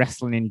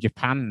 wrestling in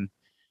Japan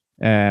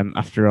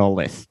after all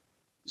this?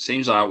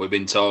 Seems like we've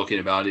been talking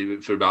about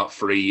it for about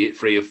 3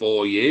 or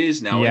 4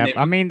 years now. Yeah,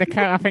 I mean,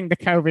 I think the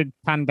COVID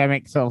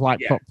pandemic sort of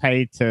put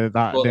paid to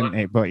that, didn't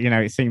it? But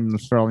it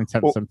seems for all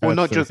intents and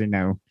purposes,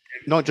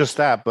 not just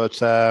that,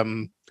 but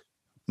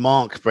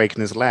Mark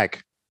breaking his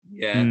leg.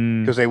 Yeah,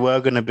 because they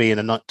were going to be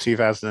in the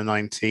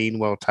 2019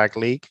 World Tag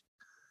League,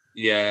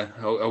 Yeah,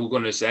 I was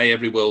going to say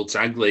every World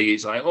Tag League,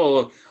 it's like,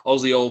 oh,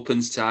 Aussie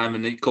Opens time,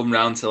 and it come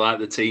round to like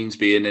the teams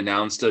being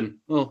announced, and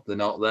they're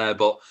not there.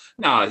 But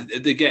no,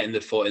 they're getting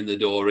the foot in the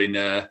door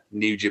in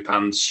New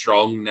Japan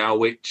Strong now,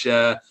 which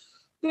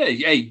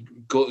hey,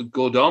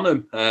 good on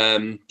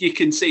them. You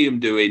can see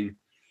them doing,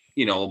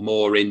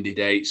 more indie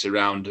dates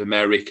around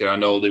America. I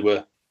know they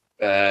were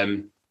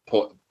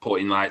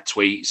putting like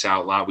tweets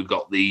out like we've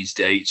got these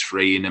dates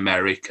free in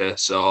America,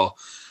 so.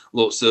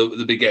 Looks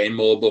they'll be getting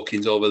more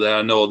bookings over there.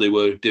 I know they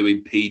were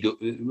doing PWG.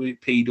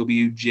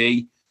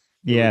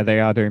 Yeah, they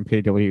are doing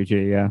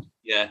PWG. Yeah.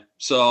 Yeah.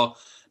 So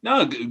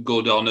no,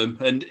 good on them.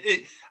 And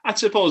I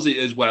suppose it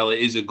as well. It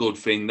is a good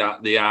thing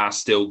that they are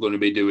still going to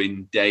be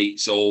doing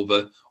dates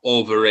over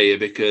here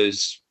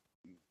because,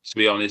 to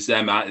be honest,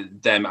 them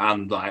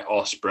and like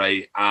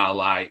Osprey are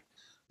like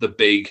the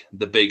big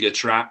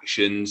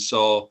attractions.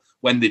 So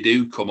when they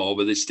do come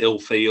over, they still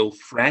feel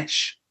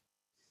fresh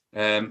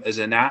as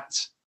an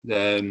act.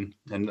 And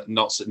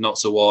not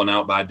so worn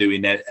out by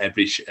doing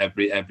every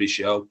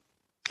show.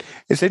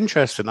 It's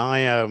interesting.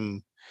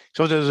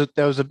 So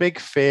there was a big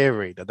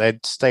theory that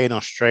they'd stay in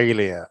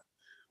Australia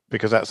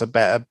because that's a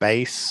better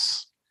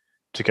base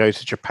to go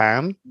to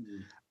Japan.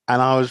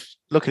 And I was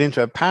looking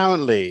into it.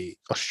 Apparently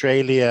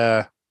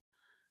Australia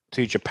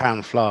to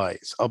Japan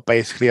flights are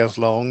basically as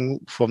long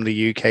from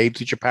the UK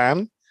to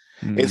Japan.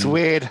 It's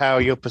weird how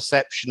your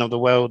perception of the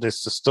world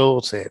is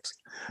distorted.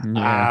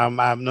 Yeah.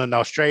 And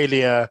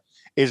Australia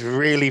is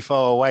really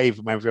far away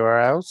from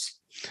everywhere else.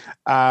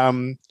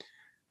 I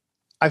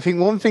think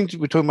one thing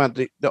we're talking about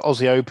the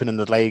Aussie Open and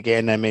the league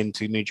getting them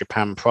into New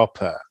Japan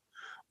proper,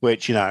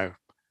 which, no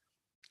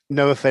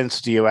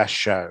offense to US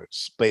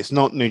shows, but it's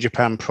not New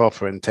Japan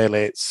proper until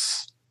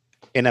it's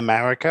in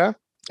America.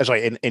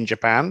 Sorry, in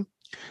Japan.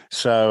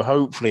 So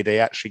hopefully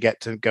they actually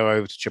get to go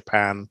over to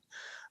Japan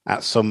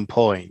at some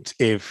point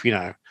if,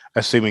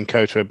 assuming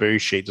Kota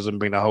Ibushi doesn't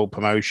bring the whole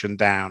promotion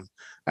down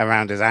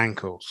around his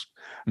ankles.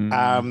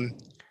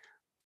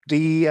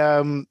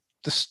 The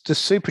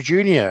Super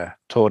Junior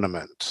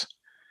tournament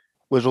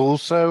was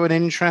also an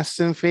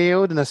interesting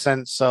field in the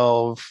sense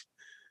of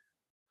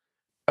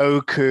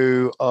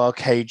Oku,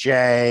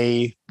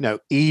 RKJ,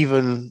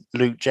 even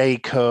Luke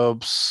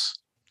Jacobs.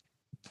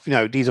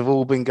 These have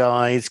all been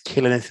guys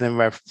killing it in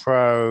Rev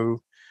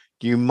Pro.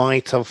 You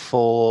might have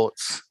thought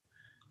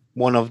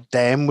one of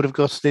them would have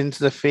gotten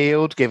into the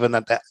field, given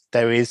that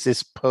there is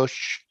this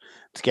push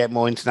to get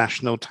more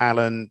international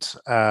talent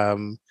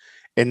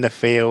in the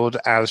field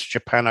as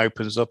Japan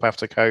opens up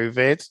after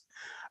COVID.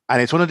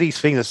 And it's one of these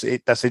things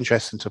that's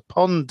interesting to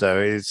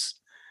ponder is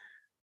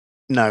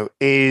that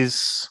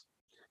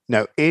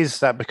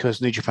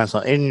because New Japan's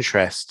not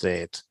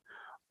interested,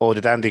 or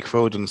did Andy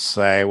Croydon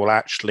say, well,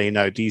 actually,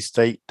 no, these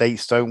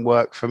dates don't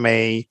work for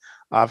me.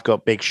 I've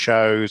got big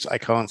shows. I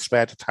can't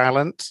spare the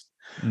talent.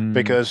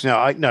 Because,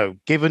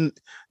 given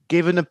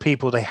the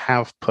people they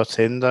have put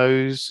in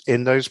those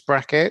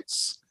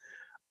brackets,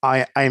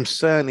 I am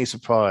certainly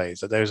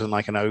surprised that there isn't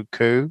like an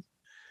Oku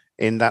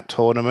in that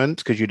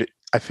tournament because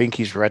I think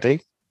he's ready.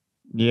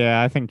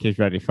 Yeah, I think he's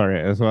ready for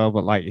it as well.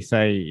 But like you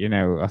say,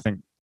 I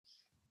think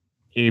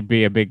he'd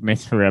be a big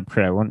miss for Red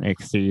Pro, wouldn't he?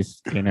 Because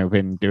he's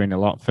been doing a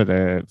lot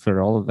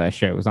for all of their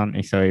shows, hasn't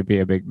he? So he'd be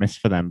a big miss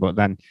for them. But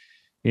then,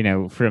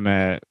 from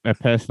a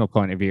personal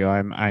point of view,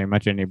 I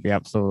imagine he'd be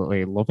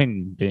absolutely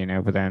loving being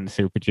over there in the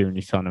Super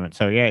Junior tournament.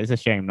 So yeah, it's a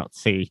shame not to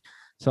see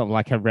sort of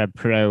like a Red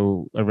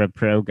Pro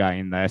guy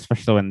in there,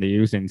 especially when they're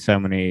using so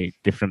many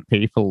different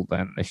people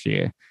then this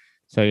year.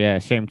 So yeah,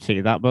 shame to see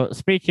that. But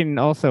speaking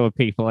also of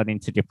people heading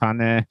to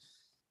Japan,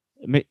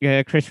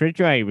 Chris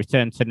Ridgway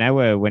returned to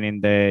Noah, winning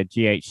the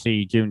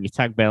GHC Junior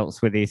Tag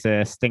Belts with his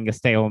Stinger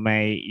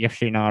stablemate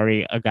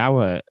Yoshinari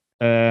Ogawa.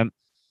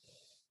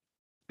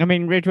 I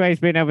mean,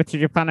 Ridgway's been over to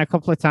Japan a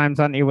couple of times,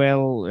 hasn't he,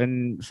 Will,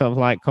 and sort of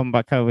like come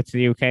back over to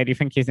the UK. Do you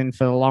think he's in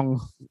for the long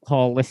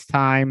haul this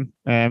time?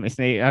 For me,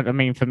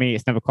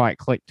 it's never quite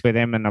clicked with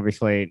him, and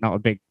obviously not a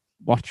big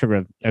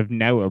watcher of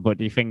Noah, but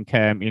do you think,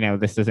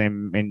 this is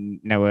him in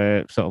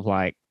Noah sort of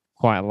like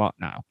quite a lot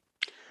now?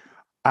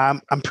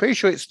 I'm pretty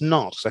sure it's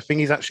not. I think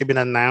he's actually been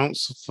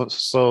announced for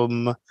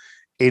some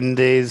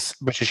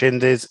British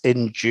indies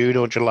in June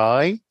or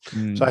July.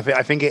 So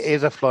I think it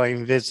is a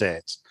flying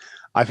visit.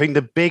 I think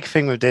the big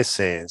thing with this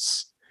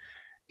is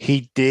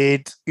he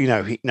did,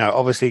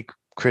 obviously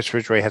Chris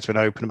Ridgway has been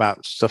open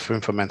about suffering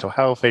from mental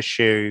health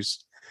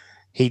issues.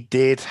 He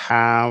did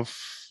have,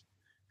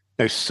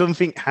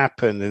 something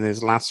happened in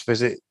his last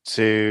visit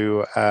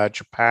to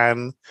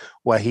Japan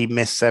where he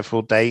missed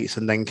several dates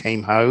and then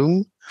came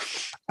home.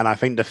 And I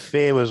think the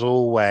fear was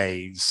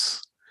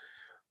always,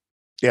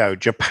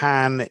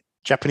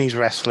 Japanese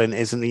wrestling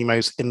isn't the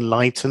most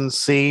enlightened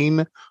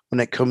scene when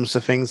it comes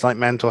to things like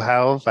mental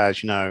health,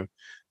 as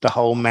the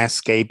whole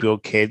mess Gabriel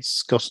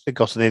Kidd's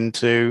gotten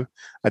into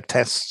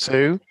attests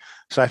to.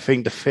 So I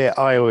think the fear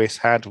I always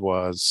had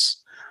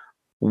was,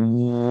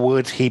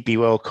 would he be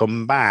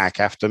welcome back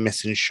after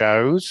missing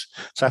shows?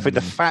 So I think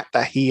the fact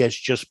that he has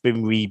just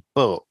been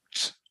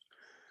rebooked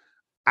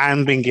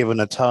and been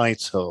given a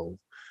title,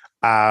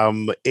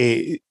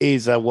 it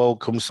is a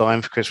welcome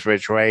sign for Chris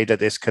Ridgway that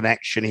this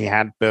connection he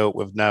had built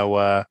with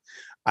Noah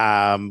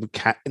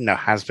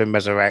has been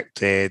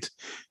resurrected.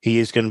 He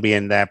is going to be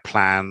in their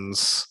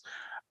plans.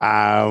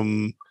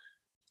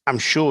 I'm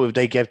sure if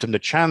they gave him the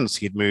chance,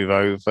 he'd move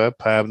over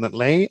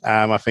permanently.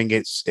 I think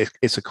it's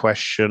a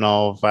question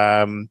of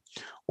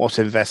what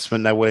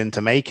investment they're willing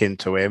to make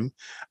into him.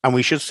 And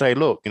we should say,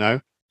 look,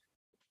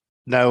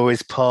 Noah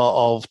is part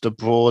of the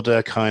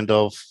broader kind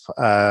of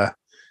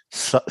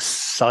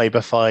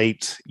cyber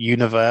fight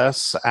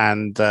universe,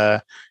 and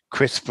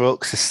Chris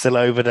Brooks is still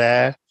over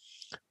there,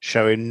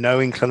 showing no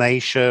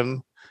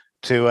inclination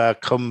to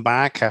come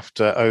back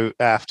after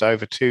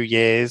over 2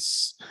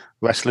 years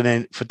wrestling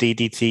in for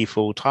DDT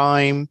full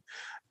time.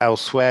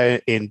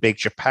 Elsewhere in Big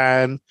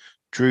Japan,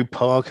 Drew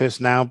Parker's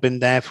now been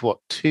there for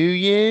 2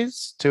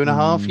 years,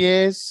 2.5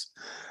 years.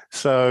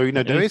 So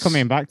he's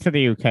coming back to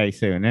the UK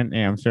soon, isn't he?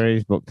 I'm sure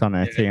he's booked on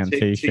a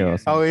TNT show.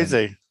 Oh, is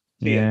he?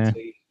 Yeah.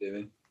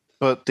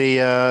 But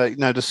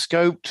the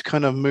scope to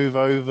kind of move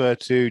over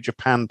to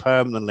Japan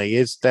permanently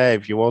is there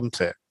if you want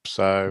it.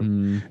 So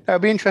it'll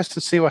be interesting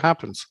to see what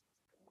happens.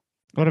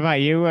 What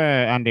about you,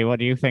 Andy? What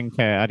do you think?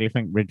 How do you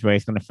think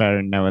Ridgway's going to fare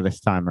in Noah this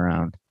time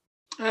around?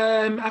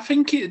 I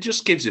think it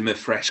just gives him a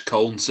fresh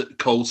coat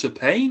of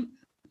paint,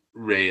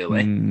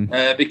 really,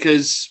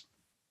 because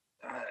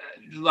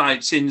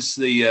since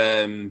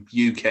the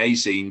UK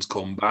scene's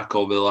come back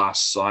over the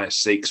last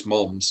 6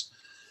 months,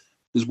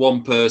 there's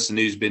one person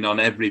who's been on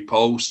every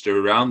poster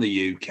around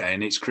the UK,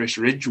 and it's Chris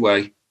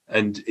Ridgway.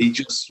 And he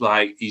just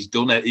he's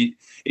done it.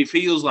 It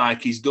feels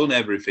like he's done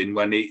everything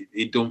when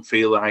it don't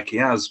feel like he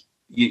has.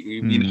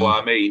 You know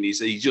what I mean?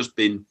 He's just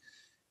been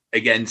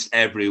against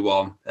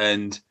everyone,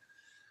 and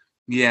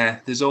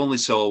there's only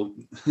so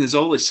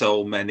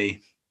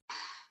many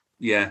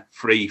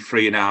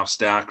 3.5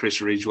 star Chris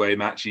Ridgway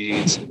matches you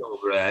can see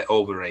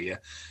over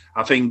here.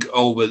 I think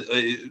over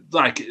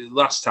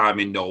last time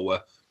in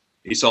Noah,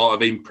 he sort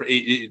of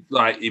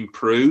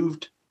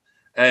improved,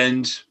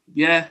 and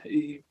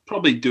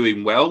probably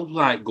doing well,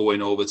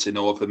 going over to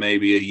Noah for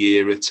maybe a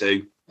year or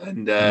two.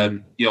 And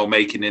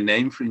making a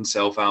name for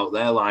himself out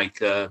there,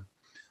 like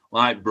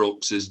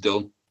Brooks has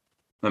done,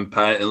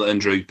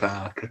 and Drew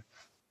Parker.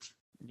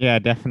 Yeah,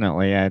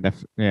 definitely. I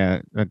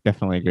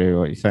definitely agree with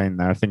what you're saying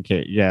there. I think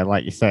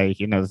like you say,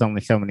 there's only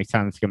so many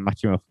times you can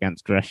match him up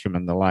against Gresham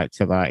and the likes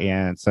of that.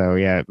 Yeah, and so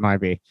it might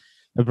be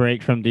a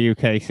break from the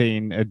UK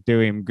scene do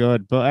him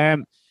good. But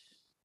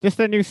just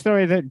a new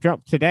story that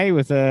dropped today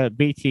was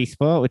BT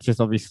Sport, which is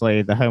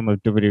obviously the home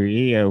of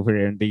WWE over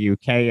here in the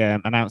UK,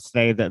 announced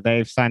today that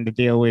they've signed a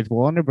deal with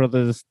Warner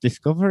Brothers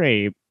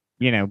Discovery,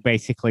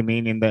 basically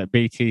meaning that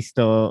BT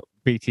Sport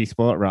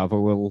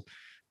will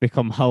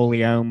become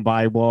wholly owned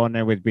by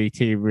Warner, with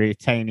BT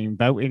retaining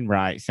voting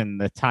rights in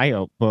the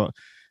tie-up. But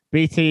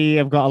BT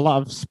have got a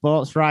lot of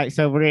sports rights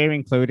over here,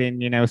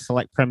 including,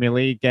 select Premier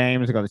League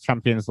games. They've got the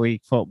Champions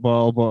League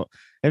football. But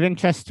of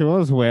interest to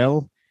us,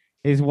 Will,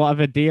 is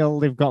whatever deal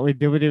they've got with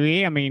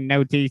WWE. I mean,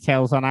 no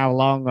details on how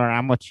long or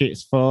how much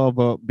it's for,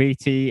 but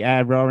BT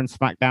Raw and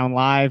SmackDown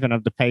Live and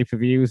of the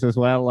pay-per-views as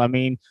well. I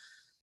mean,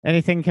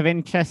 anything of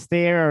interest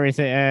there, or is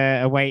it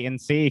a wait and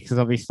see? Because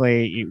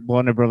obviously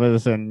Warner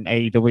Brothers and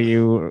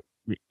AEW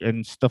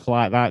and stuff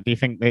like that, do you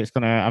think that it's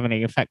going to have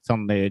any effect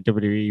on the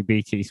WWE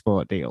BT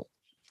Sport deal?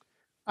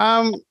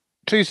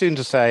 Too soon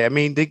to say. I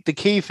mean, the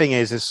key thing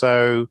is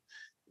so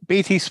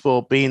BT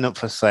Sport being up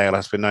for sale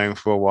has been known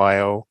for a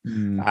while.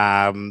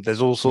 There's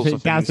all sorts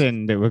of things.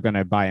 DAZN that we're going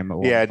to buy him at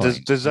one point.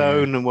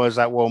 DAZN was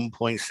at one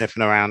point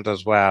sniffing around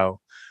as well.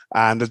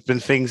 And there's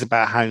been things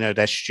about how,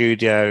 their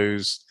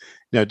studios,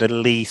 the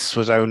lease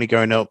was only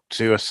going up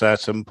to a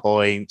certain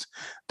point.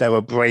 There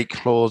were break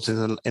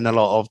clauses in a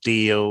lot of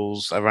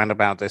deals around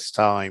about this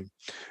time.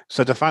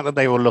 So the fact that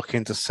they were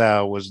looking to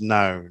sell was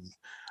known.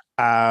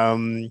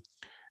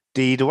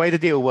 The way the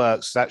deal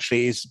works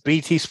actually is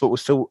BT Sport will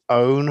still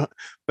own.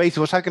 Basically,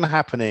 what's going to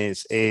happen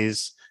is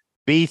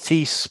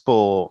BT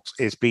Sport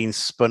is being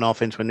spun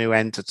off into a new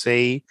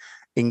entity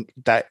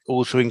that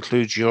also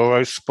includes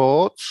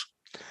Eurosport,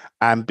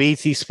 and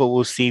BT Sport will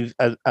receive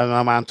an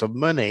amount of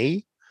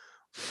money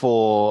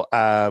for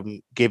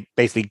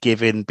basically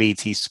giving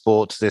BT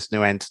Sport to this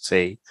new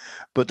entity,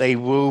 but they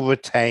will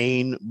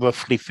retain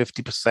roughly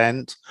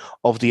 50%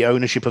 of the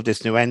ownership of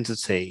this new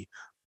entity.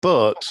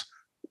 But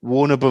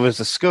Warner Brothers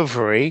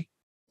Discovery,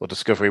 or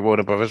Discovery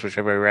Warner Brothers,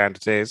 whichever way around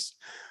it is,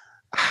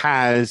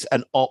 has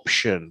an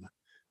option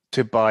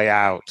to buy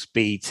out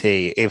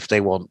BT if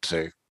they want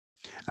to,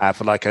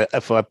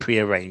 for a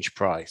prearranged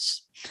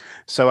price.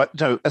 So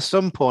at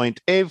some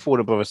point, if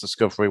Warner Brothers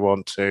Discovery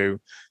want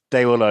to,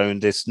 they will own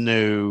this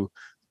new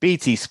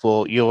BT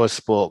Sport,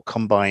 Eurosport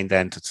combined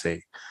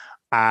entity.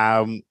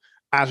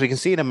 As we can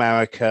see in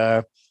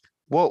America,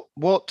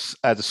 what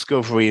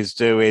Discovery is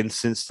doing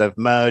since they've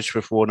merged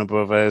with Warner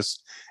Brothers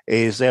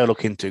is they're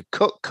looking to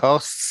cut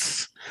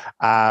costs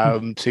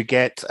to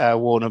get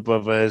Warner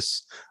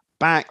Brothers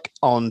back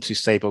onto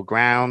stable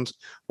ground.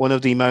 One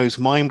of the most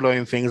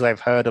mind-blowing things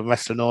I've heard of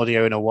wrestling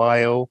audio in a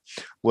while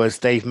was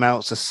Dave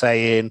Meltzer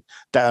saying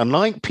that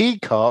unlike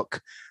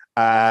Peacock,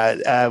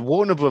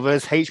 Warner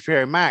Brothers,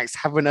 HBO Max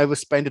haven't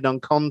overspending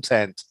on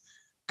content.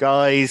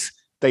 Guys,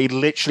 they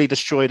literally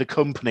destroyed a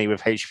company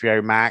with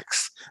HBO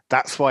Max.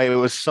 That's why it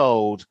was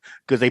sold,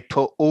 because they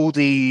put all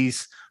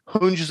these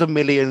hundreds of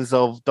millions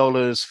of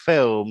dollars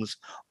films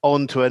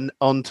onto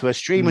a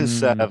streaming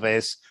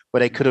service where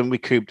they couldn't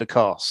recoup the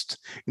cost.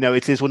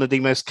 It is one of the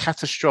most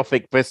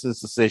catastrophic business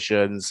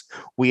decisions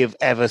we have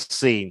ever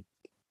seen,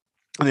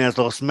 and it has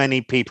lost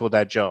many people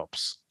their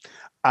jobs.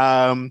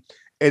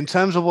 In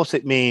terms of what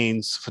it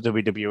means for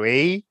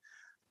WWE,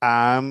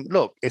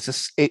 look,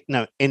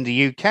 in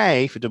the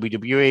UK for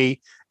WWE,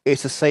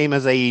 it's the same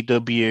as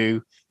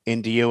AEW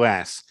in the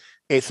US.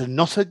 It's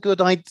not a good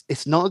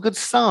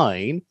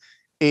sign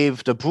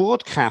if the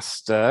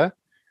broadcaster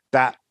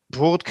that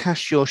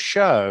broadcasts your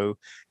show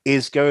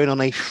is going on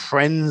a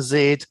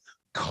frenzied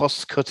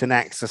cost-cutting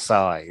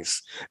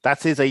exercise.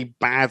 That is a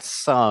bad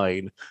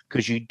sign,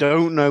 because you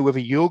don't know whether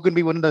you're going to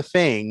be one of the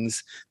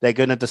things they're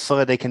going to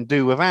decide they can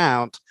do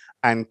without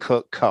and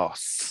cut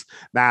costs.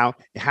 Now,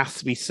 it has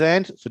to be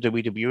said for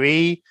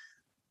WWE,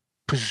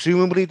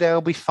 presumably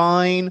they'll be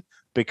fine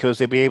because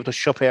they'll be able to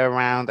shop it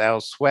around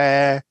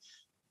elsewhere.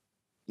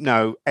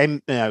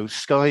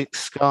 Sky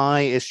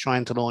is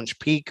trying to launch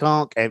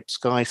Peacock.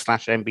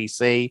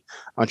 Sky/NBC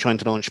are trying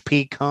to launch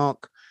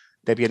Peacock.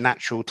 There'd be a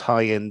natural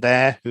tie-in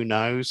there. Who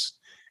knows?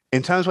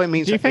 In terms of what it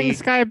means, do you think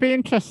Sky would be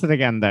interested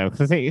again, though?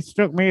 Because it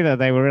struck me that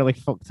they were really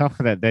fucked off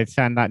with it. They'd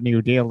signed that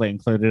new deal that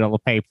included all the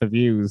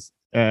pay-per-views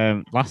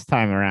last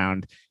time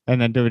around, and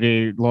then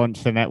WWE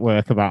launched the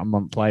network about a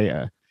month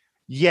later.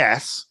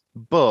 Yes,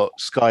 but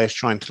Sky is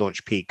trying to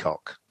launch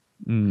Peacock.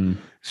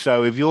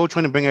 So if you're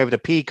trying to bring over the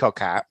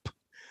Peacock app,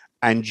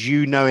 and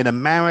in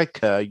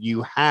America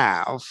you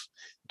have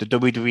the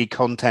WWE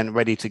content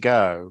ready to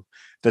go,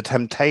 the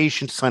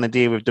temptation to sign a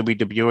deal with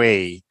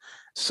WWE,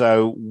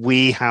 so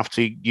we have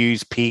to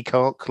use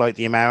Peacock like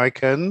the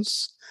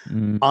Americans.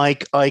 I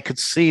could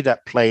see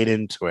that playing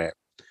into it.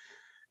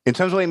 In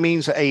terms of what it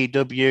means for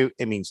AEW,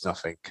 it means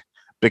nothing,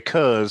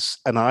 because,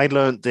 and I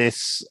learned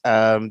this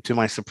to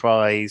my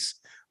surprise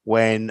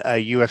when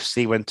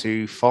UFC went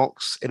to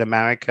Fox in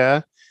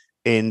America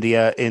in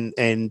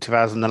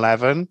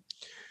 2011.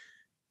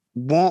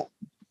 What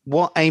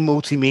a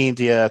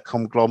multimedia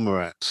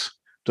conglomerate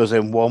does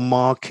in one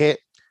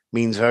market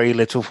means very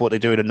little for what they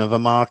do in another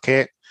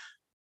market.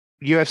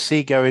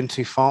 UFC going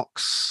to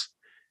Fox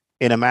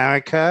in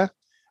America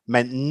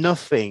meant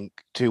nothing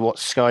to what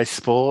Sky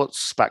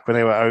Sports, back when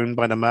they were owned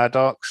by the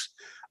Murdochs,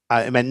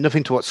 it meant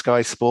nothing to what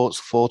Sky Sports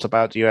thought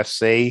about the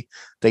UFC.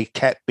 They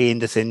kept being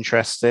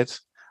disinterested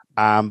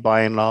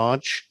by and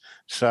large.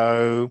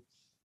 So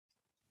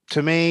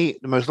to me,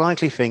 the most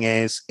likely thing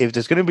is, if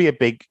there's going to be a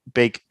big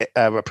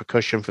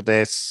repercussion for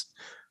this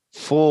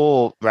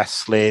for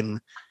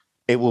wrestling,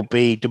 it will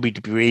be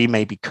WWE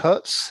maybe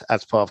cuts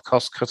as part of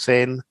cost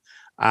cutting.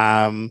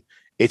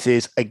 It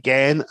is,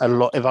 again, a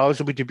lot. If I was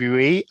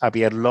WWE, I'd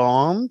be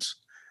alarmed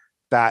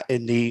that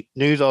in the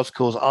news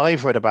articles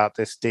I've read about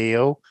this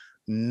deal,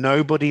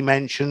 nobody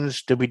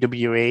mentions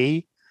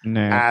WWE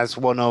as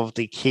one of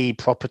the key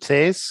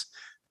properties.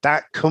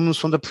 That comes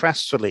from the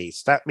press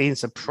release. That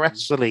means the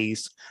press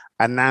release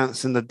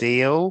announcing the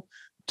deal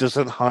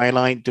doesn't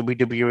highlight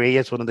WWE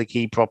as one of the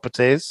key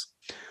properties.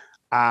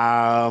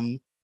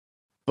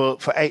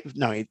 But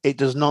it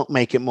does not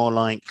make it more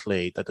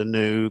likely that the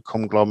new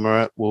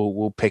conglomerate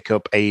will pick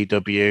up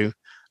AEW.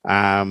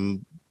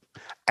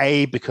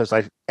 Because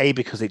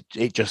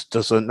it just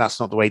doesn't. That's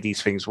not the way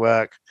these things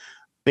work.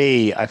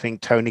 B, I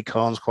think Tony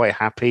Khan's quite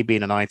happy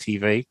being an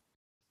ITV.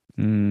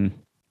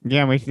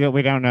 Yeah,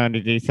 we don't know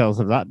any details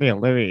of that deal,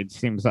 do we? It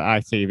seems that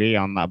ITV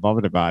aren't that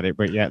bothered about it,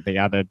 but yet they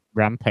had a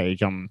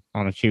Rampage on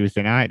a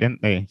Tuesday night,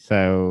 didn't they?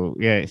 So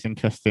yeah, it's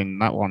interesting,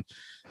 that one.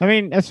 I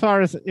mean, as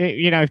far as,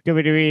 if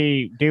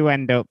WWE do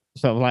end up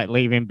sort of like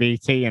leaving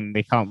BT and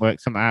they can't work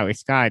something out with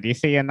Sky, do you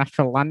see a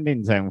natural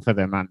landing zone for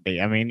them, Andy?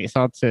 I mean, it's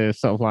hard to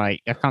sort of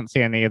like, I can't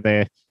see any of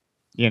the,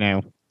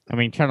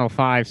 Channel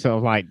 5 sort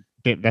of like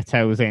dip their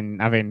toes in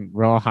having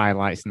Raw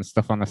highlights and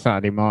stuff on a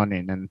Saturday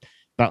morning, and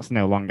that's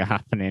no longer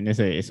happening, is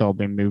it? It's all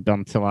been moved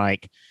on to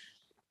like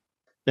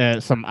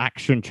some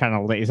action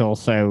channel that is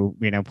also,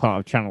 part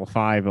of Channel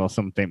 5 or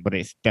something, but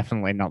it's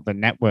definitely not the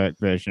network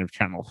version of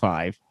Channel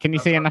 5. Can you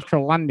see a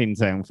natural landing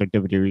zone for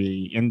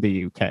WWE in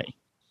the UK?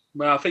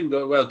 Well, I think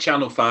that,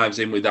 Channel 5's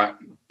in with that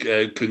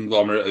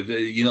conglomerate of,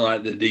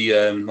 like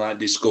the like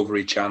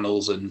Discovery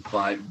channels and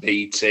like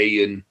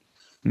BT, and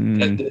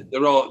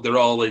they're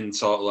all in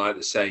sort of like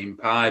the same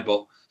pie.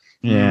 But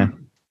yeah,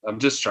 I'm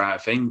just trying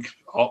to think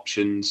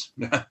options.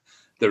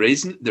 There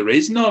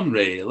is none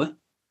really.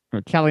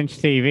 Well, Challenge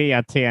TV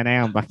had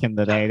TNA on back in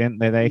the day, didn't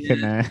they? They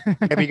can.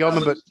 Have you got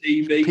them? But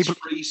TV,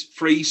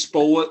 free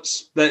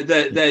sports.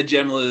 They're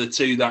generally the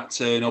two that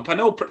turn up. I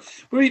know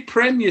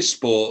Premier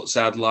Sports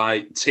had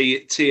like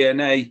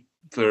TNA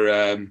for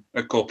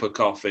a cup of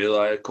coffee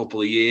like a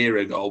couple of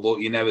years ago,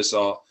 but you never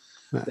saw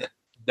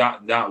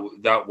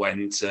That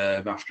went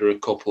after a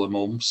couple of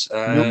months.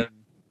 Yep.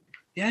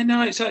 Yeah,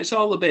 no, it's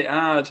all a bit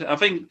hard. I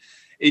think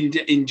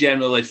in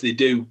general, if they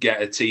do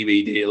get a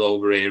TV deal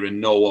over here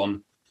and no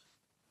one,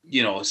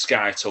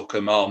 Sky took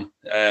them on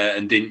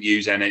and didn't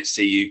use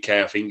NXT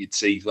UK, I think you'd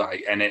see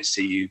like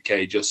NXT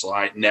UK just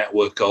like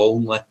network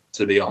only,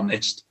 to be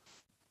honest.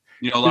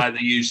 Like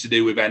they used to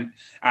do with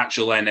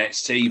actual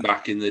NXT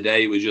back in the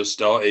day. It was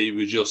just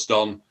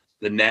on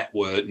the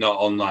network, not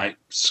on like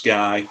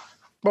Sky.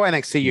 Well,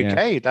 NXT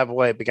UK, that's the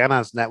way it began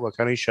as a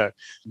network-only show.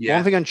 Yeah.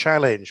 One thing on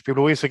Challenge, people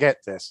always forget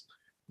this.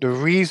 The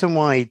reason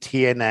why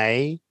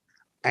TNA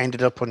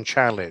ended up on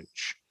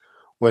Challenge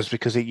was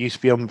because it used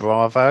to be on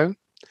Bravo,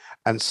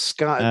 and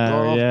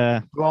Sky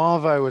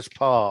Bravo was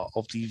part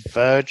of the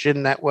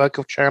Virgin network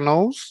of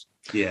channels.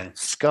 Yeah.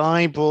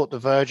 Sky bought the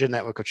Virgin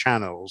network of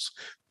channels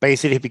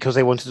basically because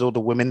they wanted all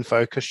the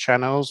women-focused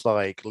channels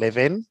like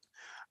Living,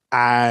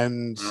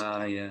 and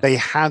they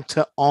had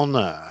to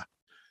honor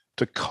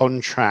the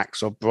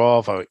contracts of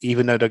Bravo,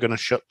 even though they're going to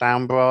shut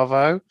down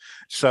Bravo.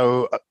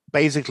 So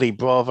basically,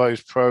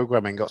 Bravo's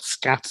programming got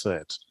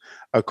scattered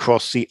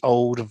across the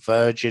old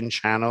Virgin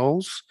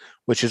channels,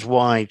 which is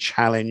why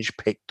Challenge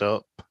picked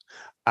up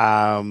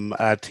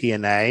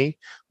TNA,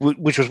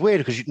 which was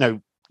weird because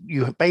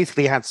you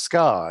basically had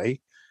Sky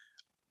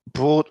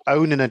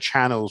owning the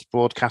channels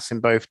broadcasting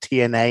both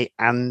TNA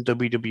and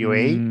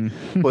WWE,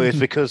 but it's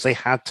because they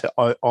had to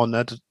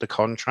honor the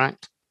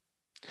contract.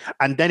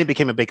 And then it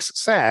became a big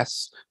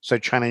success, so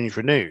Challenge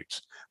renewed.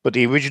 But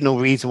the original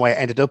reason why it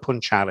ended up on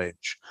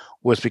Challenge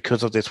was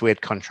because of this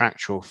weird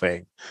contractual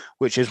thing,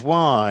 which is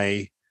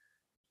why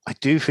I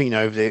do think,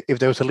 if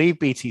they were to leave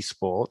BT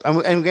Sport,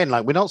 and again,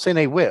 like we're not saying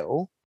they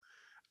will,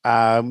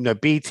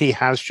 BT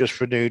has just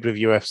renewed with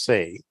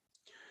UFC.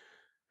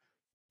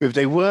 If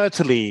they were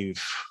to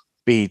leave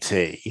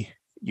BT,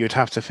 you'd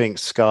have to think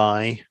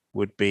Sky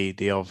would be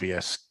the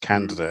obvious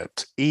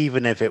candidate,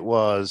 even if it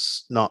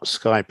was not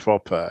Sky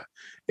proper.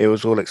 It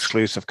was all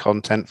exclusive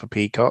content for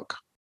Peacock.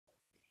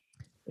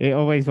 It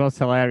always was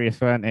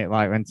hilarious, weren't it?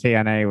 Like when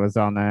TNA was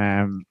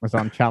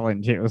on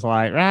Challenge, it was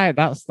like, right,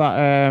 that's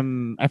that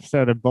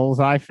episode of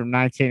Bullseye from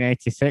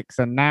 1986,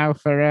 and now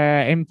for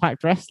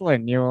Impact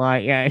Wrestling, you were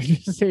like, yeah,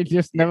 it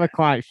just never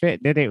quite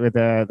fit, did it, with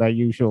their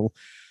usual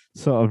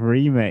sort of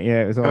remit?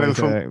 Yeah, it was always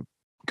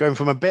going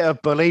from a bit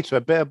of bully to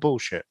a bit of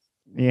bullshit.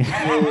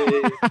 Yeah,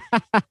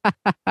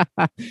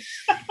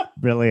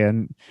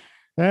 brilliant.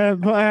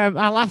 But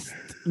our last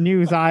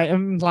news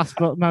item, last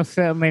but most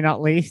certainly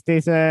not least,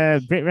 is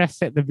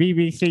BritWres at the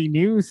BBC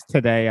News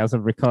today, as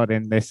of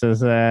recording this, as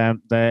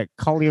the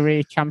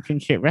Colliery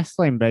Championship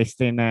Wrestling based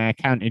in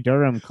County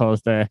Durham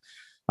caused a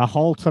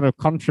whole ton of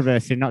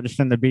controversy, not just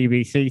in the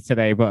BBC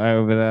today, but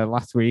over the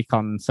last week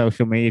on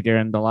social media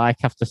and the like,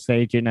 after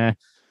staging a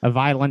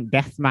violent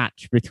death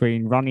match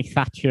between Ronnie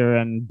Thatcher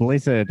and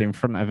Blizzard in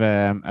front of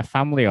a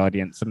family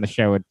audience, and the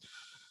show had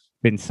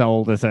been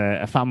sold as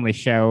a family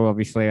show.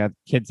 Obviously, had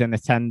kids in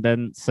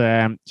attendance.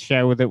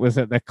 Show that was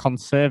at the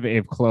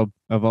Conservative Club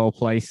of all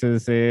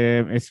places.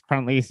 It's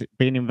apparently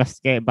being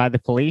investigated by the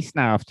police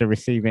now after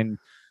receiving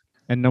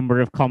a number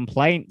of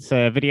complaints.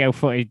 Video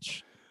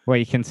footage where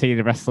you can see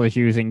the wrestlers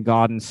using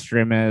garden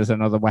streamers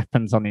and other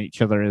weapons on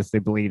each other as they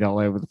bleed all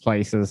over the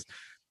places.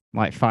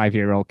 Like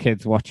 5-year-old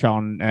kids watch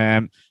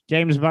on.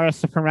 James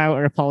Burris, the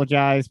promoter,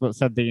 apologized, but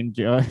said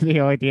the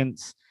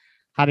audience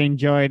had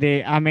enjoyed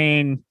it. I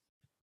mean,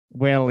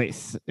 Will,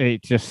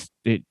 it just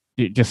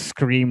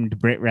screamed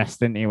BritWres,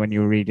 didn't it, when you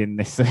were reading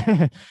this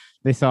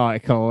this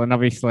article? And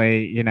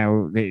obviously,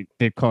 it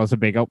did cause a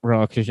big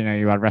uproar because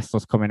you had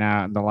wrestlers coming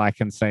out and the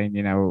like and saying,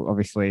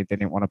 obviously they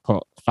didn't want to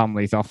put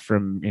families off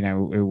from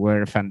who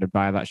were offended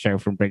by that show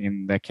from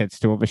bringing their kids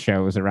to other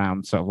shows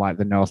around sort of like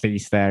the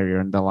northeast area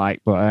and the like.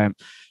 But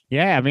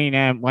yeah, I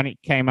mean, when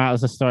it came out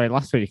as a story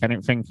last week, I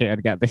didn't think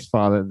it'd get this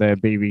far that the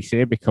BBC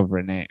would be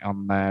covering it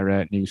on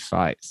their news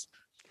sites.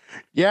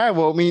 Yeah,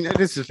 well, I mean,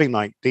 this is the thing,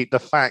 like, the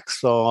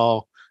facts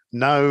are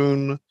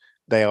known,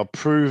 they are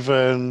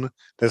proven,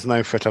 there's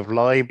no threat of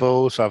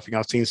libel. So I think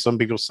I've seen some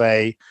people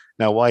say,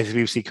 no, why is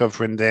the BBC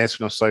covering this?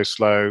 We're not so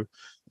slow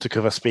to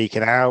cover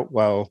speaking out.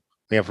 Well,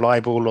 we have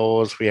libel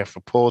laws, we have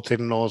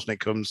reporting laws when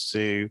it comes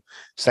to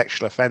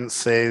sexual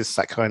offences,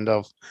 that kind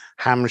of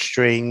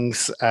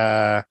hamstrings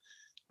the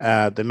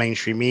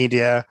mainstream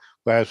media.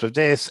 Whereas with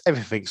this,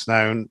 everything's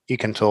known, you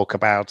can talk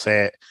about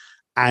it.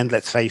 And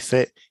let's face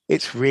it,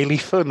 it's really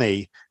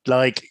funny.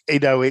 Like,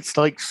 it's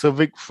like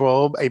something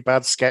from a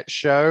bad sketch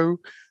show.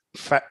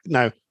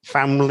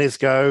 Families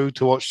go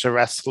to watch the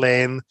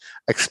wrestling,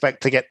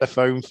 expect to get the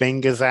foam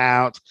fingers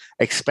out,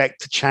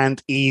 expect to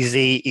chant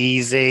easy,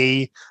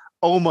 easy.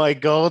 Oh my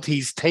God,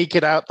 he's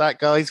taken out that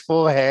guy's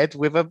forehead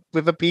with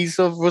a piece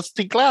of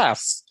rusty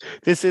glass.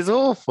 This is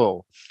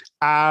awful.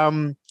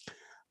 To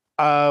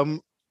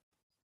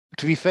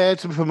be fair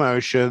to the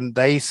promotion,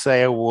 they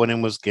say a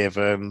warning was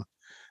given.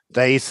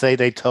 They say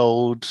they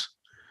told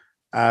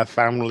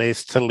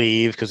families to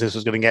leave because this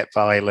was going to get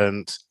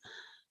violent.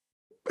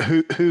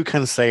 who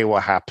can say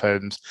what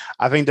happened?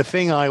 I think the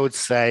thing I would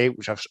say,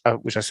 which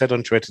I said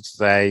on Twitter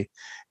today,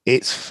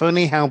 it's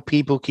funny how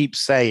people keep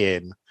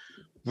saying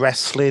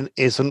wrestling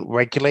isn't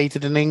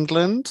regulated in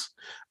England,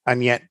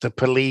 and yet the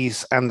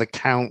police and the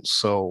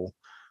council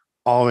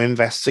are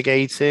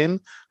investigating.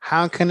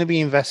 How can it be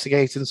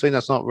investigating something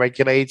that's not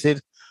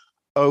regulated?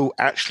 Oh,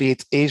 actually,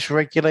 it is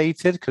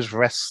regulated because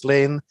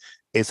wrestling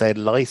is a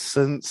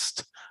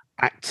licensed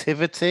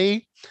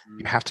activity.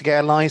 You have to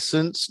get a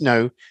license.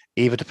 No,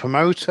 either the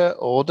promoter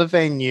or the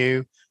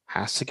venue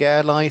has to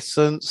get a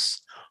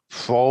license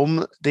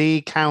from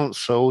the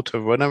council to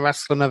run a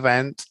wrestling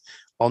event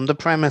on the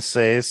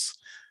premises.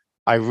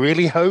 I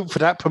really hope, for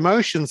that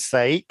promotion's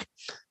sake,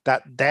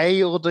 that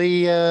they or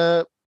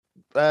the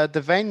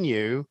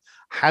venue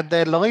had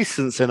their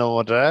license in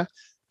order,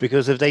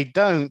 because if they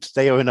don't,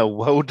 they are in a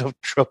world of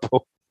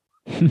trouble.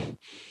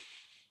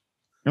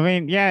 I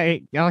mean, yeah,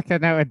 like I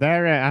noted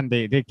there,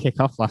 Andy, it did kick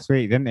off last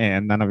week, didn't it?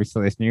 And then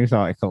obviously this news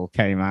article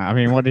came out. I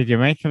mean, what did you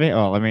make of it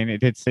all? I mean, it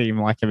did seem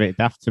like a bit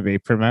daft to be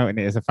promoting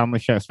it as a family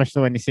show,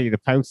 especially when you see the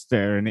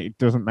poster and it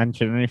doesn't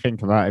mention anything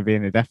about it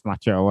being a death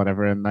match or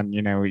whatever. And then,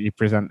 you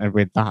presented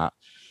with that.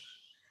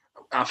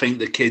 I think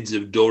the kids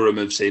of Durham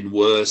have seen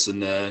worse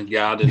than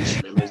garden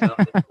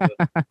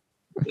strimmers.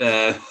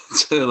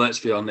 So let's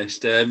be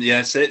honest.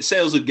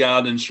 Sales of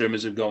garden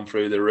strimmers have gone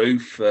through the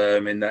roof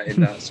in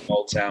that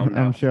small town.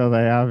 I'm sure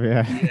they have.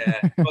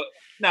 Yeah, but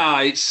no,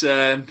 it's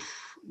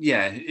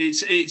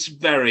it's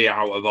very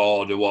out of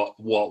order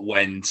what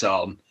went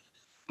on.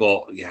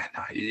 But yeah,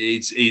 no,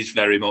 it's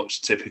very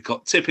much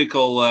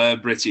typical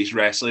British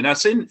wrestling. I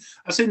seen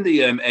the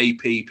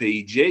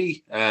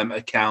APPG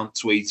account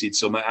tweeted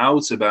something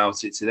out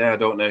about it today. I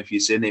don't know if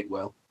you've seen it,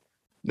 Will.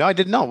 No, I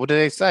did not. What did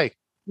they say?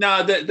 No,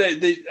 I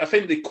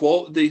think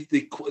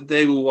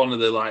they were one of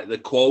the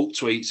quote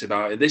tweets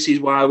about it. This is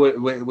why we're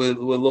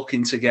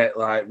looking to get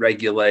like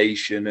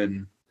regulation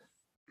and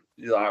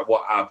like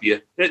what have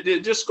you. They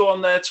just go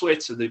on their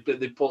Twitter. They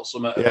put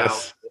something about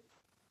it.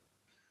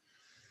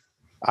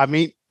 I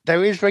mean,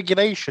 there is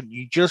regulation.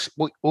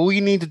 All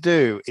you need to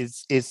do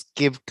is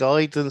give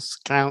guidance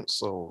to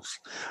councils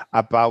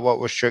about what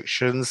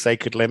restrictions they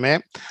could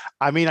limit.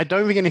 I mean, I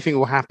don't think anything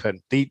will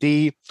happen.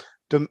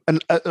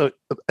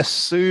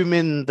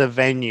 Assuming the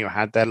venue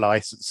had their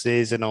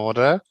licenses in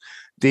order,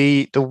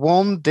 the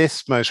one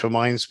this most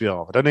reminds me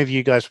of, I don't know if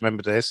you guys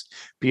remember this,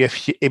 but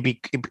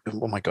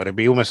oh my God, it'd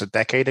be almost a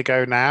decade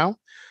ago now.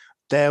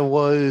 There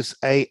was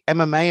a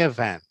MMA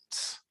event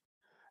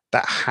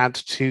that had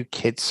two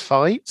kids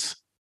fight.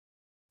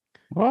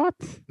 What?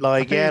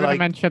 Like, yeah, like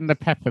mention the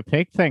Peppa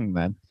Pig thing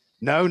then.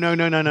 No.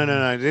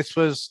 This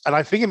was, and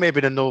I think it may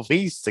be the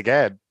Northeast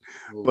again,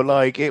 but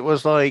like it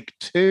was like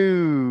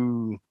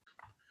between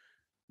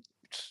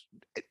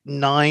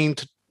 9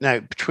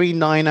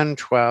 and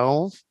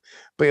 12,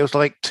 but it was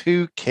like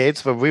two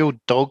kids, a real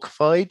dog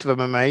fight, an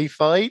MMA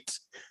fight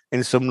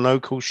in some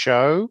local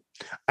show,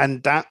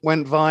 and that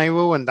went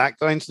viral, and that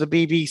got into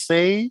the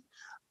BBC,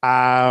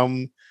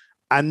 and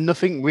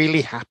nothing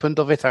really happened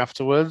of it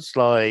afterwards.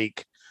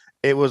 Like,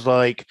 it was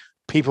like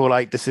people were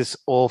like, "This is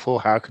awful.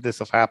 How could this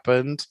have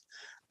happened?"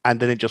 And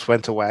then it just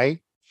went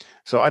away.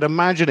 So I'd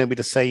imagine it'd be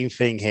the same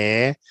thing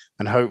here,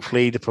 and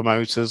hopefully the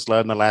promoters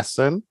learn the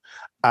lesson.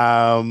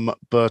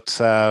 But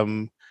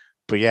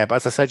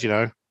as I said,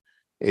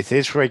 it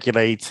is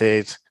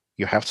regulated.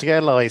 You have to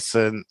get a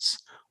license.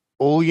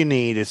 All you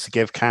need is to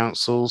give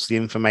councils the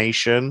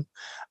information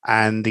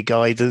and the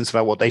guidance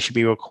about what they should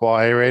be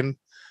requiring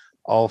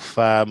of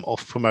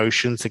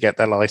promotion to get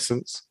their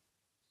license.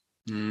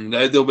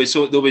 There'll be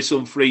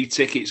some free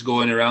tickets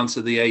going around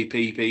to the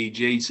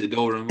APPG to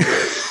Durham.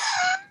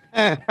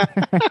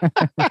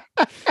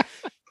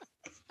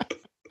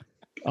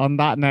 On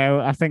that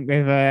note, I think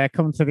we've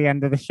come to the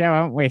end of the show,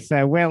 haven't we?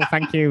 So, Will,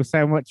 thank you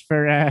so much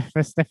for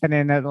stepping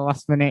in at the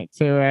last minute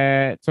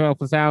to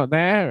help us out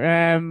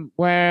there.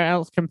 Where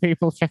else can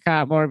people check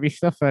out more of your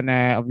stuff? And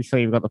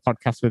obviously, you've got the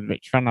podcast with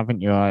Rich Fan,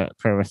 haven't you?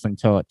 Pro Wrestling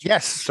Torch.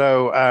 Yes.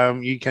 So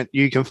you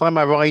can find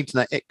my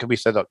writing at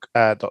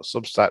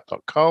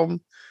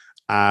itcouldesaid.substack.com.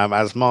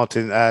 As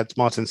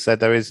Martin said,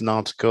 there is an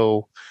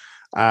article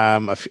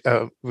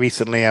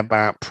recently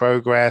about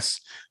Progress.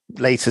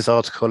 Latest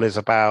article is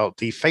about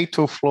the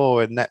fatal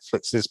flaw in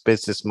Netflix's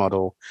business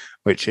model,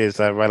 which is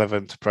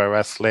relevant to pro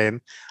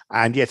wrestling.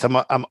 And yes,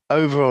 I'm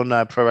over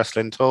on Pro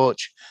Wrestling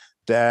Torch.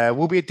 There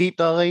will be a deep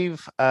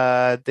dive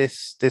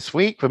this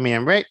week with me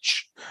and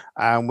Rich.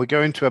 We're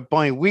going to a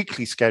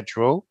bi-weekly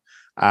schedule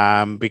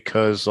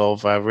because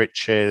of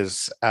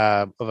Rich's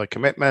other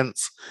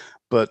commitments.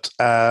 But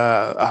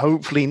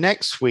hopefully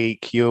next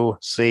week you'll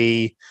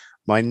see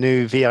my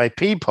new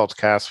VIP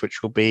podcast,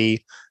 which will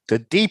be the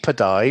Deeper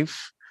Dive,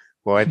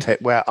 where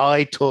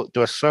I do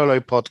a solo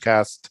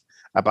podcast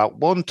about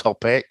one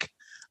topic,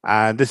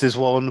 and this is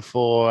one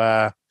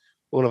for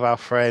all of our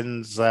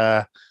friends,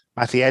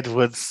 Matty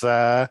Edwards.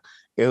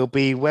 It'll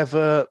be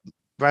whether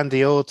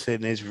Randy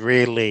Orton is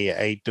really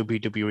a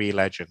WWE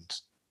legend.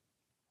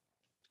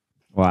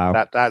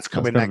 Wow, that's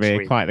coming next week.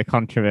 Be quite the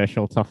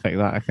controversial topic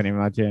that I can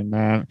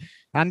imagine.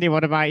 Andy,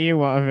 what about you?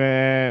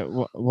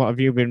 What have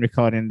you been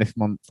recording this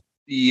month?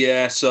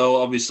 Yeah, so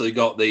obviously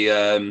got the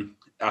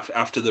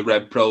after the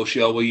Red Pro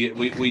show. Were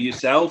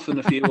yourself and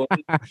a few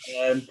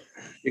others?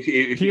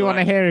 If you want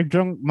to hear a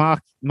drunk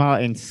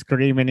Martin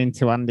screaming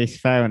into Andy's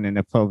phone in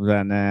a pub,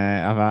 then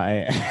about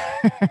it.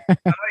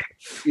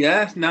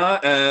 Yeah,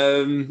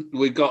 no,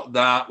 we've got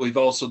that. We've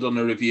also done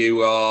a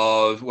review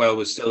of, well,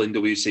 we're still in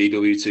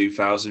WCW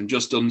 2000,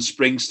 just done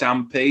Spring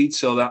Stampede.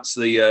 So that's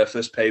the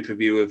first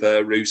pay-per-view of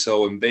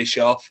Russo and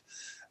Bischoff.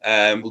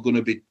 We're going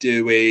to be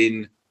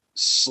doing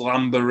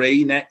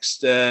Slamboree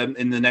next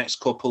in the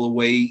next couple of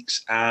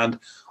weeks, and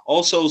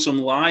also some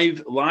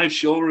live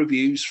show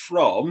reviews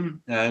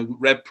from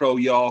Red Pro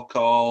York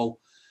Hall,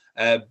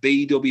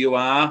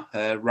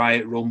 BWR,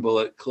 Riot Rumble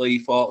at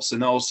Cleethorpes,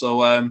 and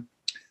also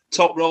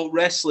Top Rope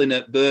Wrestling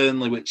at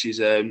Burnley, which is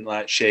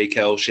like Sheikh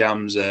El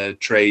Sham's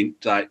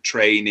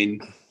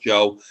training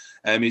show.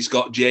 It's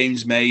got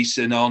James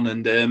Mason on,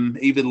 and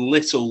even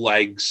Little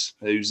Legs,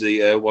 who's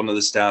the one of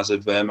the stars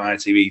of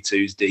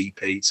ITV2's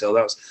DP. So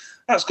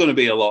that's going to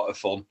be a lot of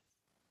fun.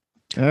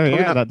 Oh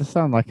yeah, that does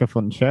sound like a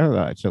fun show,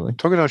 actually.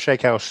 Talking about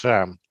Sheikh El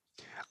Sham,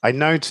 I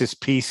noticed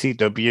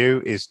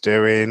PCW is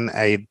doing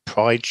a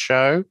Pride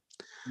show.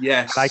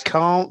 Yes, and I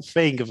can't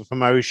think of a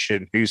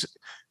promotion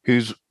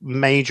whose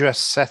major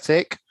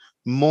aesthetic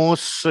more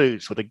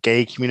suits what the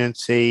gay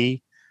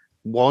community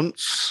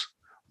wants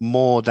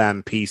more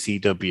than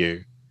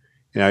PCW.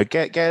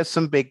 Get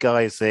some big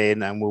guys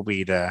in and we'll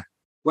be there.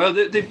 Well,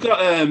 they've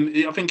got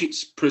I think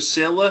it's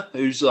Priscilla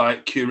who's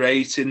like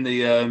curating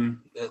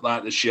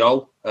the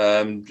show.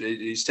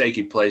 It's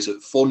taking place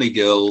at Funny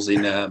Girls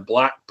in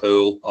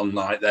Blackpool on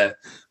like their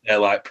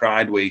like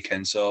Pride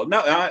weekend. So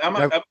no,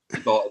 I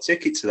bought a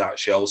ticket to that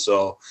show,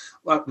 so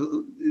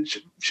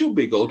it should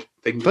be good.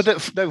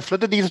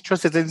 Flood needs to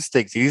trust his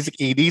instincts.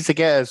 He needs to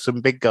get some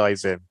big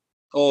guys in.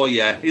 Oh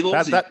yeah, he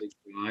loves his big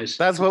guys.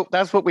 That's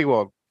what we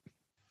want.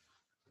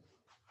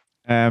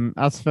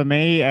 As for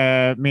me,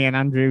 me and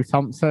Andrew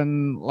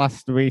Thompson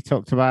last week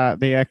talked about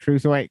the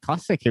Cruiserweight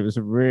Classic. It was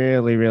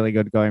really, really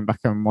good going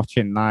back and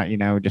watching that,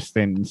 just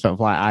in sort of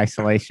like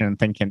isolation and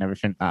thinking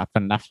everything that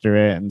happened after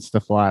it and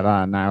stuff like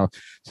that. And now,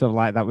 sort of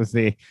like that was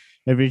the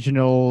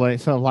original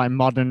sort of like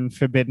modern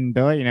Forbidden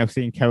Door,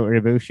 seeing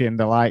Kota Ibushi and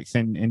the likes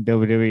in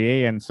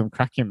WWE and some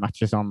cracking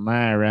matches on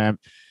there.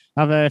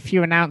 I have a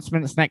few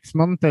announcements next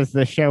month as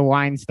the show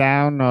winds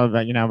down, or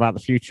about the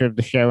future of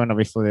the show, and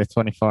obviously the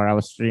 24-hour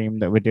stream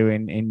that we're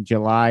doing in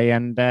July.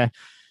 And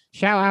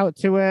shout out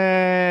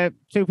to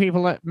two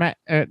people that met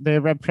at the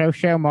Red Pro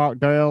show. Mark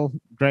Doyle,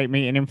 great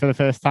meeting him for the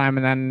first time,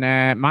 and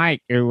then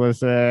Mike, who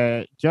was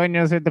joining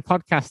us with the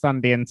podcast,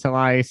 Andy, until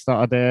I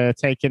started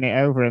taking it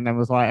over, and then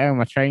was like, "Oh,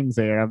 my train's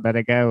here, I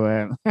better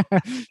go."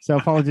 So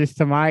apologies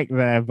to Mike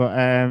there,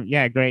 but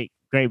yeah, great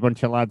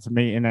bunch of lads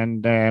meeting,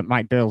 and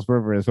Mike Doyle's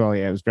brother as well.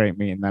 Yeah, it was great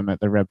meeting them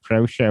at the Red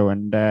Pro show.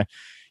 And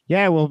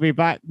yeah, we'll be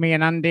back, me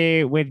and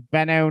Andy, with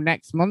Benno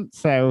next month.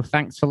 So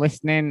thanks for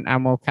listening,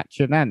 and we'll catch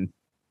you then.